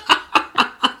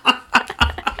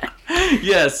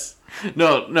 Yes,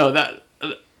 no, that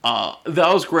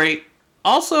was great.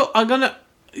 Also,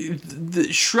 the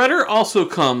Shredder also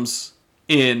comes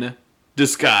in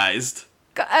disguised.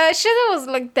 Shadow was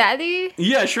like, "Daddy."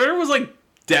 Yeah, Shredder was like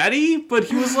daddy, but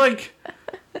he was like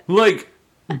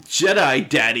Jedi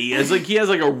daddy, as like he has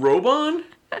like a robe on.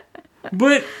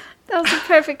 But That was a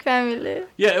perfect family.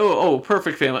 yeah,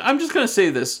 perfect family. I'm just gonna say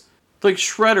this. Like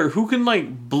Shredder, who can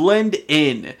like blend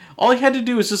in. All he had to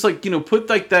do was just like, put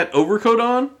like that overcoat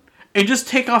on and just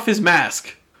take off his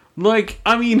mask. Like,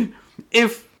 I mean,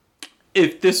 if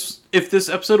this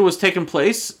episode was taking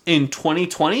place in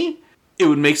 2020, it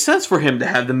would make sense for him to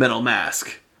have the metal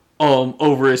mask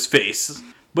over his face.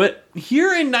 But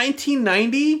here in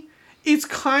 1990, it's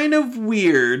kind of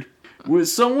weird with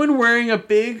someone wearing a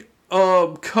big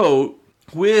coat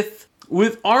with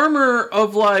armor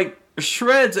of like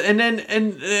shreds and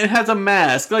it has a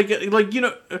mask like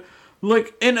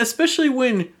and especially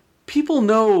when people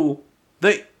know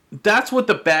that's what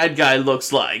the bad guy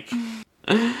looks like.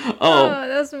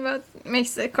 That's what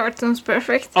makes the cartoons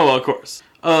perfect. Oh,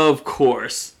 of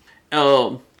course.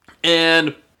 And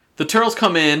the turtles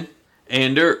come in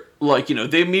and they're like,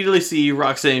 they immediately see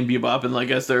Roxanne and Bebop, and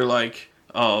like as they're like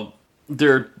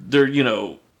they're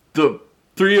the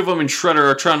three of them and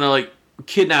Shredder are trying to like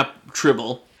kidnap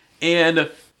Tribble. And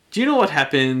do you know what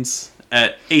happens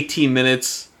at 18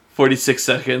 minutes, 46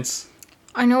 seconds?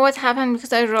 I know what happened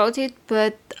because I wrote it,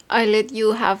 but I let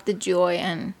you have the joy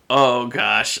and... Oh,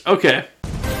 gosh. Okay.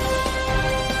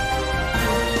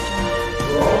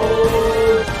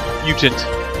 Mutant.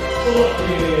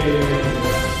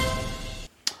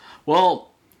 Well,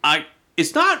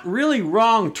 it's not really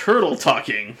wrong turtle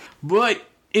talking, but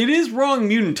it is wrong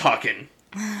mutant talking.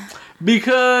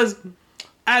 Because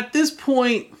at this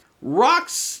point,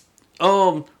 Rocksteady's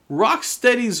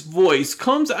voice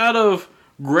comes out of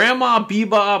Grandma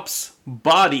Bebop's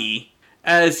body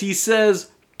as he says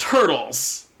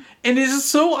turtles. And it is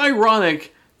so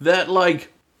ironic that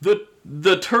like the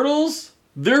turtles,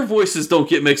 their voices don't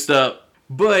get mixed up,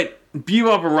 but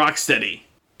Bebop and Rocksteady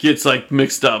gets like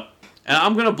mixed up. And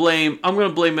I'm gonna blame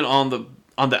it on the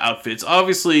outfits.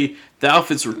 Obviously, the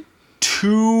outfits were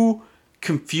too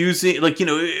confusing. Like,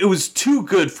 it was too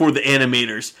good for the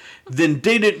animators. Then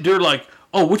they're like,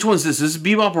 oh, which one's this? This is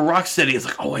Bebop or Rocksteady? It's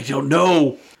like, oh, I don't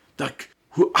know. Like,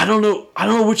 I don't know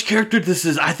which character this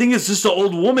is. I think it's just an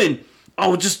old woman.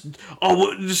 Just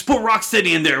put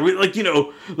Rocksteady in there.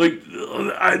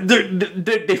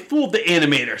 They fooled the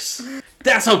animators.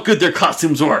 That's how good their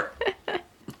costumes were.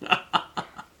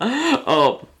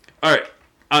 Oh, all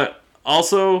right.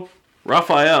 Also,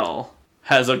 Raphael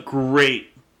has a great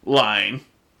line.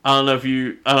 I don't know if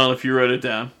you wrote it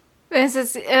down. When it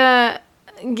says,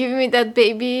 give me that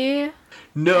baby.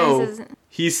 No,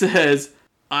 he says,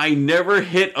 I never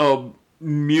hit a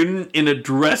mutant in a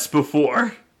dress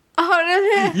before. Oh,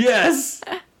 really? Yes.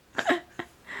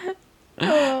 I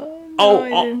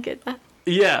didn't get that.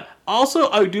 Yeah. Also,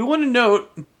 I do want to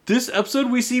note, this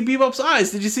episode we see Bebop's eyes.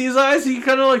 Did you see his eyes? He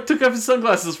kind of like took off his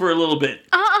sunglasses for a little bit.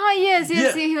 Yes.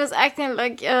 Yeah. He was acting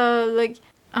like I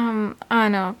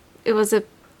don't know. It was a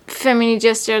feminine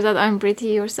gesture that I'm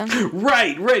pretty or something.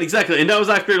 Right, exactly. And that was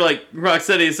after like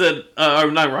Rocksteady said,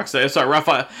 or not Rocksteady, sorry,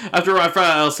 Raphael. After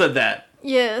Raphael said that.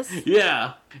 Yes.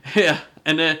 Yeah.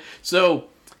 And then so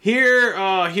here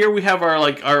we have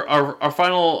our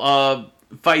final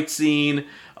fight scene.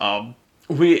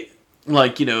 We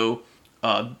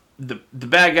the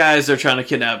bad guys are trying to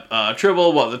kidnap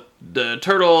Tribble while the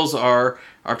turtles are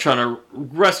trying to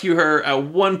rescue her. At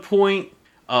one point,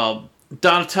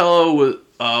 Donatello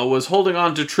was holding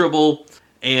on to Tribble,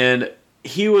 and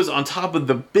he was on top of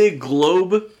the big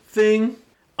globe thing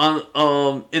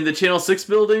on in the Channel 6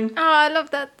 building. Oh, I love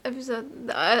that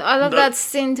episode. I love that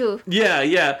scene too.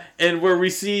 Yeah, and where we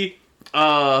see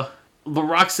the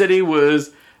Rocksteady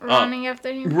was Running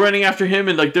after him,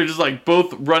 and like they're just like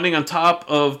both running on top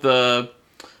of the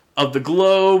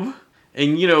globe,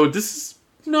 And this is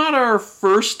not our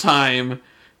first time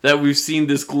that we've seen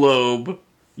this globe,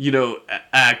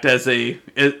 act as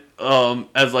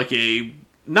as like a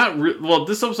well,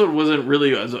 this episode wasn't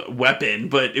really as a weapon,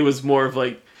 but it was more of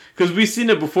like, because we've seen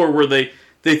it before where they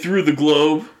threw the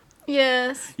globe.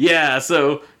 Yes. Yeah,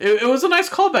 so it was a nice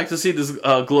callback to see this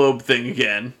globe thing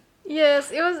again.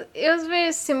 Yes, it was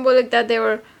very symbolic that they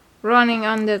were running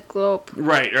on the globe.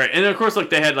 Right, and of course, like,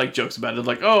 they had like jokes about it,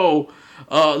 like,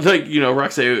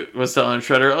 Roxy was telling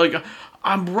Shredder, like,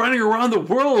 I'm running around the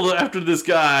world after this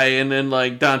guy, and then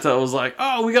like Dante was like,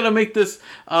 oh, we gotta make this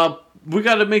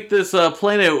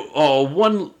planet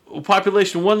one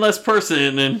population, one less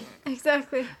person, and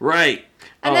exactly. Right.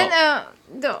 And then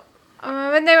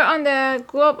when they were on the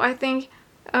globe, I think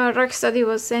Rocksteady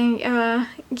was saying,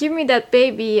 give me that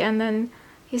baby, and then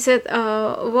he said,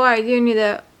 why, do you need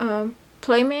a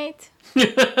playmate?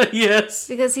 Yes.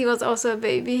 Because he was also a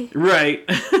baby. Right.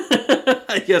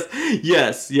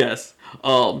 Yes.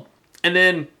 And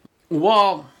then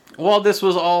while this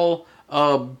was all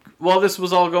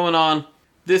going on,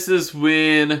 this is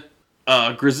when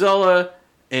Grisella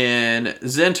and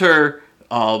Zenter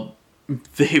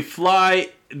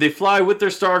they fly with their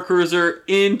Star Cruiser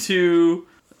into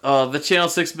the Channel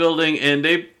 6 building, and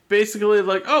they basically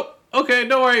like, oh, okay,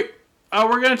 don't worry,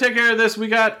 we're gonna take care of this. We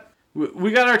got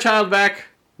our child back.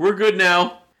 We're good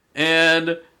now.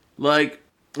 And like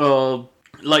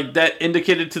that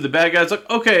indicated to the bad guys, like,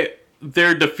 okay,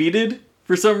 they're defeated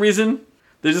for some reason.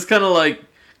 They're just kind of like,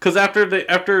 because after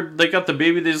they got the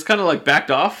baby, they just kind of like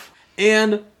backed off.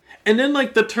 And then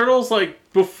like the turtles, like,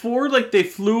 before like they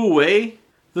flew away,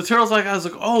 the turtles, like, I was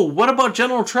like, oh, what about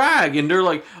General Trag? And they're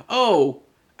like, oh,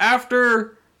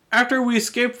 after we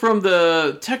escaped from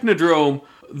the Technodrome,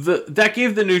 that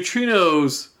gave the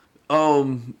neutrinos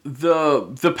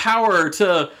the power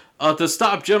to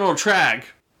stop General Trag.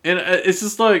 And it's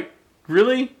just like,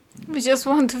 really? We just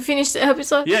want to finish the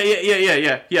episode.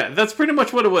 Yeah. That's pretty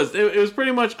much what it was. It was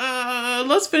pretty much,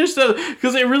 let's finish that,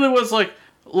 because it really was like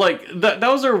that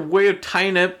was their way of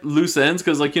tying up loose ends,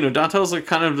 because like, Dante's like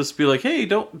kind of just be like, hey,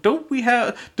 don't we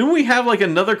have like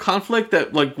another conflict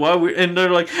that like, and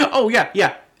they're like, oh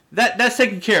yeah. That's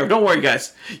taken care of. Don't worry,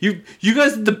 guys. You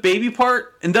guys did the baby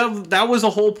part, and that was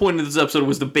the whole point of this episode,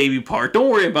 was the baby part. Don't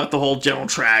worry about the whole General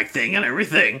Trag thing and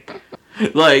everything.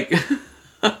 Like,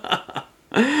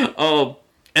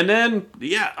 and then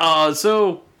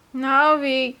so now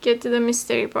we get to the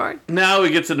mystery part.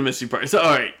 So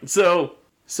all right, so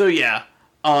yeah.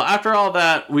 After all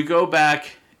that, we go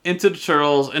back into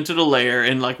the lair,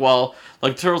 and like, while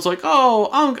like the turtles like, oh,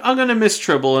 I'm gonna miss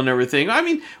Tribble and everything. I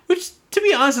mean, which, to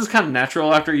be honest, is kind of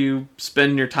natural after you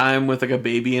spend your time with like a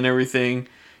baby and everything.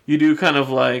 You do kind of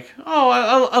like,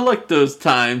 oh, I like those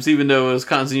times, even though it was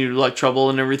constantly like trouble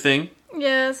and everything.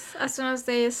 Yes, as soon as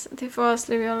they fall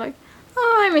asleep, you're like,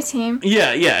 oh, I miss him.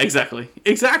 Yeah, exactly.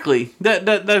 That's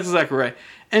exactly right.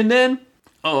 And then,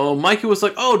 Mikey was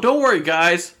like, oh, don't worry,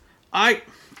 guys. I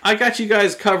got you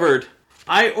guys covered.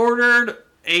 I ordered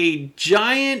a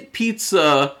giant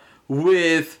pizza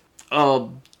with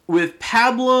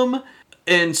pablum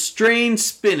and strained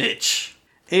spinach,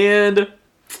 and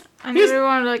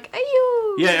everyone like,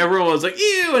 ew. Yeah, everyone was like,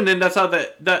 ew, and then that's how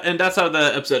the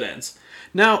episode ends.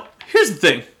 Now, here's the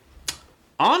thing.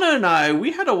 Anna and I,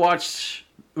 we had to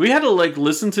like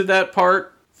listen to that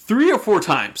part 3 or 4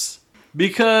 times,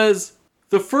 because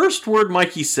the first word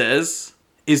Mikey says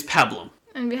is pablum.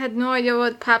 And we had no idea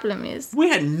what pablum is. We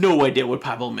had no idea what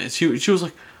pablum is. She was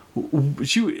like,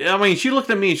 she looked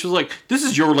at me and she was like, this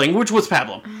is your language? What's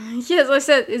pablum? Yes, I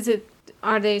said,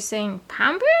 are they saying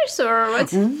Pampers or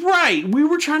what? Right. We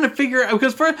were trying to figure out,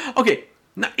 because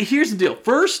now here's the deal.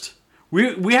 First,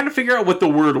 we had to figure out what the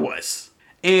word was.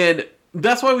 And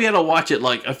that's why we had to watch it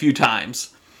like a few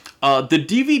times. The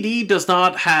DVD does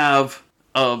not have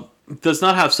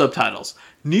subtitles.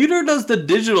 Neither does the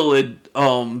digital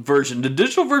version. The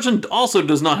digital version also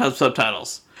does not have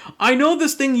subtitles. I know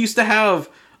this thing used to have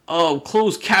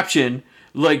closed caption.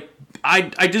 Like,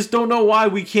 I just don't know why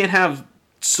we can't have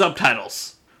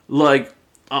subtitles like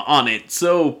on it.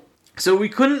 So we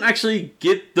couldn't actually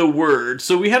get the word.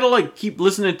 So we had to like keep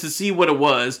listening to see what it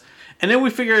was, and then we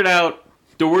figured out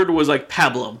the word was like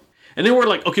pablum. And then we're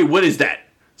like, okay, what is that?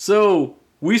 So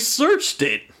we searched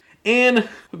it. And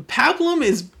pablum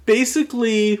is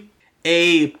basically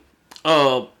it's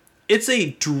a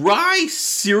dry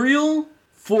cereal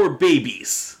for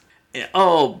babies.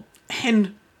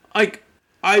 And like,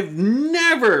 I've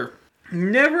never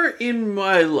in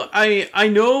my life, I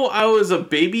know I was a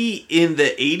baby in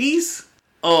the 80s,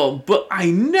 but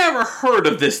I never heard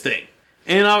of this thing.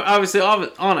 And obviously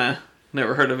Anna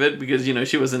never heard of it, because,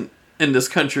 she wasn't in this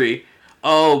country.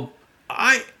 But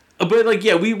like,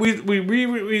 yeah,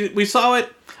 we saw it.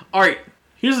 All right,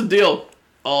 here's the deal.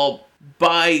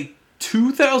 By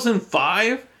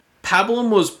 2005, Pablum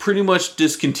was pretty much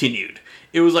discontinued.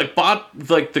 It was like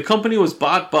the company was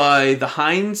bought by the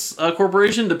Heinz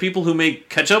Corporation, the people who make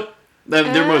ketchup.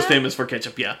 They're most famous for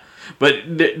ketchup, yeah. But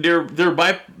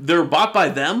they're bought by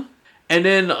them, and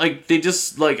then like they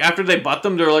just like after they bought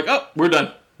them, they're like, oh, we're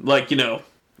done. Like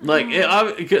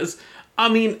because I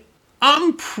mean,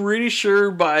 I'm pretty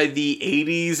sure by the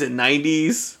 80s and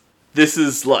 90s, this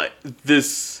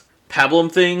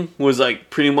Pablum thing was like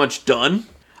pretty much done.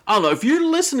 I don't know if you're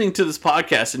listening to this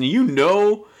podcast and you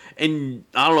know. And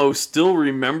I don't know, still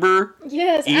remember.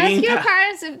 Yes, ask your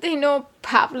parents if they know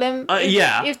Pablum.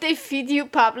 Yeah. If they feed you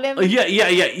Pablum.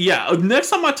 Yeah. Next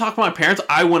time I talk to my parents,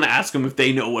 I want to ask them if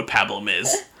they know what Pablum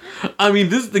is. I mean,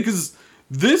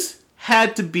 this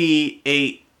had to be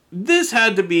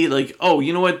like, oh,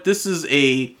 you know what? This is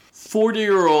a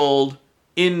 40-year-old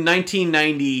in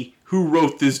 1990 who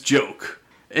wrote this joke,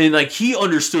 and like he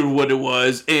understood what it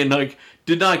was, and like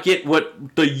did not get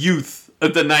what the youth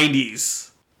of the 90s.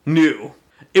 Knew.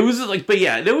 It was like, but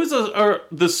yeah, there was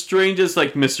the strangest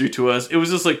like mystery to us. It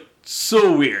was just like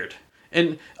so weird.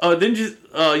 And then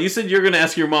you said you're gonna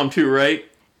ask your mom too, right?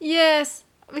 Yes,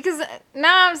 because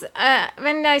now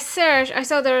when I searched, I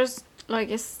saw there's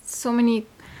like so many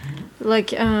like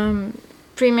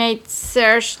pre-made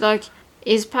search like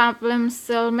is Pablum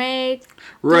still made?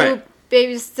 Right. Do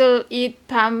babies still eat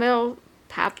Pablum?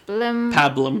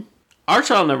 Our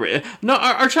child never. No,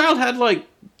 our child had like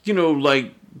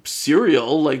like.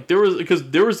 Cereal, like there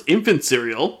was infant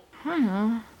cereal. I don't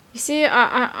know. You see,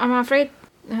 I'm afraid,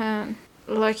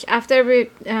 like after we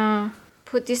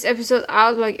put this episode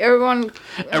out, like everyone's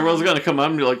gonna come out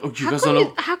and be like, "Oh, you guys don't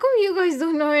know." How come you guys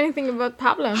don't know anything about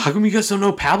Pablum? How come you guys don't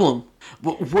know Pablum?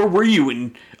 Where were you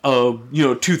in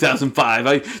 2005?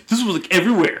 This was like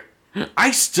everywhere. I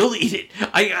still eat it.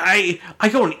 I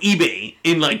go on eBay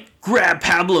and like grab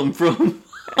Pablum from.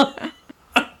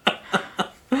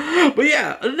 But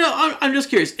yeah, no, I'm just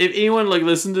curious if anyone like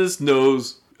listening to this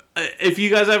knows if you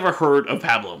guys ever heard of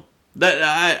Pablum.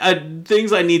 That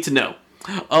things I need to know.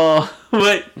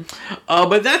 But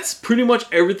that's pretty much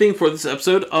everything for this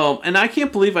episode. And I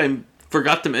can't believe I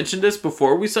forgot to mention this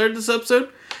before we started this episode.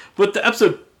 But the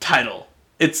episode title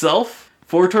itself,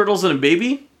 4 Turtles and a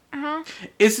Baby,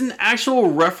 is an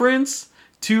actual reference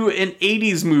to an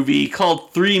 80s movie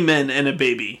called 3 Men and a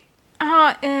Baby.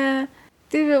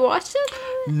 Did we watch it?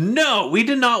 No, we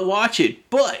did not watch it,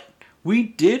 but we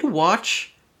did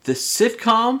watch the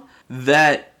sitcom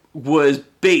that was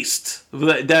based,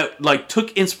 that like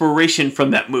took inspiration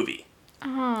from that movie.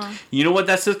 You know what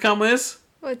that sitcom is?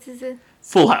 What is it?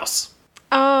 Full House.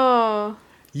 Oh.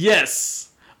 Yes.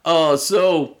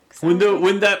 So when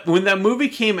that movie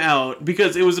came out,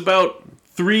 because it was about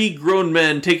 3 grown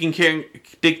men taking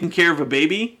care of a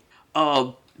baby,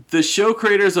 the show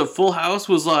creators of Full House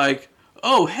was like,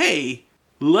 oh, hey,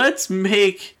 let's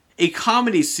make a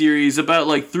comedy series about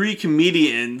like 3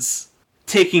 comedians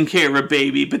taking care of a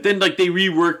baby. But then like they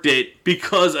reworked it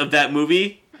because of that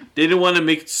movie. They didn't want to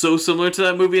make it so similar to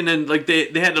that movie, and then like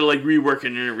they had to like rework it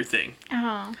and everything.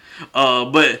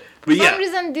 But For yeah. some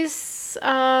reason this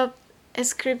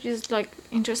script is like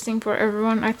interesting for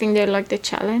everyone. I think they like the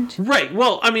challenge. Right.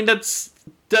 Well, I mean that's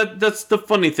the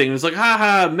funny thing. It's like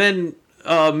haha,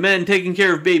 men taking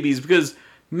care of babies because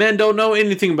men don't know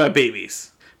anything about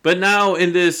babies. But now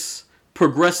in this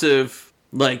progressive,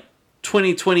 like,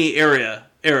 2020 era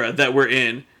that we're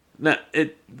in,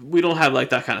 we don't have, like,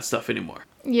 that kind of stuff anymore.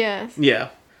 Yes. Yeah.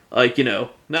 Like,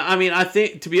 now, I mean, I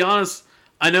think, to be honest,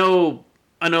 I know,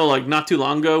 like, not too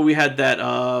long ago, we had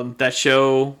that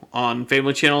show on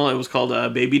Family Channel. It was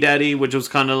called Baby Daddy, which was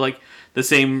kind of, like, the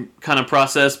same kind of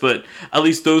process. But at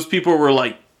least those people were,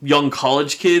 like, young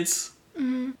college kids.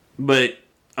 Mm-hmm. But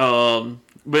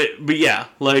yeah,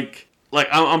 like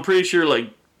I'm pretty sure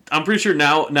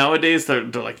nowadays they're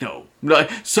like no,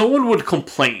 someone would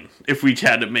complain if we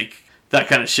had to make that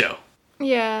kind of show.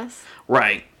 Yes.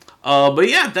 Right. But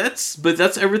yeah, that's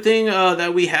everything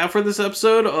that we have for this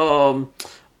episode.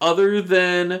 Other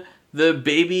than the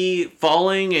baby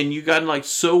falling and you got like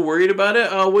so worried about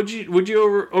it, what'd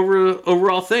you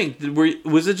overall think?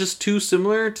 Was it just too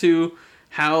similar to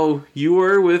how you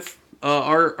were with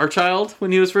our child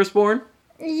when he was first born?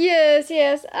 Yes. I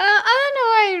don't know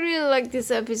why I really like this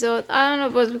episode. I don't know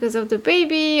if it was because of the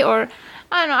baby or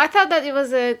I don't know. I thought that it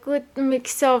was a good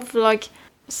mix of like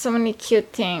so many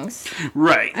cute things.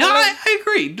 Right. No, I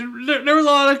agree. There was a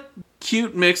lot of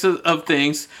cute mix of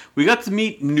things. We got to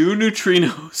meet new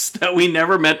neutrinos that we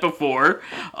never met before,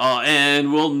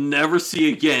 and we'll never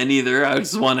see again either. I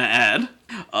just want to add.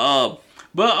 Overall,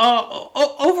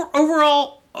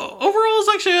 it's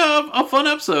actually a fun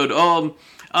episode.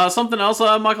 Something else,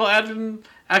 Michael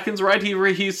Atkins, right?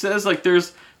 He says like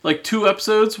there's like 2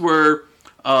 episodes where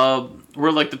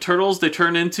like the turtles, they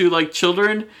turn into like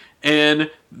children, and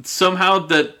somehow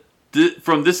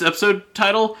from this episode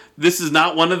title, this is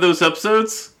not one of those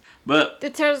episodes. But the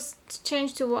turtles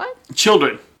changed to what?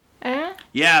 Children. Eh?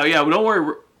 Yeah. Don't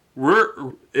worry.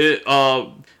 We're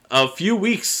a few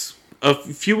weeks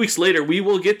later, we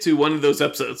will get to one of those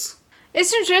episodes.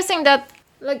 It's interesting that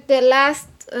like the last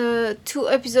 2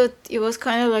 episodes, it was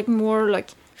kind of like more like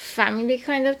family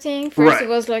kind of thing. First Right. it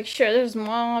was like Shredder's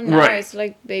mom. Now Right. it's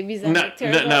like babies and the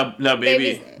turtles. No,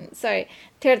 baby.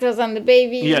 Turtles and the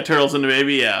baby. Yeah, turtles and the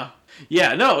baby.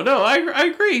 Yeah. No, I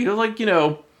agree. Like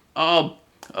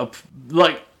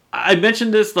like I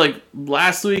mentioned this like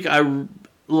last week.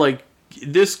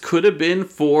 This could have been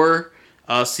for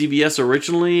CBS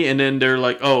originally, and then they're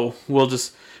like, oh, we'll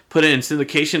just put it in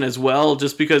syndication as well,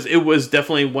 just because it was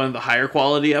definitely one of the higher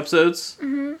quality episodes.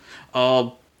 Mm-hmm.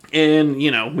 And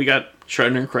we got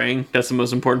Shredder and Krang. That's the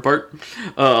most important part.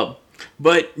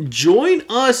 But join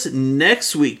us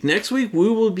next week. Next week we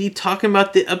will be talking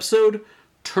about the episode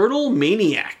Turtle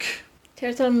Maniac.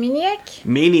 Turtle Maniac?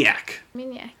 Maniac,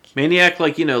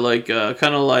 like kind of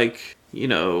like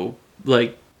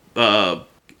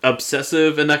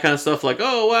obsessive and that kind of stuff. Like,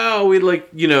 oh wow, we like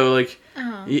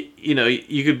Uh-huh.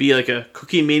 you could be like a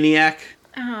cookie maniac.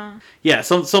 Uh-huh. Yeah,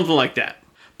 something like that.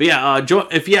 But yeah,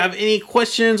 if you have any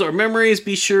questions or memories,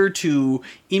 be sure to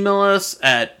email us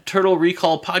at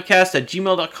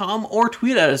turtlerecallpodcast@gmail.com or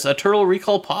tweet at us at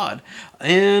turtlerecallpod.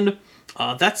 And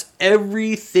that's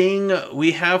everything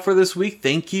we have for this week.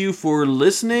 Thank you for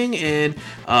listening and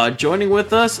joining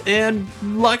with us. And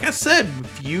like I said,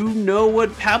 if you know what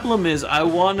pablum is, I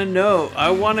want to know. I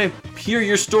want to hear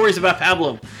your stories about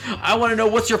pablum. I want to know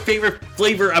what's your favorite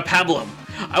flavor of pablum.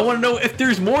 I want to know if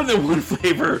there's more than one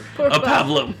flavor of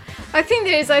pablum. I think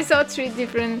there is. I saw 3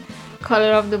 different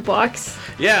color of the box.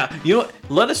 Yeah,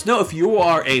 let us know if you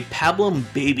are a pablum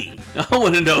baby. I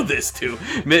want to know this too.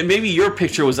 Maybe your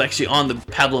picture was actually on the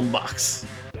pablum box.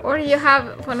 Or you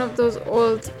have one of those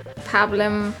old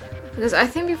pablum, because I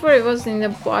think before it was in the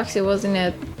box, it was in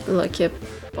a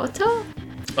bottle?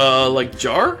 Like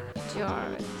jar?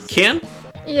 Can?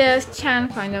 Yes, can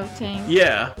kind of thing.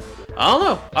 Yeah. I don't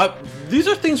know. These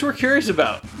are things we're curious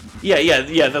about.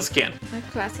 Yeah, that's a can. A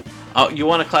classic. Oh, you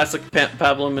want a classic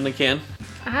pablum in a can?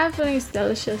 I have a feeling it's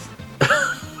delicious.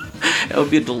 It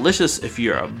would be delicious if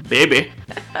you're a baby.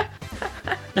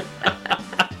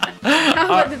 How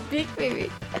about the big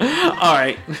baby?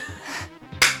 Alright.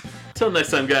 Till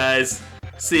next time, guys.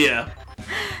 See ya.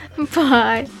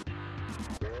 Bye.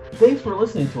 Thanks for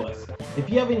listening to us. If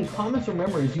you have any comments or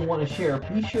memories you want to share,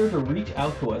 be sure to reach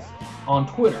out to us on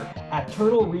Twitter at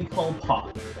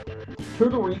TurtleRecallPod.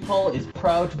 Turtle Recall is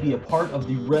proud to be a part of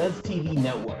the Res TV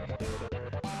network.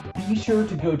 Be sure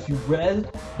to go to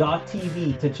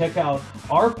res.tv to check out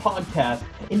our podcast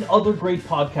and other great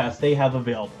podcasts they have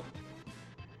available.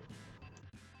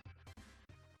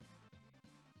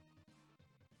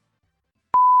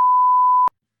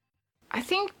 I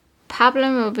think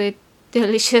pablum will be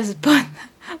delicious, but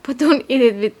don't eat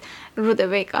it with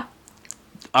rutabaga.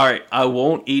 Alright, I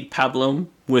won't eat pablum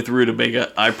with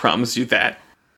rutabaga. I promise you that.